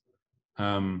sense.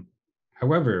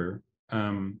 However,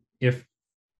 if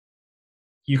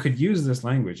you could use this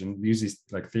language and use these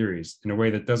like theories in a way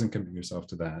that doesn't commit yourself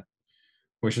to that,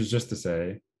 which is just to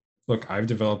say, look, I've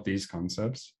developed these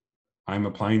concepts. I'm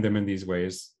applying them in these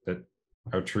ways that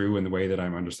are true in the way that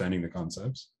I'm understanding the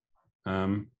concepts.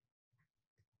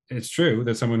 It's true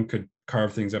that someone could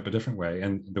carve things up a different way,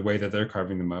 and the way that they're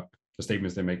carving them up, the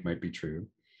statements they make might be true,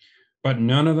 but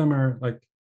none of them are like,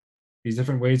 these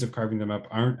different ways of carving them up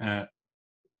aren't at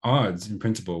odds in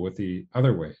principle with the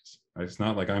other ways. Right? It's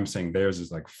not like I'm saying theirs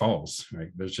is like false, right?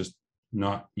 There's just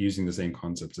not using the same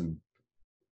concepts and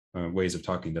ways of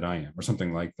talking that I am, or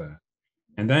something like that.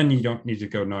 And then you don't need to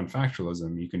go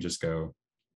non-factualism. You can just go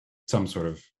some sort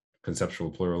of conceptual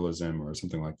pluralism or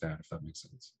something like that, if that makes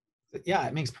sense. Yeah,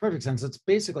 it makes perfect sense. It's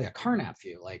basically a Carnap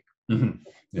view. Like, no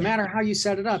matter how you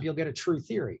set it up, you'll get a true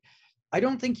theory. I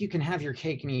don't think you can have your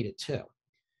cake and eat it too.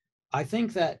 I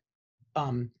think that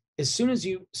as soon as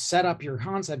you set up your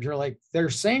concept, you're like, they're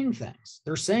saying things.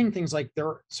 They're saying things like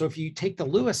so if you take the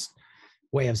Lewis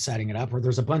way of setting it up, where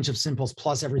there's a bunch of simples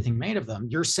plus everything made of them,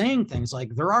 you're saying things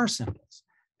like there are simples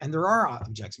and there are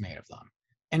objects made of them.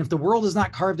 And if the world is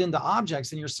not carved into objects,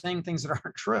 then you're saying things that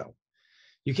aren't true.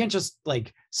 You can't just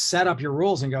like set up your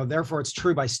rules and go, therefore it's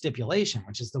true by stipulation,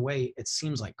 which is the way it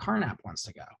seems like Carnap wants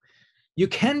to go. You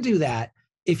can do that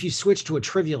if you switch to a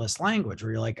trivialist language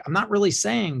where you're like, I'm not really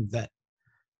saying that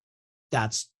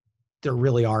there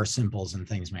really are simples and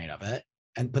things made of it.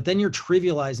 But then you're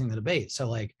trivializing the debate. So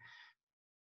like,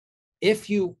 if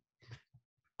you,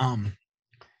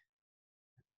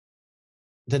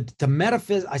 the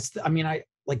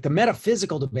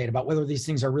metaphysical debate about whether these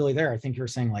things are really there, I think you're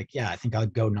saying like, yeah, I think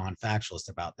I'd go non-factualist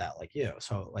about that, like you.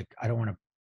 So like, I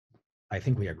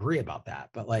think we agree about that.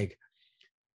 But like,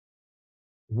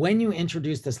 when you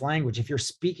introduce this language, if you're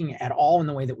speaking at all in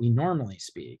the way that we normally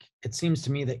speak, it seems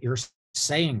to me that you're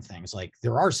saying things like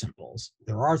there are simples,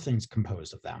 there are things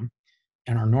composed of them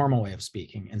in our normal way of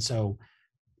speaking. And so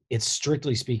it's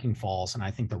strictly speaking false. And I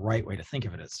think the right way to think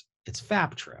of it is it's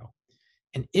fap true.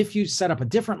 And if you set up a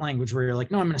different language where you're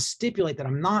like, no, I'm going to stipulate that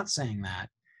I'm not saying that,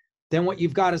 then what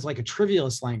you've got is like a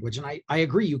trivialist language. And I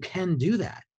agree, you can do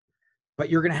that, but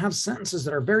you're going to have sentences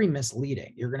that are very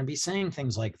misleading. You're going to be saying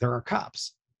things like there are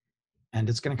cups, and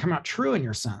it's going to come out true in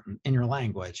your sentence, in your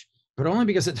language, but only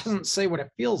because it doesn't say what it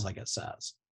feels like it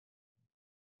says.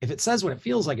 If it says what it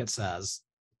feels like it says,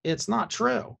 it's not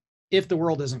true if the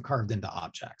world isn't carved into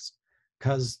objects,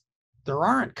 because there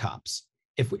aren't cups.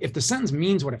 If the sentence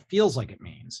means what it feels like it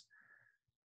means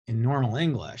in normal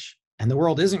English, and the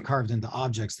world isn't carved into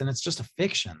objects, then it's just a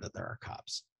fiction that there are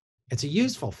cups. It's a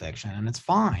useful fiction, and it's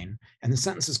fine, and the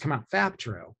sentences come out fap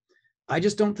true. I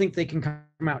just don't think they can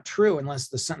come out true unless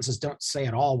the sentences don't say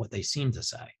at all what they seem to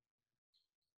say.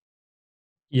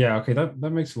 Yeah, okay, that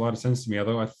makes a lot of sense to me.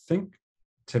 Although I think,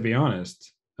 to be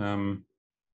honest, the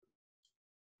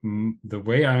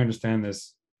way I understand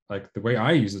this like the way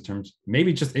I use the terms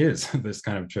maybe just is this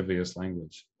kind of trivialist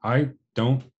language. I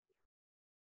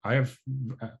have,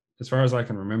 as far as I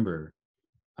can remember,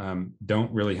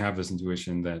 don't really have this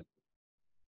intuition that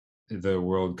the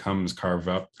world comes carved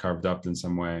up in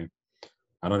some way.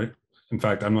 I don't, in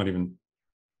fact, I'm not even,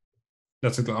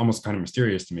 that's almost kind of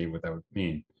mysterious to me what that would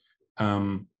mean.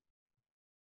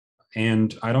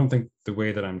 And I don't think the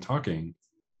way that I'm talking,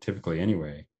 typically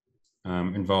anyway,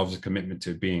 involves a commitment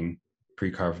to being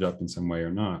pre-carved up in some way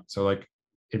or not. So like,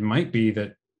 it might be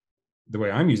that the way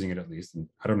I'm using it, at least, and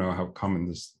I don't know how common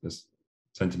this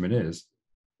sentiment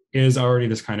is already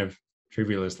this kind of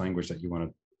trivialist language that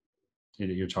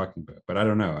you're talking about. But I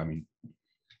don't know.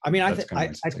 I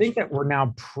think that we're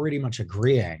now pretty much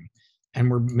agreeing, and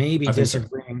we're maybe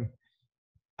disagreeing. So.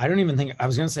 I don't even think, I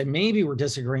was going to say maybe we're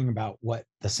disagreeing about what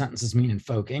the sentences mean in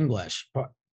folk English,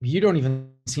 but you don't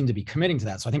even seem to be committing to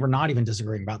that. So I think we're not even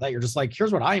disagreeing about that. You're just like,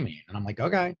 here's what I mean. And I'm like,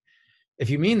 okay, if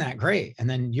you mean that, great. And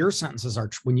then your sentences are,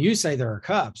 when you say there are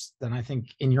cups, then I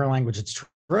think in your language, it's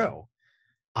true.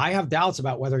 I have doubts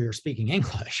about whether you're speaking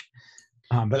English,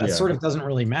 but that sort of doesn't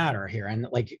really matter here. And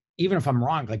like, even if I'm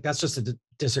wrong, like that's just a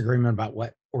disagreement about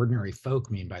what ordinary folk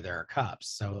mean by there are cups.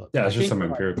 So yeah, it's just some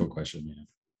empirical question. Yeah.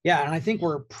 Yeah, and I think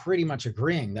we're pretty much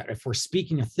agreeing that if we're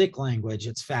speaking a thick language,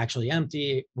 it's factually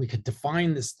empty. We could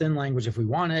define this thin language if we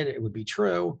wanted, it would be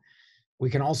true.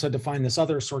 We can also define this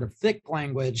other sort of thick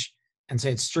language and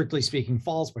say it's strictly speaking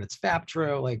false, but it's fap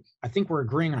true. Like, I think we're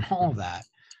agreeing on all of that.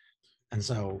 And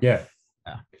so, yeah.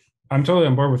 I'm totally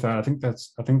on board with that. I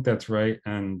think that's right.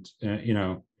 And you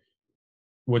know,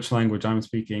 which language I'm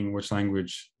speaking, which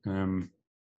language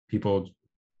people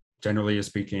generally is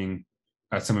speaking,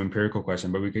 that's some empirical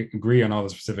question, but we could agree on all the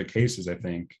specific cases, I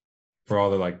think, for all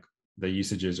the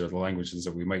usages or the languages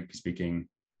that we might be speaking,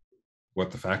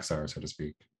 what the facts are, so to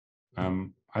speak.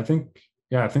 I think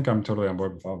I'm totally on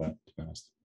board with all that, to be honest.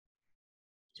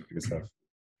 It's pretty good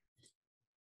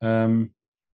stuff.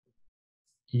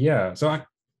 Yeah, so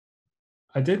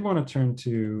I did want to turn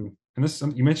to, and this,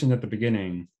 you mentioned at the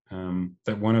beginning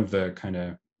that one of the kind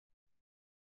of,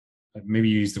 maybe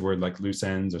you use the word like loose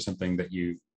ends or something that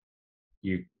you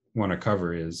want to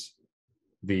cover is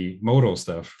the modal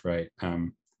stuff, right?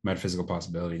 Metaphysical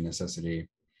possibility, necessity,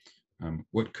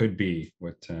 what could be,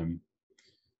 what, and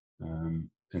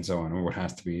so on, or what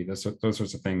has to be, those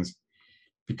sorts of things.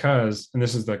 Because, and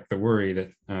this is like the worry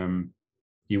that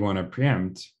you want to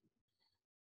preempt,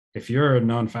 if you're a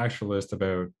non-factualist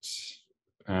about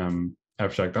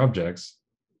abstract objects,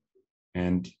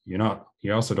 and you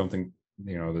also don't think,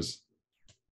 you're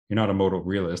not a modal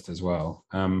realist as well.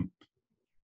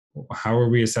 How are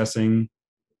we assessing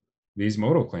these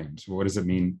modal claims? What does it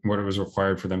mean? What was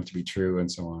required for them to be true,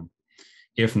 and so on?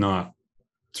 If not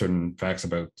certain facts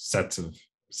about sets of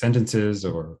sentences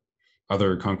or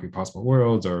other concrete possible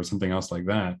worlds or something else like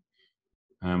that,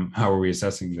 how are we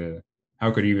assessing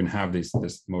how could you even have this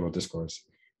modal discourse?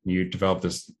 You develop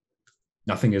this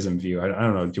nothingism view. I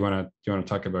don't know. Do you want to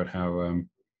talk about how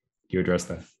you address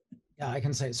that? Yeah, I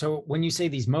can say. So when you say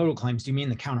these modal claims, do you mean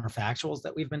the counterfactuals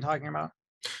that we've been talking about?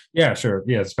 Yeah, sure.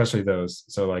 Yeah, especially those.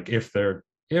 So like if there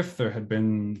had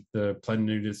been the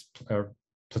Plenitudinous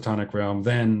Platonic realm,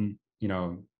 then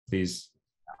these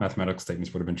mathematical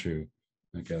statements would have been true.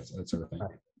 I guess that sort of thing.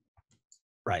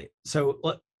 Right. So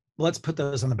let's put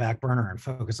those on the back burner and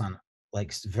focus on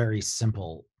like very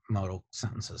simple modal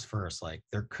sentences first. Like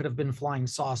there could have been flying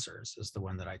saucers is the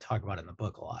one that I talk about in the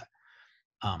book a lot.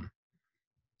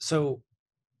 So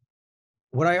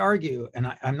what I argue,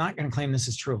 and I'm not going to claim this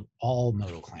is true of all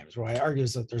modal claims, what I argue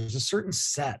is that there's a certain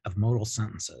set of modal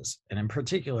sentences, and in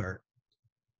particular,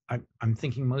 I'm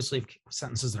thinking mostly of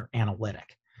sentences that are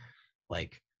analytic.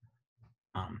 Like,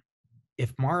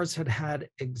 if Mars had had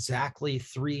exactly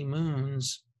 3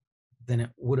 moons, then it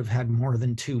would have had more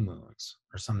than 2 moons,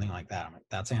 or something like that. I'm like,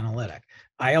 that's analytic.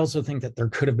 I also think that there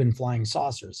could have been flying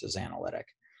saucers is analytic.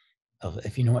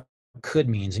 If you know what could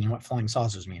means and you know what flying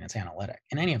saucers mean, it's analytic.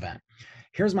 In any event,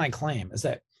 here's my claim is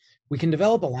that we can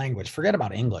develop a language, forget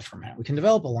about English for a minute, we can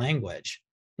develop a language,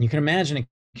 and you can imagine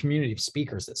a community of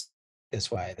speakers this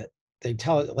way, that they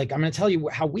tell, like, I'm going to tell you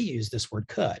how we use this word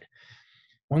could.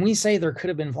 When we say there could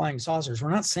have been flying saucers,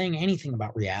 we're not saying anything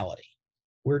about reality.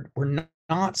 We're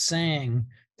not saying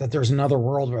that there's another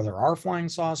world where there are flying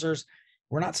saucers.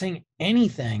 We're not saying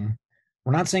anything.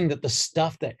 We're not saying that the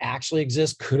stuff that actually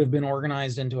exists could have been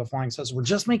organized into a flying saucer. We're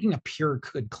just making a pure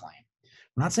could claim.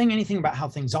 We're not saying anything about how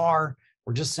things are.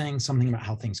 We're just saying something about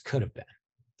how things could have been.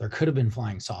 There could have been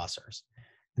flying saucers.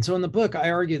 And so in the book,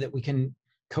 I argue that we can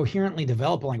coherently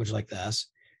develop a language like this,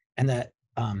 and that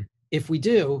if we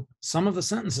do, some of the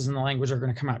sentences in the language are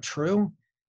going to come out true,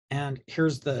 And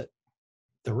here's the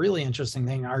really interesting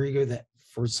thing. I argue that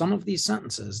for some of these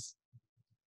sentences,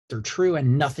 they're true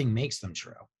and nothing makes them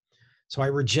true. So I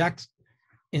reject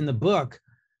in the book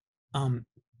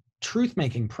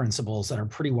truth-making principles that are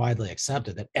pretty widely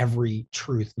accepted, that every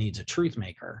truth needs a truth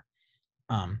maker.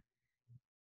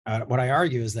 What I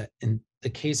argue is that in the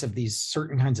case of these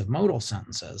certain kinds of modal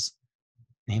sentences,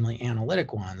 namely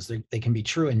analytic ones, they can be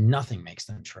true and nothing makes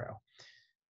them true.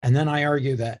 And then I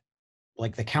argue that,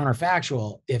 like the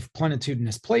counterfactual, if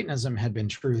plenitudinous Platonism had been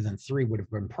true, then 3 would have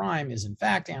been prime, is in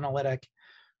fact analytic.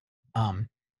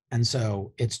 And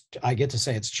so I get to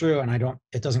say it's true, and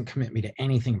it doesn't commit me to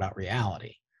anything about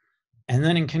reality. And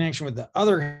then in connection with the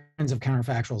other kinds of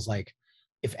counterfactuals, like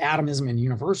if atomism and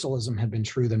universalism had been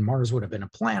true, then Mars would have been a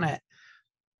planet.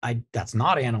 That's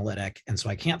not analytic. And so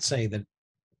I can't say that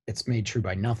it's made true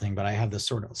by nothing, but I have this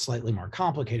sort of slightly more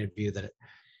complicated view that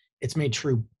it's made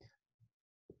true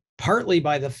partly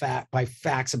by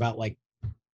facts about like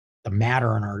the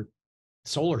matter in our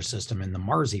solar system in the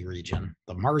Marsy region,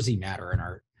 the Marsy matter in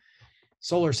our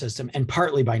solar system, and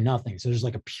partly by nothing. So there's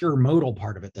like a pure modal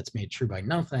part of it that's made true by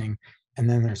nothing. And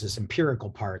then there's this empirical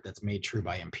part that's made true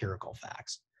by empirical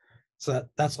facts. So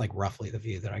that's like roughly the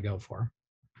view that I go for.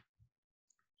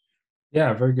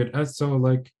 Yeah, very good. So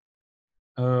like,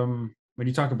 when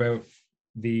you talk about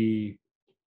the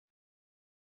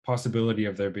possibility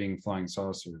of there being flying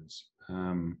saucers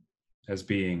as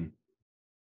being,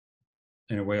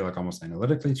 in a way, like almost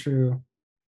analytically true,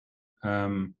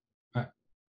 can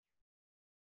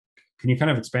you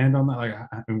kind of expand on that? Like,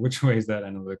 in which way is that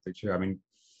analytically true? I mean,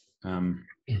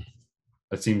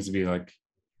 that seems to be like,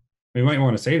 we might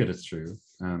want to say that it's true,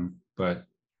 but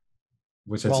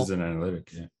which sense is an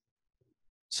analytic? Yeah.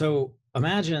 So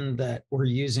imagine that we're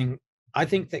using, I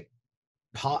think that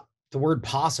the word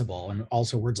possible and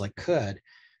also words like could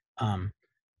can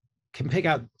pick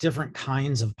out different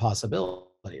kinds of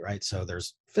possibility, right? So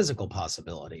there's physical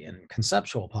possibility and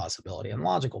conceptual possibility and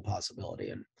logical possibility.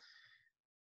 And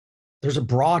there's a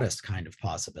broadest kind of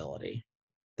possibility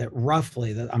that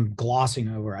roughly, that I'm glossing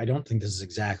over. I don't think this is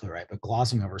exactly right, but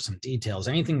glossing over some details.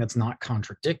 Anything that's not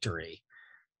contradictory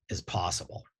is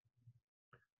possible.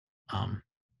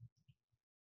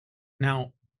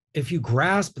 Now, if you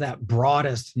grasp that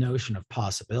broadest notion of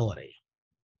possibility,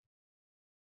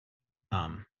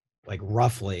 like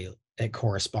roughly it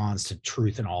corresponds to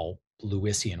truth in all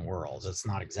Lewisian worlds. It's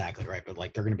not exactly right, but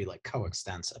like they're going to be like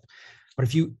coextensive. But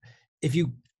if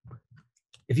you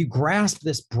grasp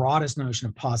this broadest notion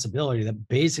of possibility that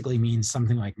basically means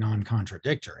something like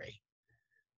non-contradictory,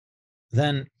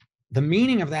 then the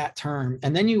meaning of that term,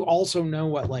 and then you also know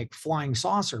what like flying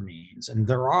saucer means, and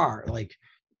there are like,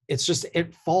 it's just,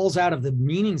 it falls out of the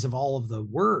meanings of all of the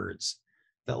words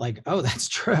that like, oh, that's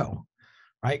true,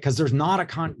 right? Because there's not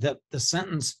the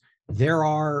sentence, there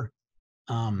are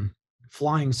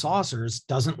flying saucers,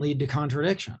 doesn't lead to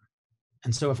contradiction.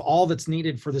 And so if all that's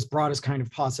needed for this broadest kind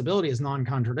of possibility is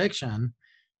non-contradiction,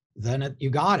 then you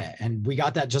got it. And we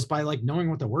got that just by like knowing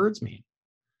what the words mean.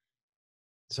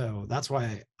 So that's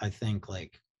why I think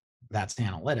like that's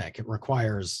analytic. It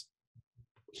requires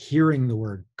hearing the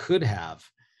word could have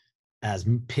as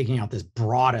picking out this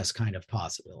broadest kind of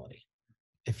possibility.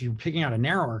 If you're picking out a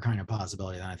narrower kind of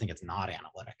possibility, then I think it's not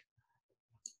analytic.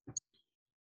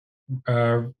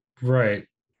 Right.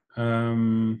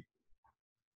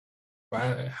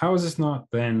 How is this not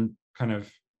then kind of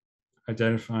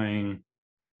identifying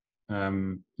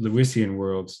Lewisian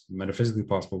worlds, metaphysically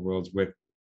possible worlds, with,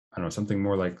 I don't know, something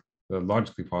more like the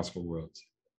logically possible worlds?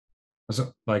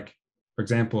 So, like, for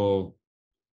example,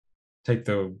 take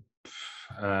the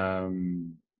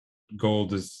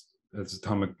gold is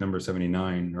atomic number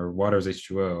 79, or water is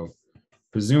H2O.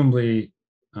 Presumably,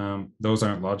 those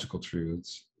aren't logical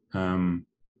truths.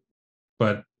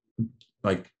 But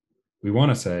like we want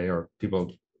to say, or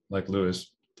people like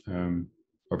Lewis,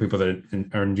 or people that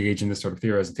are engaged in this sort of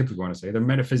theorizing typically want to say, they're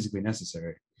metaphysically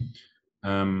necessary.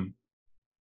 So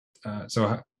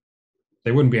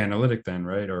they wouldn't be analytic then,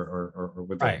 right? Or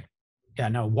would they? Right. Yeah,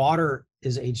 no, water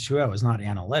is H2O, is not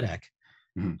analytic.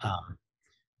 Mm-hmm.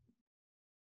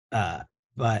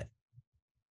 But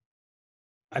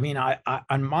I mean, I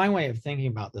on my way of thinking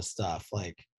about this stuff,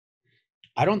 like,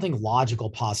 I don't think logical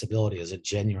possibility is a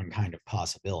genuine kind of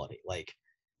possibility. Like,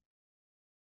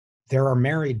 there are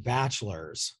married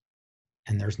bachelors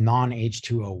and there's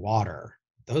non-H2O water.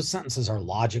 Those sentences are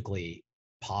logically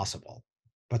possible,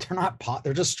 but they're not,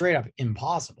 they're just straight up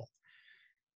impossible,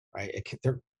 right?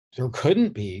 There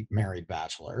couldn't be married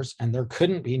bachelors and there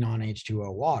couldn't be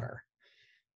non-H2O water.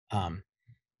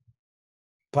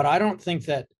 But I don't think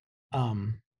that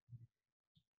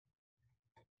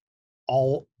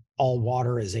all all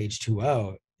water is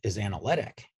H2O is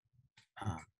analytic.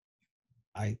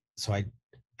 I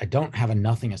don't have a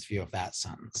nothingness view of that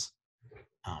sentence.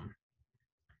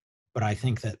 But I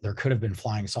think that there could have been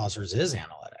flying saucers is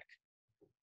analytic.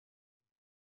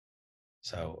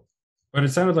 So, but it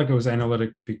sounded like it was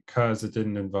analytic because it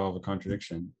didn't involve a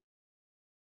contradiction.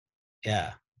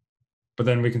 yeah. But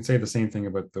then we can say the same thing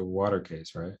about the water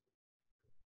case, right?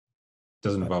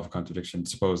 Doesn't involve a contradiction.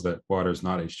 Suppose that water is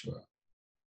not H2O.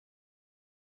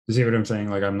 You see what I'm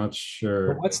saying? Like, I'm not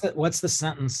sure. What's the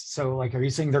sentence? So, like, are you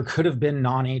saying there could have been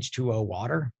non-H2O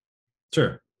water?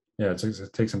 Sure. Yeah,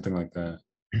 take something like that.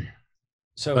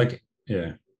 So, like,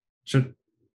 yeah,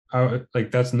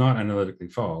 like that's not analytically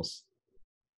false,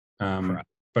 but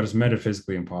it's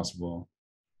metaphysically impossible,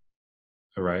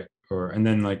 right? And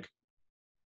then like,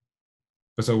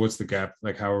 so what's the gap?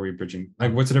 Like, how are we bridging?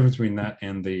 Like, what's the difference between that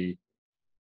and the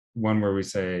one where we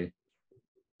say,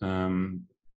 the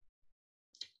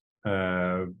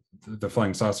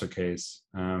flying saucer case,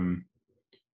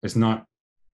 it's not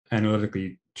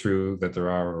analytically true that there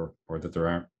are or that there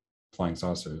aren't flying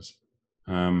saucers,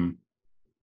 but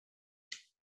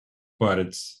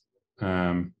it's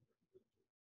well,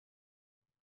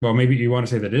 maybe you want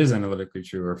to say that it is analytically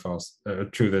true or false,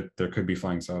 true that there could be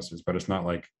flying saucers, but it's not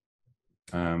like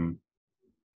a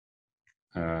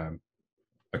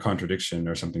contradiction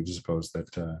or something to suppose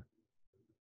that.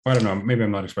 I don't know. Maybe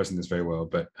I'm not expressing this very well,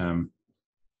 but I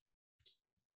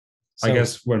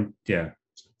guess yeah.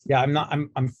 I'm not.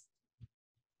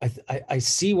 I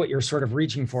see what you're sort of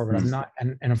reaching for, but I'm not.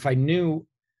 And if I knew,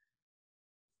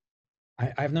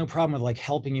 I have no problem with like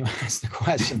helping you ask the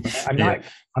question. But I'm not.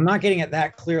 I'm not getting it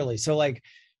that clearly. So like,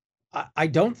 I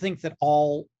don't think that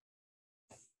all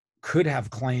could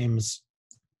have claims.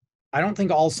 I don't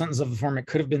think all sentences of the form it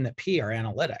could have been that P are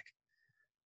analytic.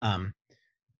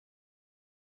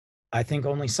 I think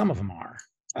only some of them are,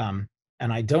 and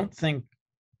I don't think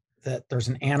that there's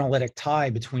an analytic tie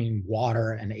between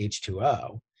water and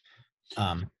H2O.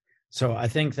 So I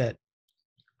think that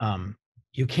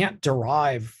you can't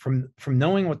derive from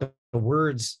knowing what the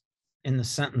words in the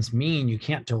sentence mean. You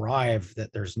can't derive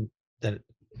that that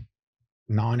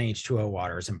non-H2O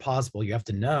water is impossible. You have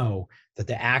to know that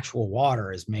the actual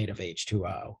water is made of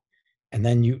H2O, and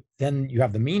then you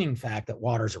have the meaning fact that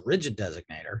water is a rigid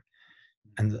designator,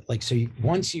 and like so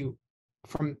once you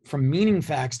from meaning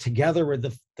facts together with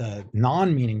the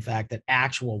non-meaning fact that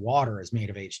actual water is made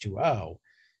of H2O,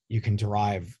 you can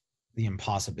derive the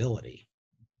impossibility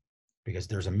because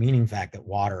there's a meaning fact that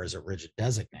water is a rigid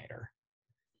designator.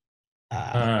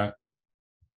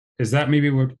 Is that maybe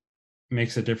what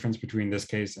makes a difference between this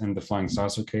case and the flying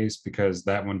saucer case? Because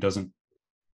that one doesn't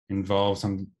involve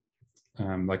some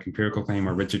like empirical claim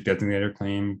or rigid designator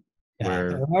claim. Where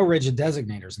there are no rigid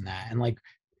designators in that. And like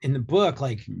in the book,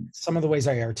 like some of the ways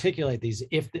I articulate these,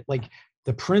 if like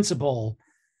the principle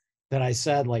that I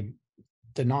said, like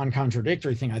the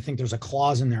non-contradictory thing, I think there's a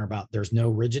clause in there about there's no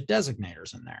rigid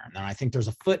designators in there. And then I think there's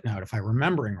a footnote, if I'm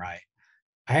remembering right.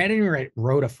 I hadn't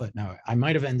wrote a footnote. I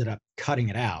might have ended up cutting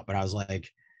it out, but I was like,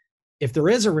 if there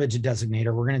is a rigid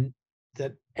designator,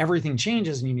 that everything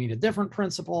changes and you need a different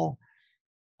principle.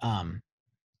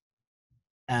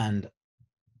 And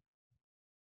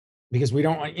because we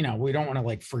don't want to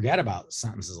like forget about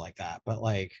sentences like that, but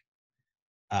like,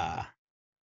 yeah,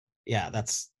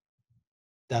 that's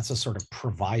a sort of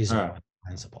proviso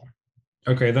principle.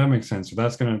 Okay, that makes sense. So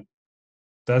that's gonna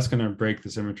break the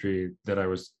symmetry that I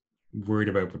was worried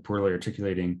about but poorly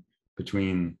articulating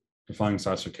between the flying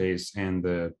saucer case and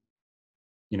the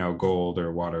gold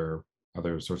or water,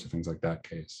 other sorts of things like that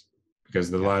case,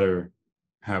 because the latter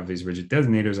have these rigid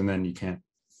designators, and then you can't.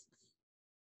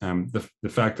 The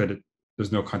fact that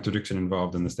there's no contradiction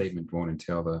involved in the statement won't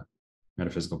entail the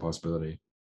metaphysical possibility.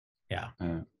 Yeah.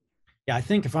 Yeah, I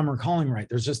think if I'm recalling right,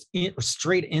 there's just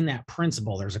straight in that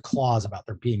principle, there's a clause about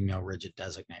there being no rigid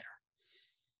designator.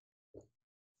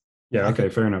 Yeah. Okay.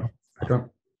 Fair enough.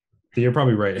 You're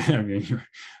probably right. I mean,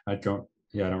 I don't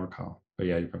recall, but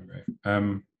yeah, you're probably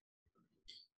right.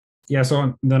 Yeah.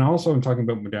 So then also I'm talking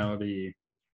about modality.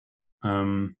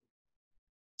 You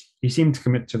seem to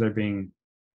commit to there being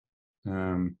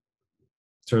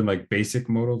certain like basic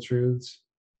modal truths.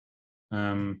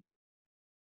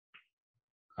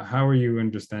 How are you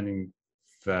understanding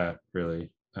that really?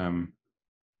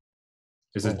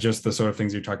 Is it just the sort of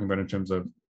things you're talking about in terms of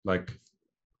like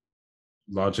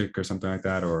logic or something like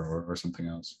that, or something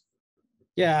else?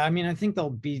 Yeah, I mean, I think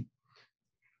some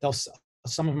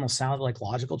of them will sound like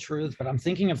logical truths, but I'm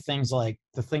thinking of things like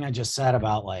the thing I just said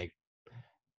about like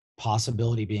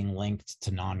possibility being linked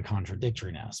to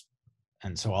non-contradictoriness.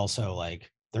 And so also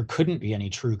like there couldn't be any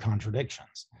true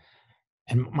contradictions.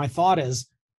 And my thought is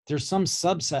there's some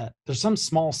subset, there's some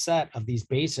small set of these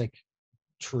basic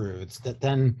truths that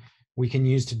then we can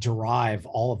use to derive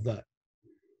all of the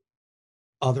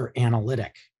other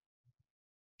analytic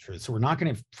truths. So we're not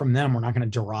going to, from them, we're not going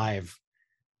to derive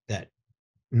that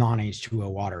non-H2O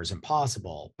water is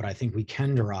impossible, but I think we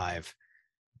can derive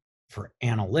for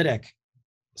analytic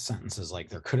sentences like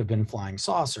there could have been flying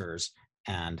saucers,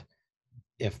 and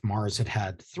if Mars had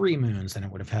had 3 moons, then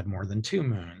it would have had more than 2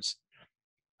 moons.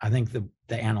 I think the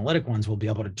analytic ones will be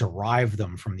able to derive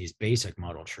them from these basic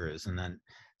modal truths. And then,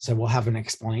 so we'll have an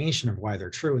explanation of why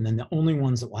they're true. And then the only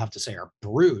ones that we'll have to say are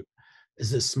brute is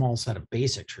this small set of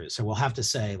basic truths. So we'll have to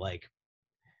say, like,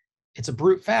 it's a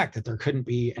brute fact that there couldn't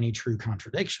be any true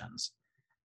contradictions,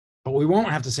 but we won't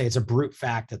have to say it's a brute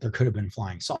fact that there could have been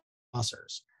flying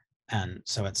saucers. And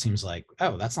so it seems like,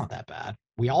 oh, that's not that bad.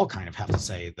 We all kind of have to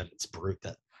say that it's brute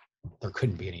that there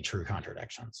couldn't be any true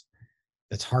contradictions.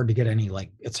 It's hard to get any,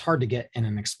 like, it's hard to get in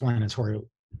an explanatory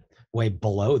way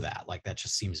below that. Like, that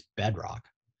just seems bedrock.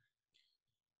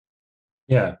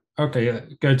 Yeah. Okay. Yeah.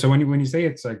 Good. So when you say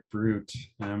it's like brute,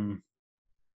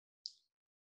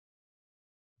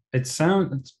 it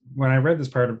sounds, when I read this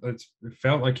part of it, it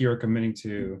felt like you were committing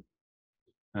to,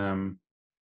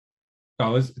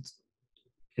 well,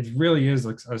 it really is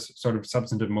like a sort of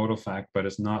substantive modal fact, but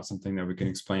it's not something that we can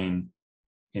explain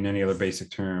in any other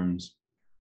basic terms.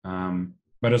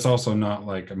 But it's also not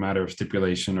like a matter of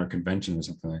stipulation or convention or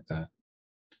something like that.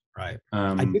 Right.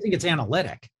 I do think it's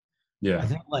analytic. Yeah. I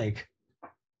think, like,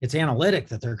 it's analytic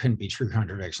that there couldn't be true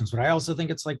contradictions, but I also think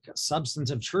it's like a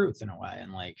substantive truth in a way.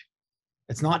 And like,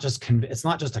 it's not just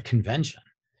a convention,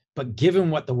 but given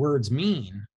what the words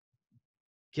mean,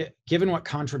 given what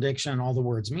contradiction all the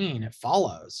words mean, it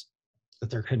follows that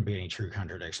there couldn't be any true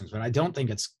contradictions. But I don't think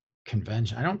it's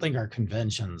convention. I don't think our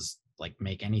conventions like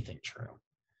make anything true.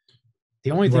 The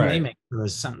only thing they make true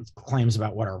is claims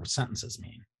about what our sentences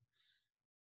mean.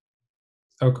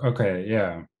 Okay,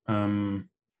 yeah.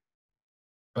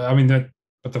 But I mean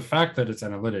but the fact that it's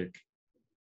analytic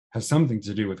has something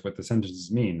to do with what the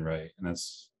sentences mean, right? And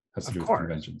has to do with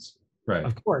conventions, right?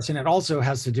 Of course, and it also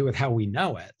has to do with how we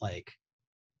know it. Like,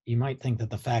 you might think that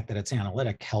the fact that it's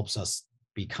analytic helps us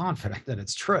be confident that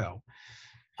it's true,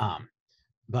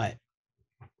 but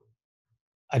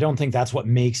I don't think that's what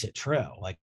makes it true.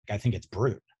 Like, I think it's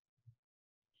brute.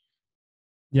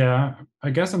 Yeah, I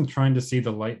guess I'm trying to see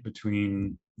the light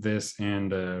between this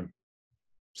and a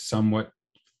somewhat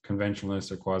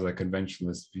conventionalist or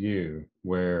quasi-conventionalist view,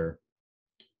 where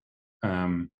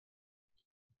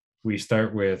we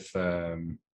start with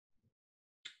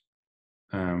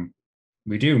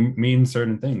we do mean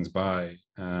certain things by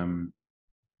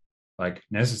like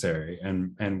necessary,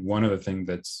 and one of the things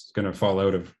that's going to fall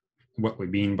out of what we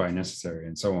mean by necessary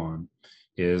and so on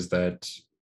is that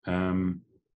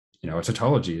a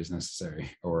tautology is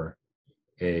necessary, or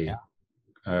a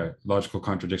logical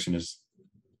contradiction is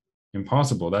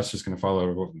impossible. That's just going to follow out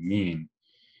of what we mean.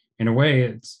 In a way,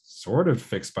 it's sort of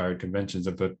fixed by our conventions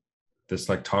of this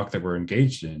like talk that we're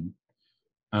engaged in,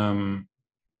 and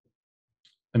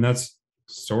that's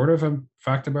sort of a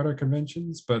fact about our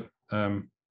conventions, but I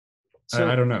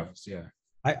don't know. Yeah,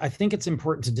 I think it's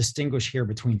important to distinguish here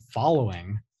between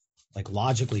following, like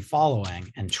logically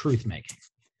following, and truth making.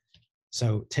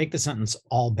 So take the sentence,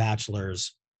 all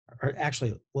bachelors, or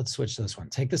actually, let's switch to this one.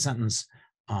 Take the sentence,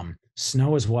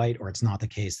 snow is white, or it's not the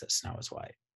case that snow is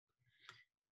white.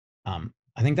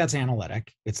 I think that's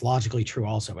analytic. It's logically true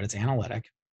also, but it's analytic.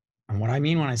 And what I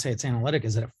mean when I say it's analytic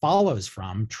is that it follows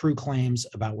from true claims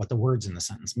about what the words in the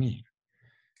sentence mean.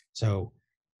 So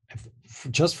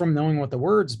just from knowing what the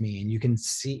words mean, you can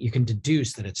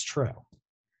deduce that it's true.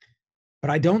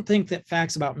 But I don't think that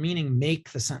facts about meaning make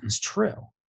the sentence true.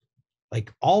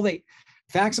 Like,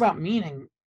 facts about meaning,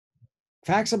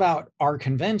 facts about our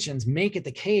conventions make it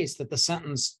the case that the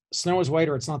sentence snow is white,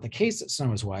 or it's not the case that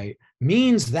snow is white,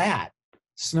 means that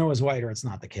snow is white, or it's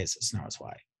not the case that snow is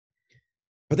white.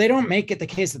 But they don't make it the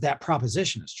case that that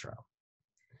proposition is true.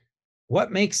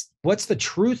 What's the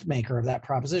truth maker of that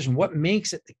proposition? What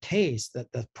makes it the case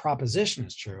that the proposition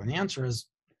is true? And the answer is,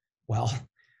 well,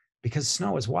 because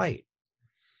snow is white.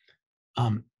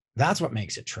 That's what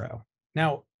makes it true.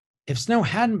 Now, if snow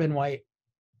hadn't been white,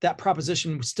 that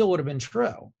proposition still would have been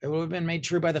true. It would have been made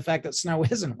true by the fact that snow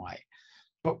isn't white.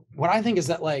 But what I think is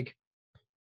that, like,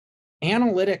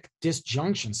 analytic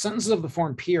disjunctions, sentences of the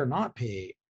form P or not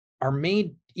P, are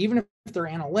made, even if they're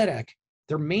analytic,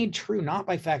 they're made true not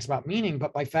by facts about meaning,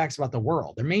 but by facts about the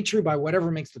world. They're made true by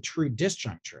whatever makes the true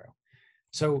disjunct true.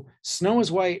 So snow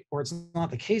is white, or it's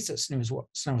not the case that snow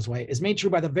is white, is made true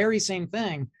by the very same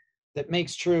thing that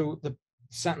makes true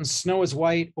sentence, snow is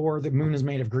white or the moon is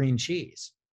made of green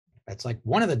cheese. It's like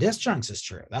one of the disjuncts is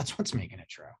true. That's what's making it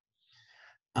true.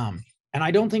 And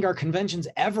I don't think our conventions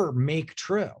ever make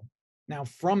true. Now,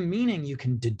 from meaning, you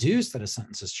can deduce that a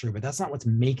sentence is true, but that's not what's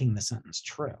making the sentence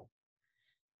true.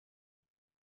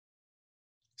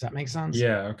 Does that make sense?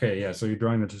 Yeah. Okay. Yeah. So you're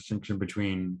drawing the distinction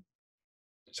between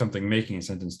something making a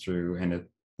sentence true and it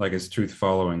like its truth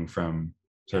following from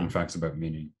certain facts about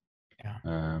meaning.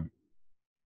 Yeah.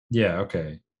 Yeah.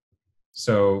 Okay.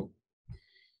 So,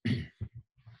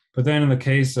 but then in the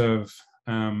case of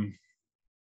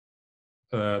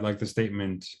like the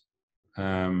statement,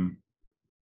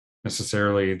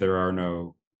 necessarily there are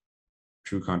no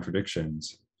true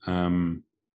contradictions, or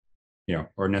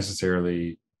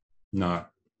necessarily not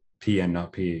P and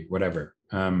not P, whatever.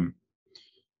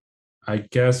 I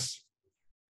guess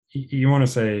you want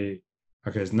to say,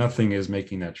 okay, nothing is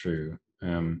making that true,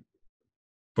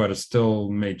 but it's still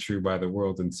made true by the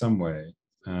world in some way.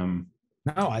 No,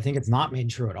 I think it's not made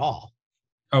true at all.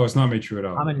 Oh, it's not made true at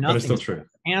all, but it's still nothing true.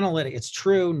 Analytic, it's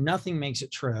true. Nothing makes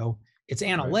it true. It's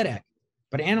analytic,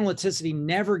 but analyticity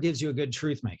never gives you a good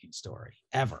truth-making story,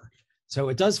 ever. So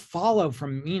it does follow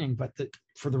from meaning, but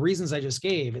for the reasons I just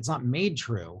gave, it's not made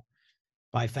true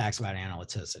by facts about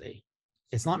analyticity.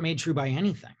 It's not made true by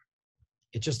anything.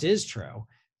 It just is true.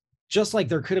 Just like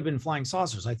there could have been flying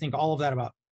saucers. I think all of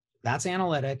that that's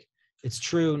analytic. It's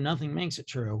true. Nothing makes it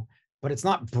true, but it's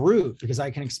not brute because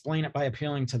I can explain it by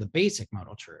appealing to the basic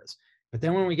modal truths. But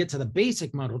then when we get to the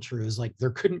basic modal truths, like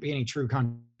there couldn't be any true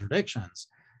contradictions.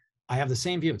 I have the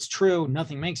same view. It's true.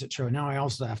 Nothing makes it true. And now I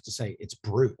also have to say it's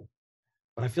brute.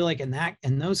 But I feel like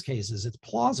in those cases, it's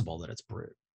plausible that it's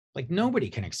brute. Like nobody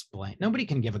can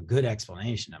give a good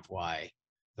explanation of why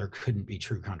there couldn't be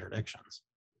true contradictions.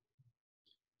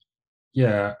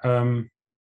 Yeah.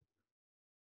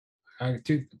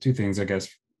 Two things, I guess.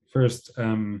 First,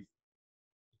 I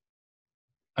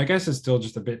guess it's still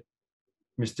just a bit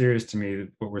mysterious to me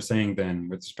what we're saying then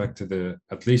with respect to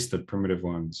at least the primitive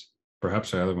ones,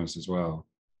 perhaps the other ones as well.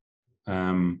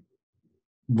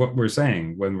 What we're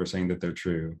saying when we're saying that they're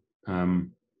true. Well,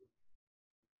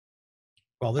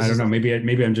 I don't know. Maybe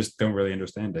I just don't really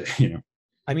understand it.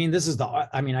 I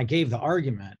mean, I gave the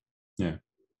argument. Yeah.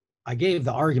 I gave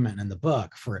the argument in the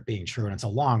book for it being true, and it's a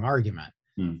long argument.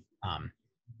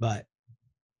 But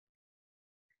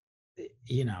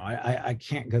I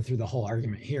can't go through the whole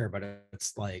argument here, but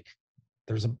it's like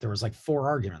there was like 4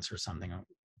 arguments or something.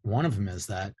 One of them is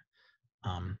that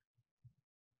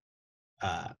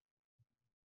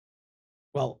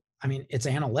well, I mean, it's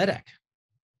analytic,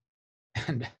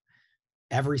 and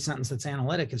every sentence that's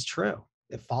analytic is true.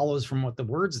 It follows from what the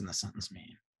words in the sentence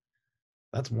mean.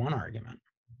 That's one argument.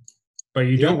 But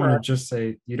you don't want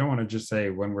to just say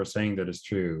when we're saying that it's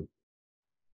true,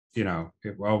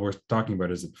 all we're talking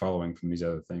about is it following from these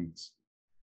other things.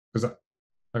 Because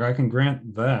like I can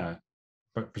grant that,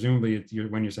 but presumably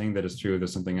when you're saying that it's true,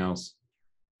 there's something else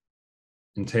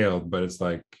entailed, but it's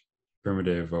like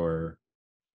primitive or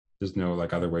there's no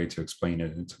like other way to explain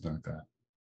it and something like that.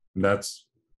 And that's,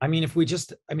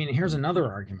 here's another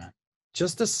argument.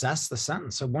 Just assess the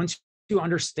sentence. So once you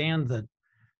understand the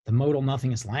modal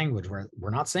nothingness language, where we're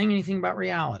not saying anything about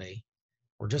reality,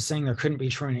 we're just saying there couldn't be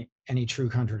any true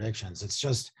contradictions. It's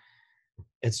just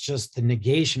the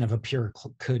negation of a pure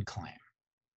could claim.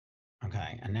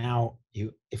 Okay, and now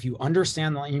if you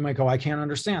understand that, you might go, I can't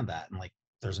understand that, and like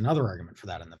there's another argument for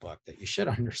that in the book that you should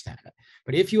understand it.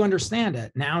 But if you understand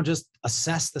it, now just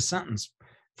assess the sentence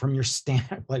from your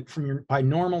by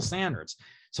normal standards.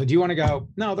 So do you want to go,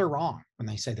 no, they're wrong when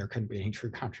they say there couldn't be any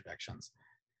true contradictions?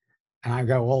 And I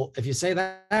go, well, if you say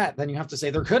that, then you have to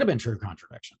say there could have been true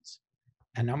contradictions.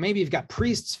 And now maybe you've got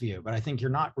Priest's view, but I think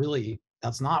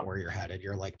that's not where you're headed.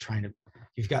 You're like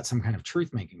you've got some kind of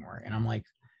truth making worry. And I'm like,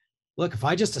 look,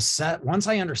 once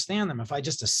I understand them, if I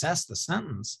just assess the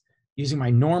sentence using my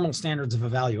normal standards of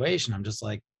evaluation, I'm just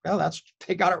like, well,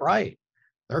 they got it right.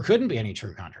 There couldn't be any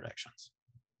true contradictions.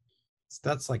 So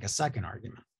that's like a second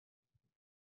argument.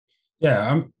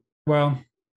 Yeah. Well,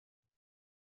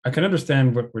 I can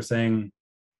understand what we're saying,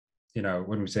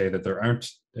 when we say that there aren't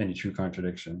any true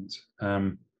contradictions.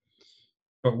 But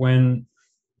when,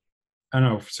 I don't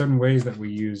know, certain ways that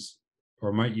we use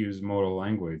or might use modal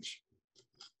language,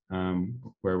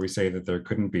 where we say that there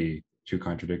couldn't be true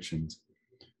contradictions,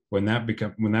 when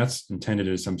that's intended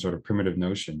as some sort of primitive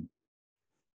notion,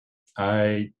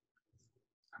 I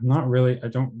don't really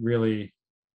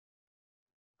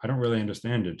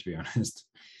understand it, to be honest.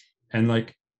 And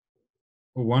like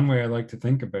one way I like to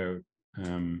think about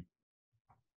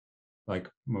like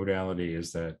modality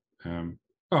is that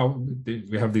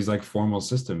we have these like formal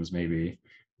systems maybe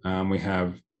We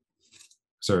have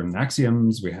certain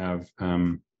axioms. We have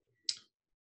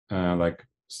like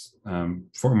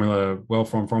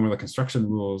well-formed formula construction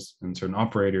rules, and certain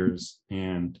operators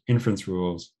and inference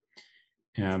rules.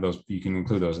 And those, you can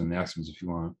include those in the axioms if you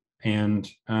want. And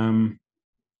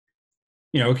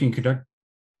it can conduct,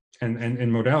 and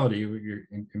in modality,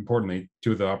 importantly,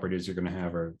 two of the operators you're going to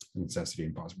have are necessity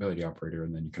and possibility operator,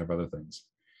 and then you can have other things.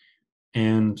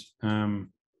 And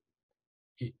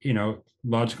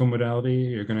logical modality,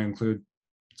 you're going to include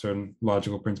certain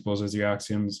logical principles as your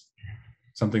axioms.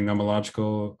 Something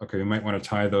nomological, okay, we might want to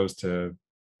tie those to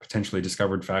potentially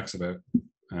discovered facts about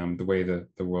the way that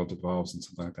the world evolves and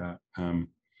something like that.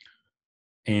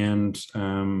 And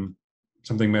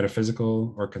something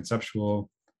metaphysical or conceptual,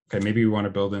 okay, maybe we want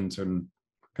to build in certain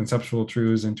conceptual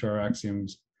truths into our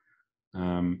axioms.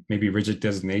 Maybe rigid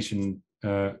designation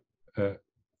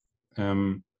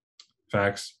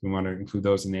facts, we want to include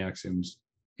those in the axioms.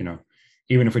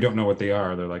 Even if we don't know what they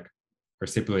are, they're like, we're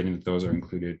stipulating that those are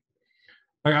included.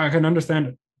 I can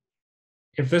understand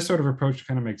if this sort of approach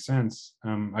kind of makes sense.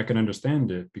 I can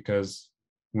understand it, because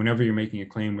whenever you're making a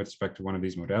claim with respect to one of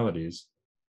these modalities,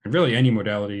 and really any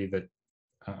modality that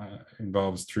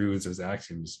involves truths as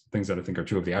axioms, things that I think are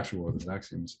true of the actual world as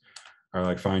axioms, are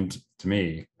like fine to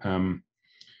me,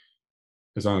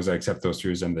 as long as I accept those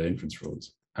truths and the inference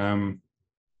rules.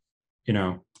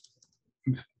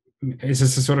 Is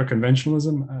this a sort of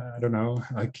conventionalism? I don't know.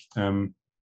 Like,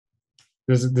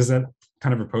 does that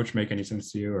kind of approach make any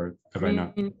sense to you, or have I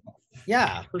not?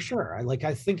 Yeah, for sure.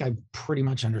 I think I pretty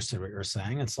much understood what you're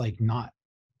saying. It's like not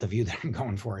the view that I'm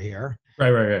going for here.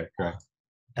 Right.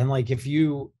 And like,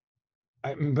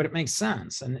 but it makes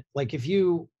sense. And like, if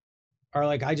you are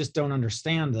like, I just don't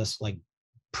understand this like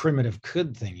primitive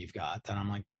could thing you've got, then I'm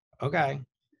like, okay,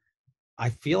 I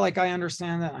feel like I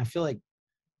understand that. I feel like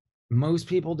most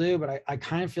people do, but I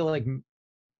kind of feel like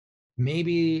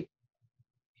maybe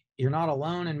you're not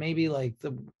alone, and maybe like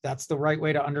that's the right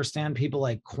way to understand people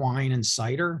like Quine and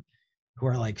Sider, who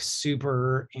are like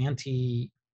super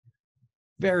very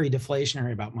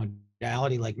deflationary about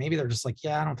modality. Like maybe they're just like,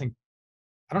 yeah, I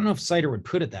don't know if Sider would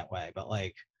put it that way, but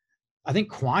like I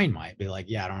think Quine might be like,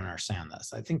 yeah, I don't understand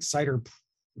this. I think Sider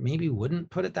maybe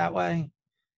wouldn't put it that way,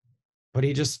 but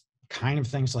he just kind of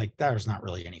thinks like there's not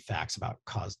really any facts about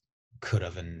cause, could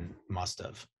have, and must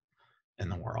have in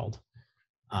the world.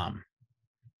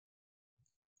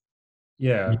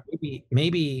 Yeah.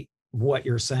 Maybe what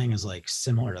you're saying is like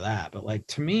similar to that, but like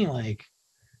to me, like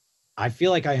I feel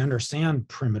like I understand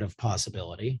primitive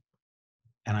possibility,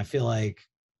 and I feel like,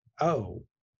 oh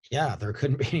yeah, there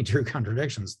couldn't be any true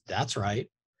contradictions. That's right.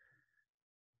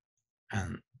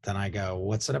 And then I go,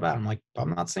 what's it about? I'm like,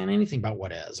 I'm not saying anything about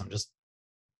what is. I'm just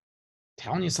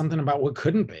telling you something about what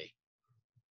couldn't be.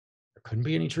 There couldn't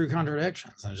be any true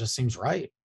contradictions, and it just seems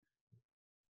right.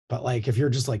 But like, if you're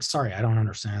just like, sorry, I don't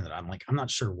understand it, I'm like, I'm not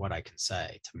sure what I can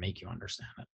say to make you understand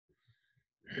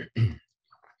it.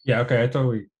 Yeah. Okay.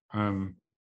 I'm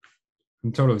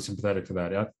totally sympathetic to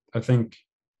that. I think,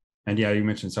 and yeah, you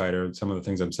mentioned Cider. Some of the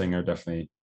things I'm saying are definitely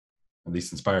at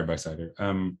least inspired by Cider.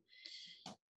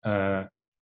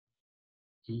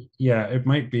 Yeah, it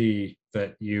might be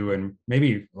that you and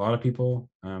maybe a lot of people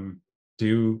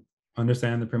do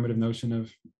understand the primitive notion of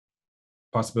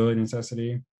possibility and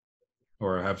necessity,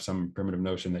 or have some primitive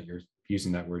notion that you're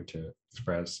using that word to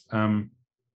express. And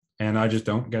I just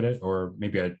don't get it, or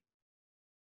maybe I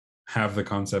have the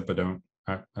concept but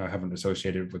I haven't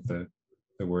associated with the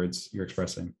words you're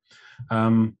expressing.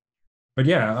 But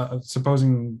yeah,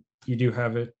 supposing you do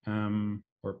have it,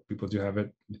 or people do have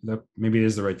it, that maybe it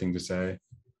is the right thing to say.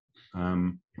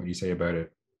 What you say about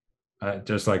it,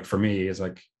 just like for me, is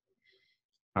like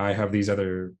I have these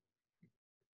other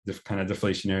kind of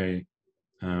deflationary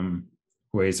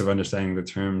ways of understanding the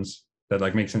terms that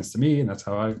like make sense to me, and that's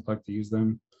how I like to use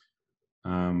them.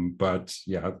 But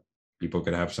yeah, people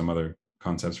could have some other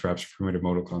concepts, perhaps primitive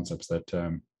modal concepts, that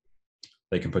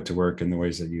they can put to work in the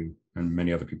ways that you and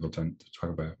many other people tend to talk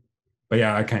about. But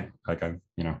yeah, I can't, like,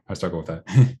 I struggle with that.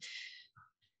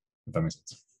 If that makes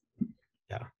sense.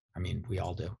 Yeah, I mean, we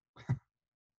all do.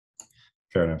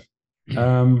 Fair enough.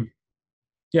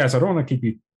 Yeah, so I don't want to keep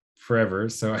you forever,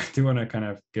 so I do want to kind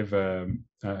of give a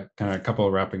kind of a couple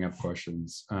of wrapping up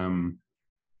questions.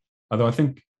 Although I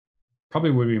think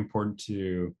probably would be important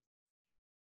to,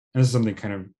 and this is something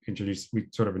kind of we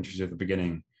sort of introduced at the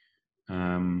beginning,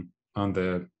 on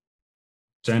the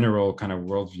general kind of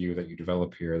worldview that you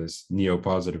develop here, this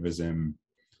neo-positivism.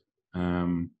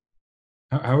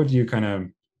 How would you kind of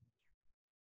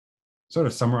sort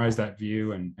of summarize that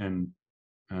view,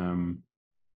 um,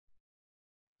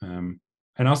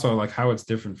 and also like how it's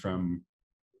different from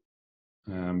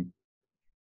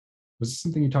Was this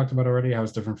something you talked about already? How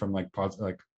it's different from like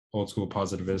old school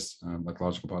positivists, like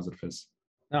logical positivists?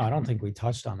 No, I don't think we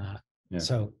touched on that. Yeah.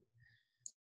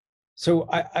 So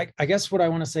I guess what I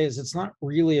want to say is it's not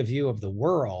really a view of the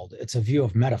world, it's a view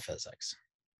of metaphysics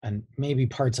and maybe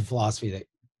parts of philosophy that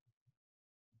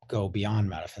go beyond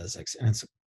metaphysics. And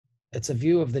it's a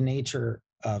view of the nature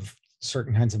of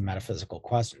certain kinds of metaphysical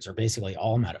questions, or basically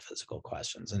all metaphysical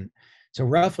questions. And so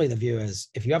roughly the view is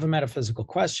if you have a metaphysical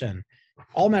question,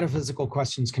 all metaphysical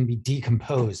questions can be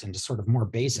decomposed into sort of more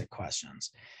basic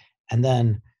questions. And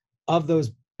then of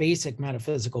those basic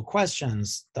metaphysical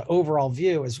questions, the overall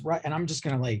view is right. And I'm just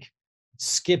going to like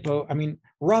skip. I mean,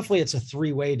 roughly it's a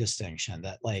three-way distinction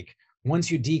that like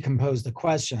once you decompose the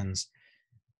questions,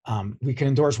 we can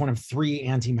endorse one of three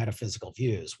anti-metaphysical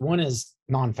views. One is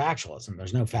non-factualism.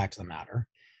 There's no fact of the matter.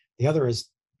 The other is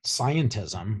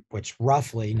scientism, which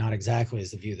roughly, not exactly,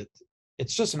 is the view that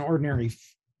it's just an ordinary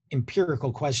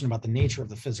empirical question about the nature of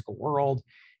the physical world.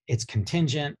 It's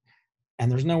contingent,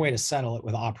 and there's no way to settle it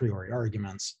with a priori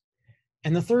arguments.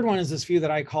 And the third one is this view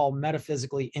that I call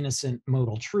metaphysically innocent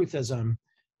modal truthism,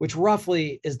 which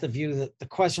roughly is the view that the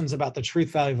questions about the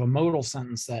truth value of a modal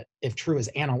sentence that, if true, is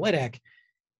analytic,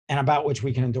 and about which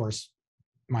we can endorse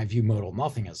my view modal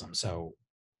nothingism. So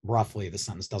roughly the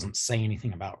sentence doesn't say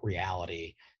anything about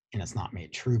reality and it's not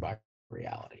made true by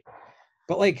reality.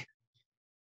 But like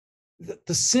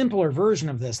the simpler version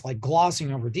of this, like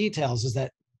glossing over details, is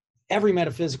that every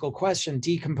metaphysical question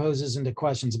decomposes into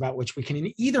questions about which we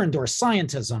can either endorse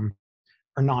scientism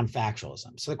or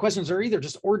non-factualism. So the questions are either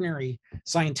just ordinary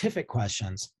scientific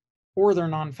questions or they're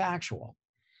non-factual.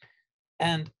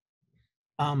 And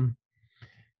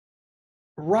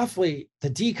roughly the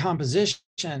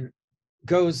decomposition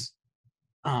goes,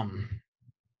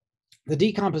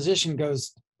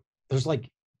 there's like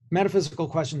metaphysical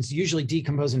questions usually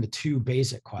decompose into two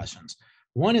basic questions.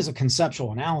 One is a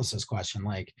conceptual analysis question,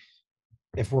 like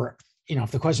if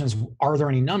the question is, are there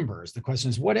any numbers? The question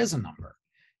is, what is a number?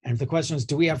 And if the question is,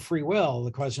 do we have free will?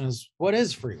 The question is, what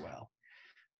is free will?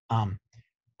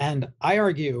 And I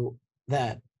argue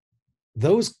that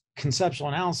those conceptual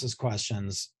analysis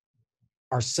questions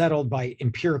are settled by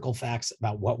empirical facts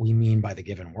about what we mean by the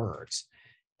given words.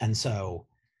 And so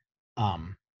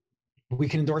we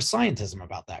can endorse scientism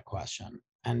about that question.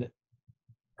 And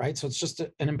right, so it's just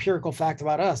an empirical fact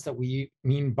about us that we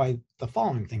mean by the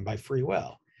following thing, by free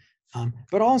will.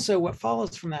 But also what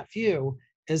follows from that view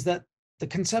is that the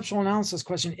conceptual analysis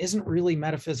question isn't really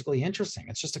metaphysically interesting.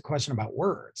 It's just a question about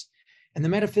words. And the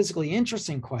metaphysically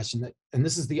interesting question, and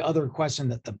this is the other question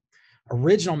that the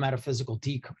original metaphysical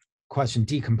question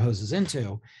decomposes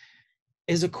into,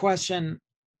 is a question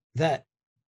that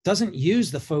doesn't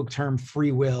use the folk term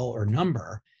free will or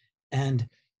number and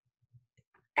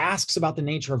asks about the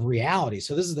nature of reality.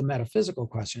 So this is the metaphysical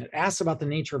question. It asks about the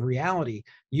nature of reality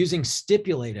using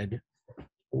stipulated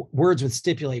words with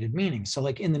stipulated meaning. So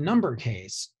like in the number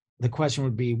case, the question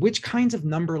would be, which kinds of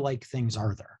number-like things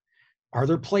are there? Are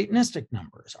there Platonistic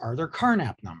numbers? Are there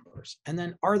Carnap numbers? And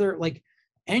then are there like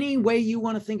any way you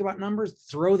want to think about numbers,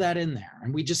 throw that in there.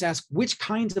 And we just ask, which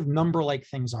kinds of number-like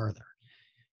things are there?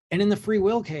 And in the free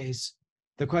will case,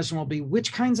 the question will be,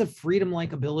 which kinds of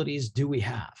freedom-like abilities do we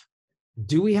have?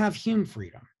 Do we have Hume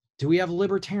freedom? Do we have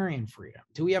libertarian freedom?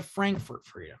 Do we have Frankfurt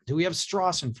freedom? Do we have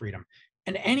Strawson freedom?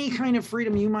 And any kind of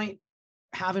freedom you might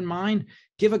have in mind,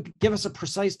 give us a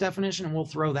precise definition and we'll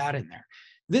throw that in there.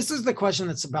 This is the question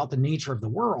that's about the nature of the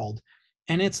world,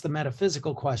 and it's the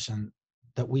metaphysical question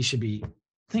that we should be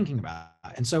thinking about.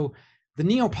 And so the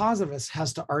neo-positivist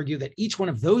has to argue that each one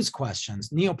of those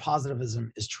questions,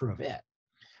 neo-positivism is true of it.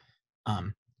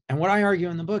 And what I argue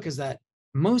in the book is that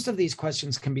most of these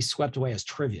questions can be swept away as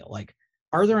trivial. Like,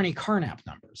 are there any Carnap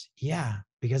numbers? Yeah,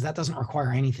 because that doesn't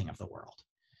require anything of the world.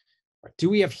 Do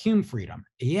we have Hume freedom?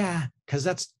 Yeah, because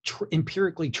that's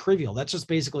empirically trivial. That's just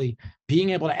basically being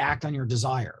able to act on your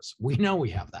desires. We know we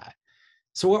have that.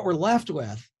 So what we're left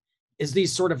with is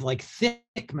these sort of like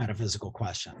thick metaphysical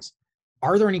questions.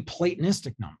 Are there any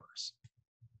Platonistic numbers?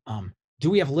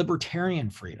 Do we have libertarian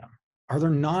freedom? Are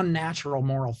there non-natural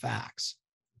moral facts?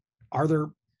 Are there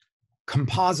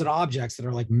composite objects that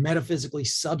are like metaphysically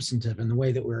substantive in the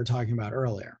way that we were talking about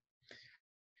earlier?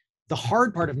 The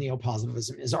hard part of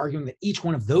neo-positivism is arguing that each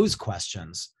one of those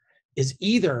questions is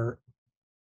either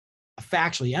a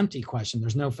factually empty question,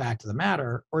 there's no fact of the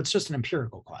matter, or it's just an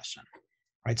empirical question,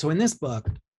 right? So in this book,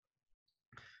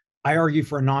 I argue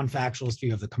for a non-factualist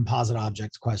view of the composite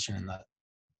objects question and the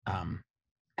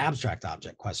abstract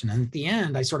object question. And at the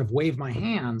end, I sort of wave my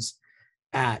hands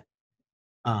at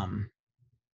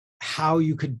how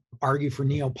you could argue for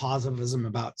neo-positivism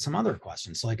about some other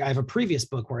questions. So like I have a previous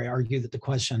book where I argue that the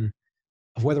question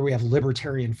of whether we have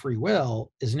libertarian free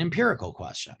will is an empirical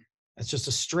question. It's just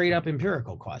a straight up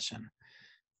empirical question.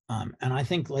 And I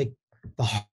think like the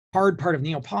hard part of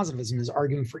neo-positivism is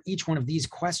arguing for each one of these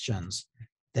questions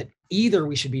that either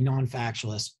we should be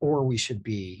non-factualist or we should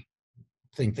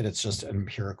think that it's just an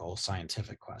empirical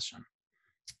scientific question.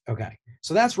 Okay,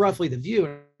 so that's roughly the view,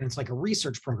 and it's like a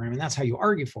research program, and that's how you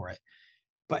argue for it.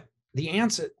 But the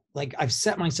answer, like I've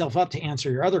set myself up to answer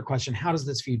your other question, how does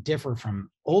this view differ from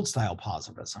old style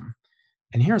positivism?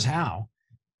 And here's how.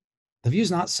 The view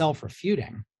is not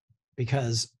self-refuting,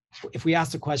 because if we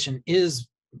ask the question, is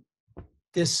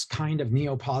this kind of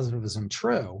neo-positivism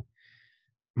true?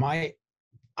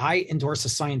 I endorse a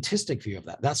scientific view of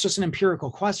that. That's just an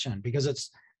empirical question, because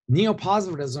it's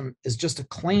neo-positivism is just a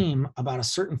claim about a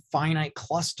certain finite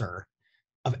cluster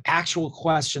of actual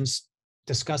questions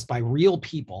discussed by real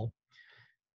people.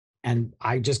 And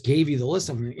I just gave you the list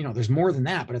of them. There's more than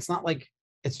that, but it's not like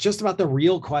it's just about the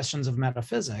real questions of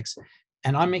metaphysics.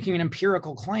 And I'm making an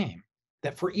empirical claim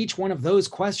that for each one of those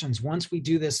questions, once we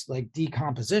do this like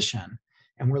decomposition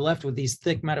and we're left with these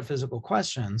thick metaphysical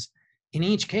questions, in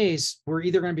each case, we're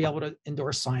either going to be able to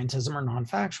endorse scientism or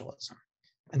non-factualism.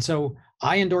 And so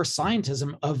I endorse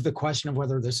scientism of the question of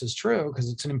whether this is true, because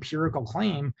it's an empirical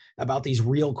claim about these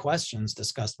real questions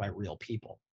discussed by real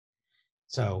people.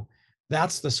 So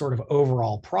that's the sort of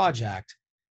overall project.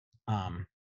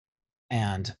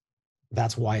 And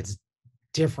that's why it's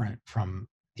different from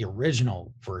the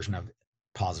original version of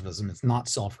positivism. It's not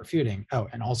self-refuting. Oh,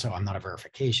 and also I'm not a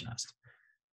verificationist,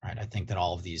 right? I think that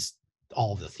all of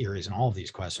the theories and all of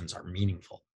these questions are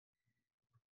meaningful.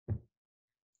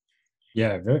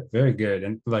 Yeah, very, very good.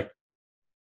 And like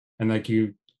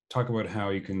you talk about how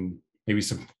you can maybe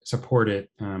support it,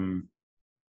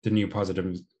 the new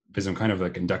positivism kind of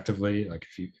like inductively, like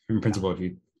if you, in principle, if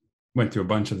you went through a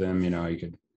bunch of them, you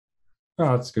could,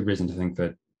 that's a good reason to think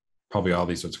that probably all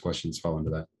these sorts of questions fall into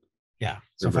that. Yeah.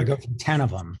 So if I go through 10 of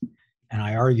them and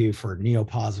I argue for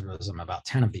neo-positivism about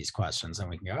 10 of these questions, then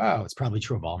we can go, oh, it's probably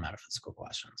true of all metaphysical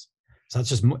questions. So that's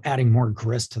just adding more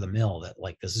grist to the mill that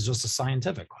like, this is just a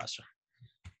scientific question.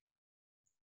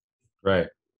 Right.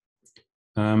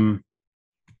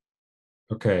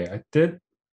 Okay. I did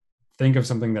think of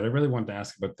something that I really wanted to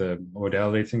ask about the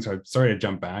modality thing. So I'm sorry to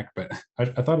jump back, but I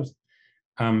thought it was,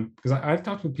 because I've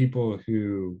talked with people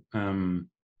who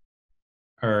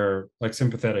are like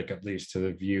sympathetic, at least, to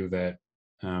the view that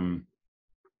the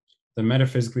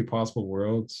metaphysically possible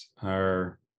worlds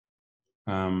are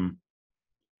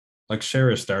like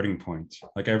share a starting point.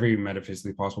 Like every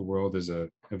metaphysically possible world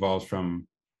evolves from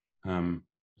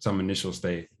some initial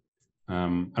state. I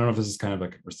don't know if this is kind of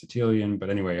like Aristotelian, but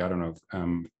anyway, I don't know if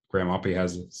Graham Oppy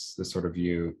has this sort of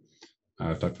view.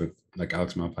 I've talked with like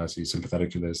Alex Malpass, he's sympathetic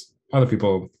to this. Other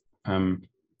people find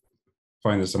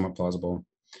this somewhat plausible.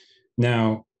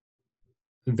 Now,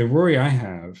 the worry I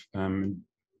have,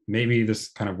 maybe this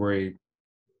kind of worry,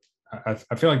 I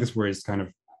feel like this worry is kind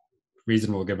of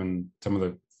reasonable given some of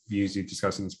the views you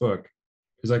discuss in this book,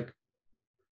 is like,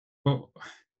 well,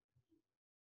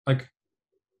 like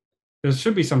there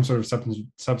should be some sort of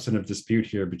substantive dispute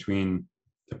here between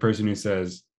the person who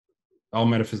says all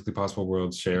metaphysically possible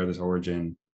worlds share this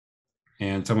origin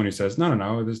and someone who says,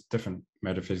 no, there's different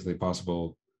metaphysically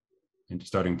possible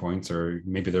starting points, or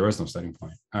maybe there is no starting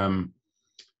point.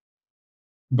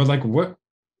 But like what,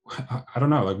 I don't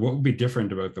know, like what would be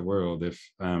different about the world if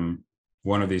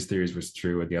one of these theories was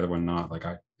true and the other one not? Like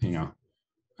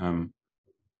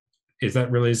is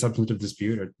that really a substantive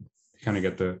dispute, or kind of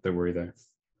get the worry there?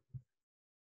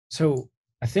 So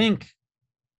I think,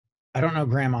 I don't know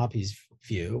Graham Oppy's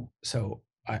view, so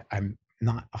I'm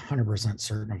not 100%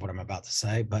 certain of what I'm about to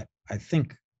say, but I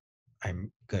think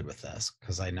I'm good with this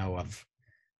because I know of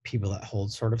people that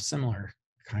hold sort of similar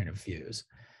kind of views.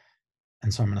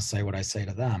 And so I'm going to say what I say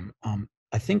to them.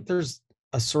 I think there's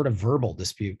a sort of verbal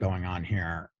dispute going on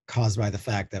here caused by the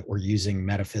fact that we're using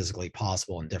metaphysically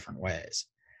possible in different ways.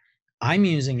 I'm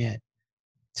using it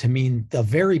to mean the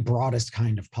very broadest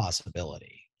kind of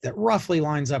possibility that roughly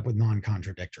lines up with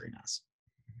non-contradictoriness.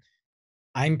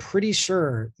 I'm pretty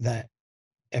sure that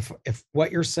if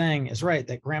what you're saying is right,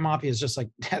 that Graham Oppy is just like,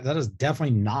 that is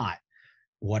definitely not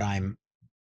what I'm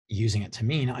using it to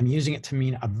mean. I'm using it to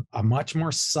mean a much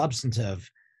more substantive,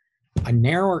 a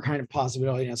narrower kind of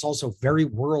possibility, and it's also very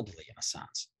worldly in a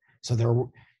sense.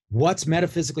 So what's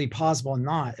metaphysically possible and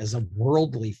not is a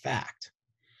worldly fact.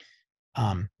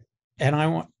 And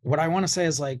what I want to say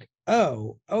is like,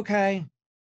 oh, okay,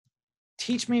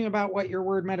 teach me about what your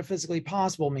word metaphysically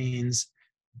possible means.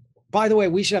 by the way,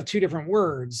 we should have two different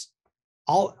words.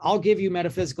 I'll give you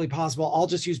metaphysically possible. I'll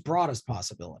just use broadest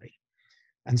possibility.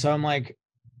 And so I'm like,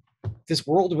 this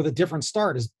world with a different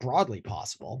start is broadly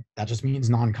possible. That just means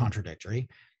non-contradictory.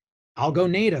 I'll go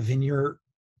native in your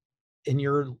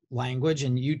language,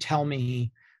 and you tell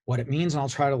me what it means, and I'll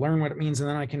try to learn what it means, and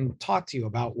then I can talk to you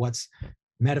about what's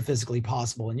metaphysically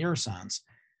possible in your sense.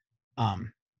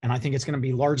 And I think it's going to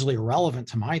be largely irrelevant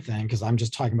to my thing because I'm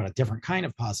just talking about a different kind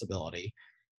of possibility.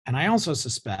 And I also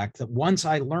suspect that once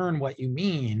I learn what you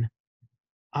mean,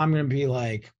 I'm going to be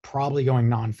like probably going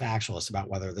non-factualist about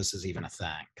whether this is even a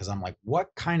thing. Because I'm like, what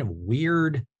kind of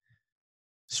weird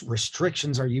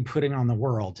restrictions are you putting on the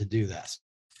world to do this?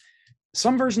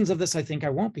 Some versions of this, I think I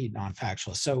won't be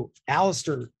non-factualist. So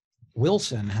Alistair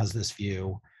Wilson has this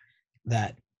view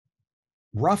that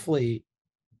roughly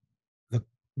the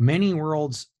many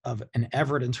worlds of an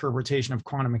Everett interpretation of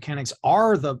quantum mechanics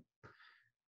are the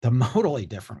modally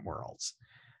different worlds.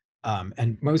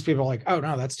 And most people are like, oh,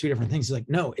 no, that's two different things. He's like,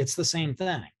 no, it's the same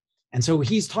thing. And so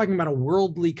he's talking about a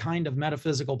worldly kind of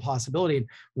metaphysical possibility.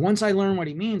 Once I learn what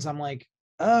he means, I'm like,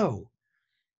 oh,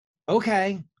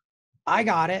 okay, I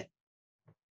got it.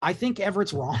 I think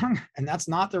Everett's wrong, and that's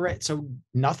not the right. So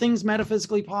nothing's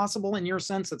metaphysically possible in your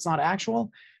sense. It's not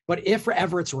actual. But if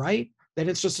Everett's right, then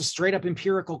it's just a straight up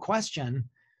empirical question.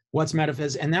 What's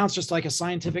metaphysics? And now it's just like a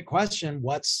scientific question.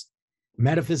 What's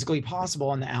metaphysically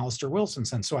possible in the Alistair Wilson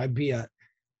sense? So I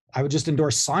would just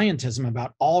endorse scientism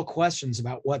about all questions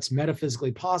about what's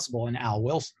metaphysically possible in Al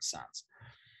Wilson's sense.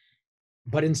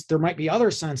 But there might be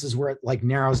other senses where it like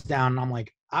narrows down, and I'm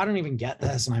like, I don't even get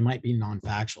this, and I might be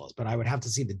non-factualist, but I would have to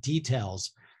see the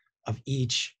details of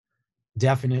each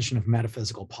definition of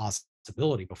metaphysical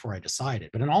possibility before I decided.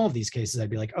 But in all of these cases, I'd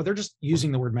be like, oh, they're just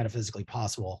using the word metaphysically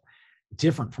possible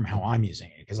different from how I'm using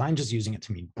it, because I'm just using it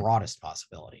to mean broadest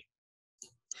possibility.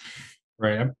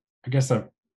 Right. I guess that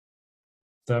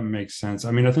makes sense.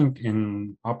 I mean, I think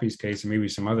in Hoppy's case, and maybe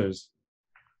some others,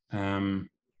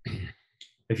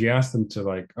 if you ask them to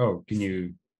like, oh, can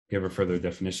you give a further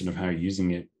definition of how you're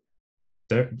using it,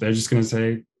 they're just going to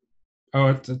say, oh,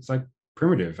 it's like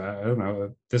primitive. I don't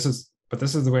know. This is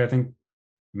the way I think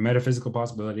metaphysical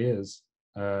possibility is.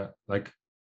 Like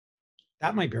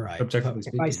that might be right. Objectively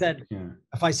speaking.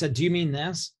 If I said, do you mean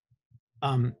this?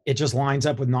 It just lines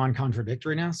up with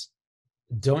non-contradictoriness.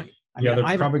 They're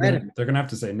gonna have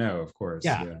to say no, of course.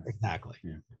 Yeah. Exactly.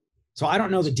 Yeah. So I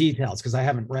don't know the details because I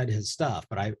haven't read his stuff,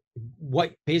 but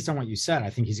based on what you said, I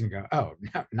think he's gonna go, oh,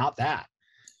 no, not that.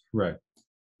 Right.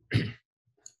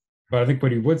 But I think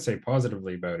what he would say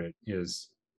positively about it is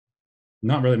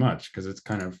not really much, because it's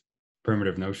kind of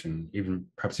primitive notion,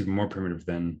 perhaps even more primitive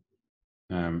than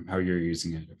how you're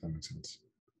using it, if that makes sense.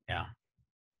 Yeah.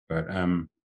 But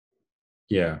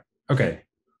yeah. Okay.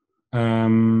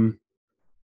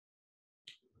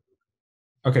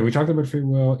 Okay, we talked about free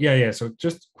will. Yeah. So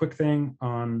just quick thing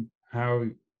on how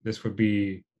this would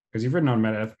be, because you've written on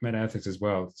metaethics as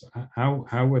well. So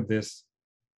how would this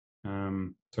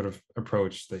sort of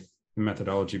approach, the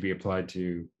methodology, be applied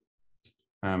to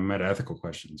metaethical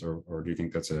questions, or do you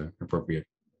think that's an appropriate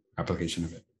application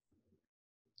of it?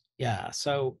 Yeah.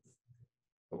 So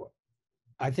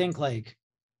I think like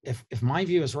if my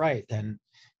view is right, then,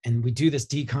 and we do this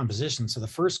decomposition.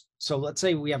 So let's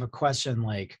say we have a question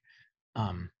like,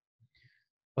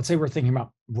 let's say we're thinking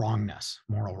about wrongness,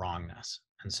 moral wrongness.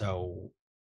 And so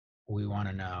we want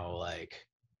to know, like,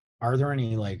 are there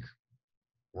any like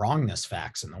wrongness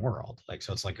facts in the world? Like,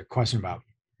 so it's like a question about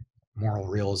moral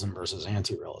realism versus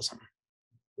anti-realism.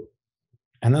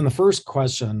 And then the first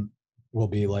question will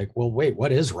be like, well, wait,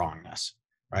 what is wrongness?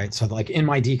 Right? So like in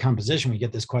my decomposition, we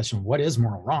get this question, what is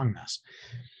moral wrongness?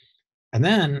 And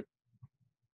then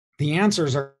the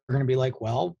answers are going to be like,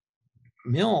 well,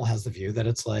 Mill has the view that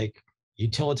it's like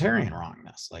utilitarian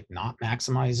wrongness, like not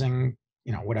maximizing,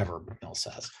 whatever Mill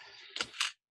says.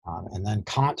 And then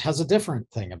Kant has a different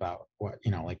thing about what,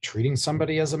 like treating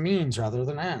somebody as a means rather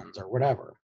than ends or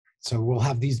whatever. So we'll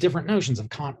have these different notions of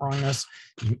Kant wrongness,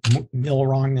 Mill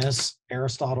wrongness,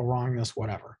 Aristotle wrongness,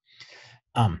 whatever.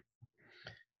 And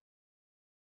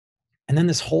then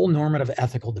this whole normative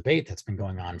ethical debate that's been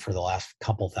going on for the last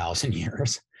couple thousand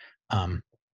years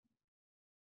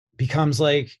becomes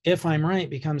like, if I'm right,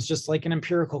 becomes just like an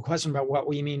empirical question about what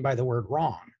we mean by the word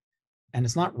wrong. And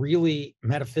it's not really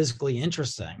metaphysically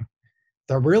interesting.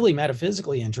 The really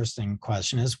metaphysically interesting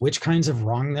question is, which kinds of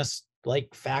wrongness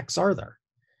like facts are there?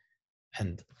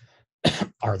 And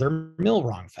are there Mill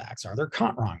wrong facts? Are there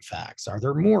Kant wrong facts? Are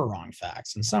there Moore wrong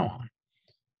facts? And so on.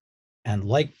 And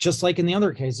just like in the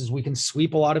other cases, we can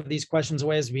sweep a lot of these questions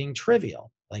away as being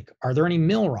trivial. Like, are there any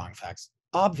Mill wrong facts?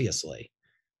 Obviously,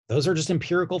 Those are just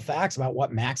empirical facts about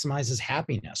what maximizes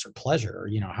happiness or pleasure,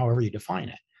 or, however you define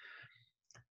it.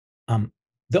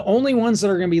 The only ones that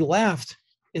are going to be left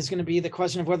is going to be the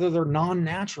question of whether they're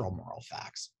non-natural moral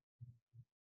facts.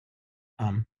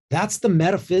 That's the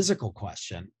metaphysical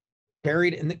question,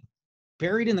 buried in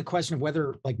the question of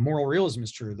whether like moral realism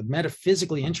is true. The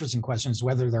metaphysically interesting question is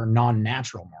whether they're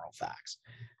non-natural moral facts.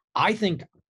 I think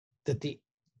that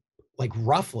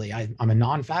roughly, I'm a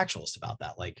non-factualist about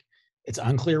that. Like, it's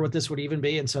unclear what this would even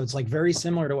be. And so it's like very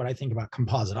similar to what I think about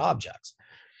composite objects.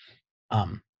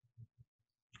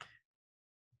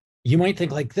 You might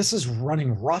think like this is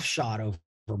running roughshod over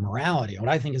morality. What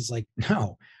I think is like,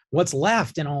 no, what's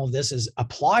left in all of this is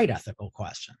applied ethical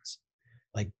questions.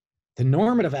 Like the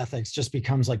normative ethics just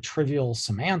becomes like trivial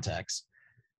semantics.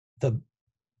 The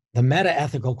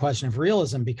meta-ethical question of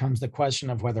realism becomes the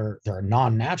question of whether there are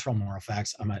non-natural moral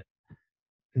facts. I'm a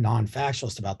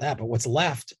non-factualist about that. But what's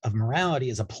left of morality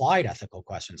is applied ethical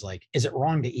questions like, is it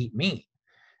wrong to eat meat?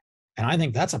 And I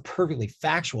think that's a perfectly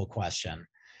factual question.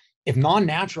 If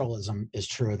non-naturalism is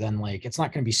true, then like it's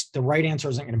not going to be, the right answer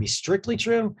isn't going to be strictly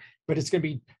true, but it's going to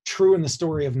be true in the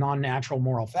story of non-natural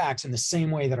moral facts in the same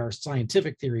way that our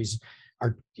scientific theories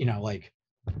are, like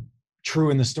true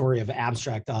in the story of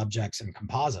abstract objects and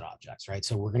composite objects, right?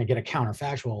 So we're going to get a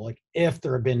counterfactual, like if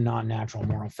there have been non-natural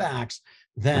moral facts,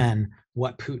 then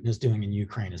what Putin is doing in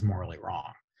Ukraine is morally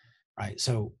wrong, right?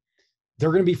 So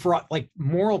they're going to be like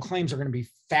moral claims are going to be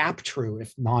true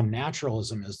if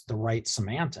non-naturalism is the right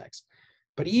semantics.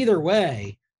 But either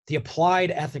way, the applied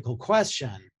ethical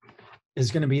question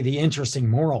is going to be the interesting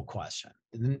moral question.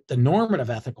 The normative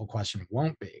ethical question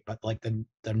won't be, but like the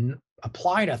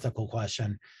applied ethical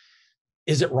question,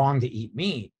 is it wrong to eat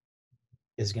meat,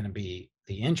 is going to be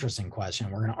the interesting question.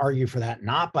 We're going to argue for that,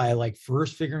 not by like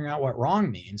first figuring out what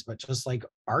wrong means, but just like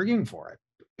arguing for it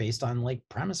based on like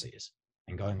premises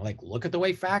and going like, look at the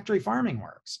way factory farming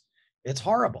works. It's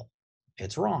horrible.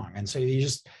 It's wrong. And so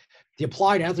the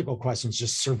applied ethical questions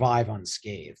just survive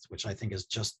unscathed, which I think is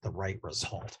just the right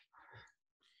result.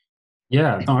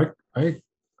 Yeah, no, I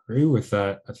agree with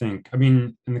that. I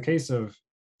mean, in the case of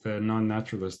the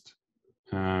non-naturalist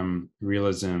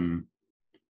realism,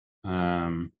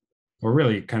 or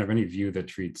really kind of any view that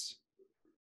treats,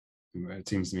 it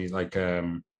seems to me, like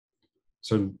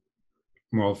certain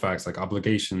moral facts like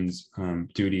obligations,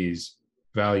 duties,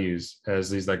 values as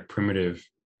these like primitive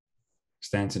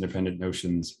stance independent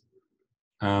notions.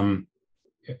 So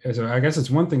I guess it's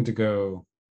one thing to go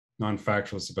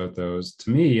non-factualist about those. To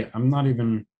me, I'm not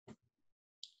even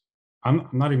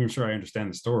sure I understand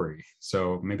the story.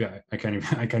 So maybe I can't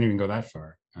even go that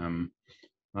far. I'm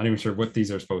not even sure what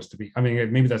these are supposed to be. I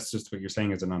mean, maybe that's just what you're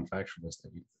saying as a non-factualist.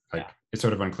 It's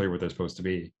sort of unclear what they're supposed to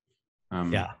be.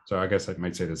 So I guess I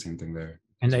might say the same thing there.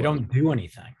 And they don't do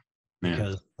anything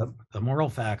because the moral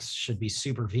facts should be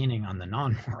supervening on the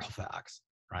non-moral facts,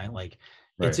 right? Like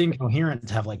it's incoherent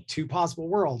to have like two possible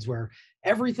worlds where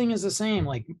everything is the same.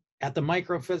 Like at the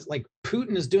microphysics, like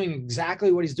Putin is doing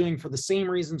exactly what he's doing for the same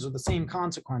reasons or the same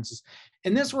consequences.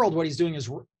 In this world, what he's doing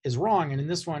is wrong. And in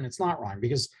this one, it's not wrong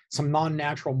because some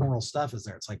non-natural moral stuff is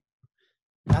there. It's like,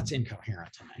 that's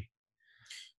incoherent to me.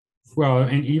 Well,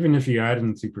 and even if you add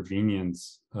in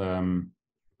supervenience,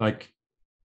 like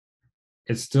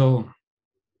it's still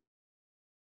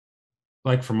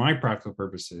like for my practical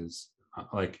purposes,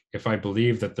 like if I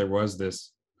believe that there was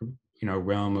this,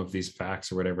 realm of these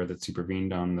facts or whatever that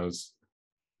supervened on those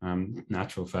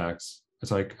natural facts,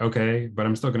 it's like, okay, but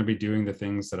I'm still going to be doing the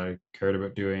things that I cared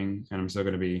about doing, and I'm still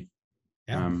going to be,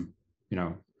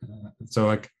 so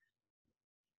like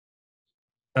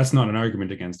that's not an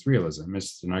argument against realism.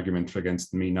 It's an argument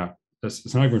against me not.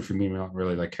 It's an argument for me not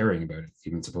really like caring about it,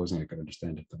 even supposing I could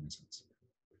understand it. That makes sense.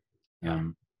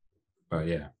 But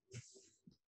yeah,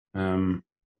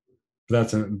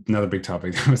 that's another big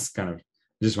topic. That was kind of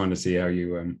just wanted to see how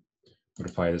you would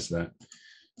apply this to that.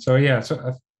 So yeah,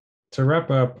 so to wrap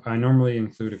up, I normally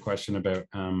include a question about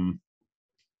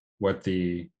what do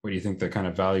you think the kind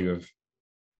of value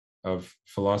of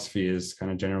philosophy is,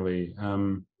 kind of generally.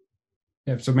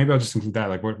 So maybe I'll just include that.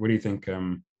 Like, what do you think?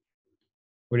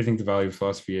 What do you think the value of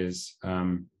philosophy is,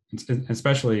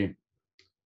 especially,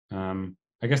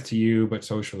 I guess to you, but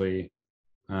socially,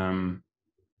 the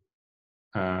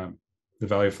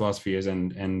value of philosophy is,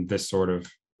 and this sort of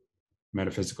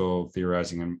metaphysical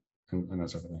theorizing and that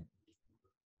sort of thing.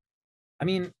 I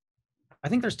mean, I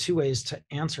think there's two ways to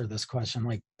answer this question.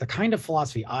 Like the kind of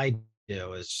philosophy I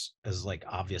do is like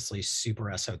obviously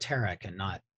super esoteric and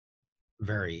not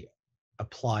very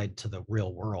applied to the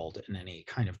real world in any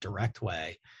kind of direct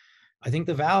way. I think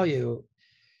the value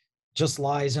just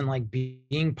lies in like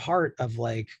being part of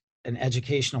like an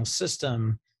educational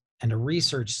system and a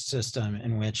research system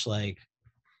in which like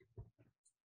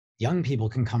young people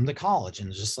can come to college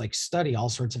and just like study all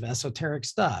sorts of esoteric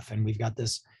stuff. And we've got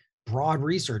this broad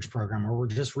research program where we're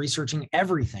just researching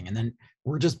everything. And then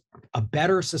we're just a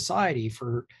better society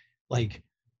for like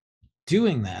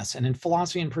doing this. And in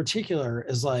philosophy in particular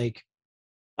is like,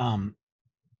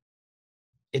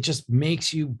 it just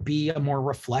makes you be a more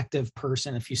reflective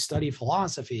person. If you study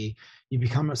philosophy, you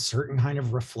become a certain kind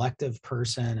of reflective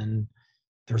person. And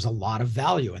there's a lot of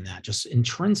value in that just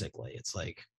intrinsically. It's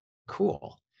like,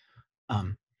 cool.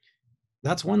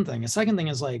 That's one thing. A second thing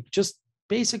is like, just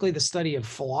basically the study of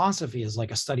philosophy is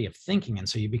like a study of thinking. And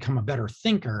so you become a better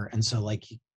thinker. And so like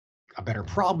a better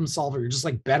problem solver, you're just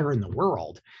like better in the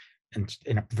world and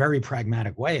in a very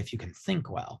pragmatic way if you can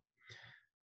think well.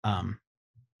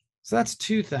 So that's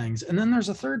two things. And then there's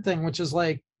a third thing, which is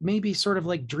like maybe sort of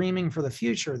like dreaming for the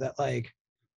future that like,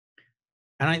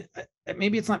 and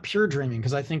maybe it's not pure dreaming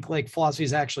because I think like philosophy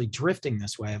is actually drifting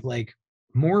this way of like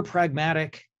more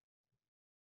pragmatic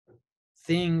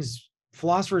things,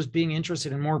 philosophers being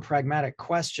interested in more pragmatic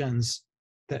questions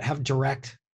that have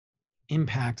direct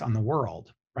impact on the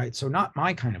world, right? So not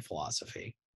my kind of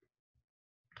philosophy,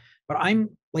 but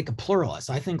I'm like a pluralist.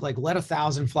 I think like let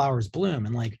 1,000 flowers bloom.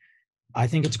 And like, I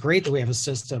think it's great that we have a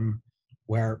system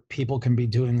where people can be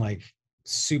doing like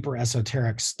super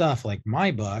esoteric stuff like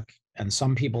my book, and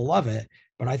some people love it.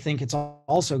 But I think it's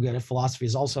also good if philosophy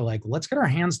is also like, let's get our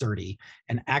hands dirty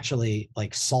and actually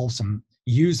like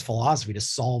use philosophy to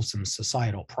solve some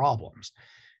societal problems.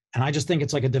 And I just think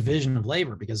it's like a division of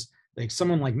labor because like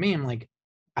someone like me,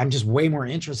 I'm just way more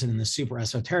interested in the super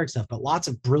esoteric stuff, but lots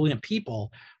of brilliant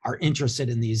people are interested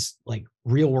in these like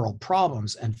real world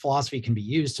problems, and philosophy can be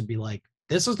used to be like,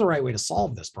 this is the right way to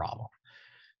solve this problem.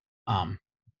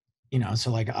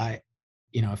 So like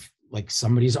if like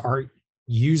somebody's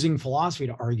using philosophy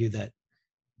to argue that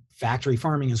factory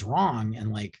farming is wrong,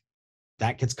 and like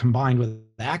that gets combined with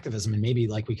activism, and maybe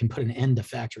like we can put an end to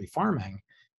factory farming,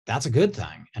 that's a good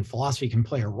thing. And philosophy can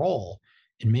play a role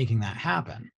in making that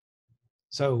happen.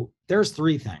 So there's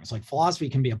three things. Like philosophy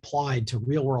can be applied to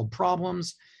real world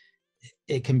problems.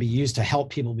 It can be used to help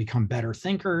people become better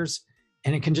thinkers.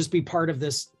 And it can just be part of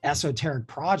this esoteric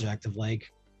project of like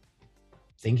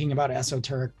thinking about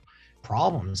esoteric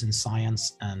problems in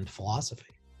science and philosophy.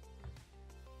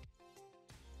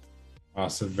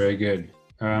 Awesome. Very good.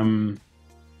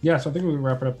 Yeah, so I think we'll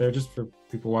wrap it up there just for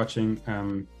people watching.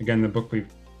 Again, the book we've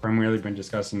primarily been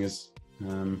discussing is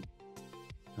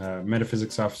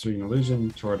Metaphysics, Sophistry, and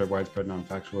Illusion toward a widespread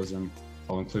non-factualism.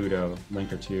 I'll include a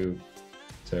link or two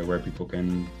to where people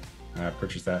can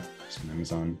purchase that on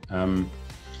Amazon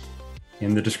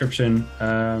in the description.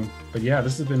 But yeah,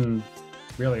 this has been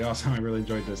really awesome. I really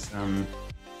enjoyed this.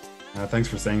 Thanks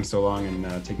for staying so long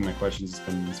and taking my questions.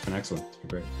 It's been excellent. It's been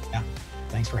great. Yeah,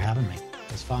 thanks for having me.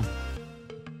 It was fun.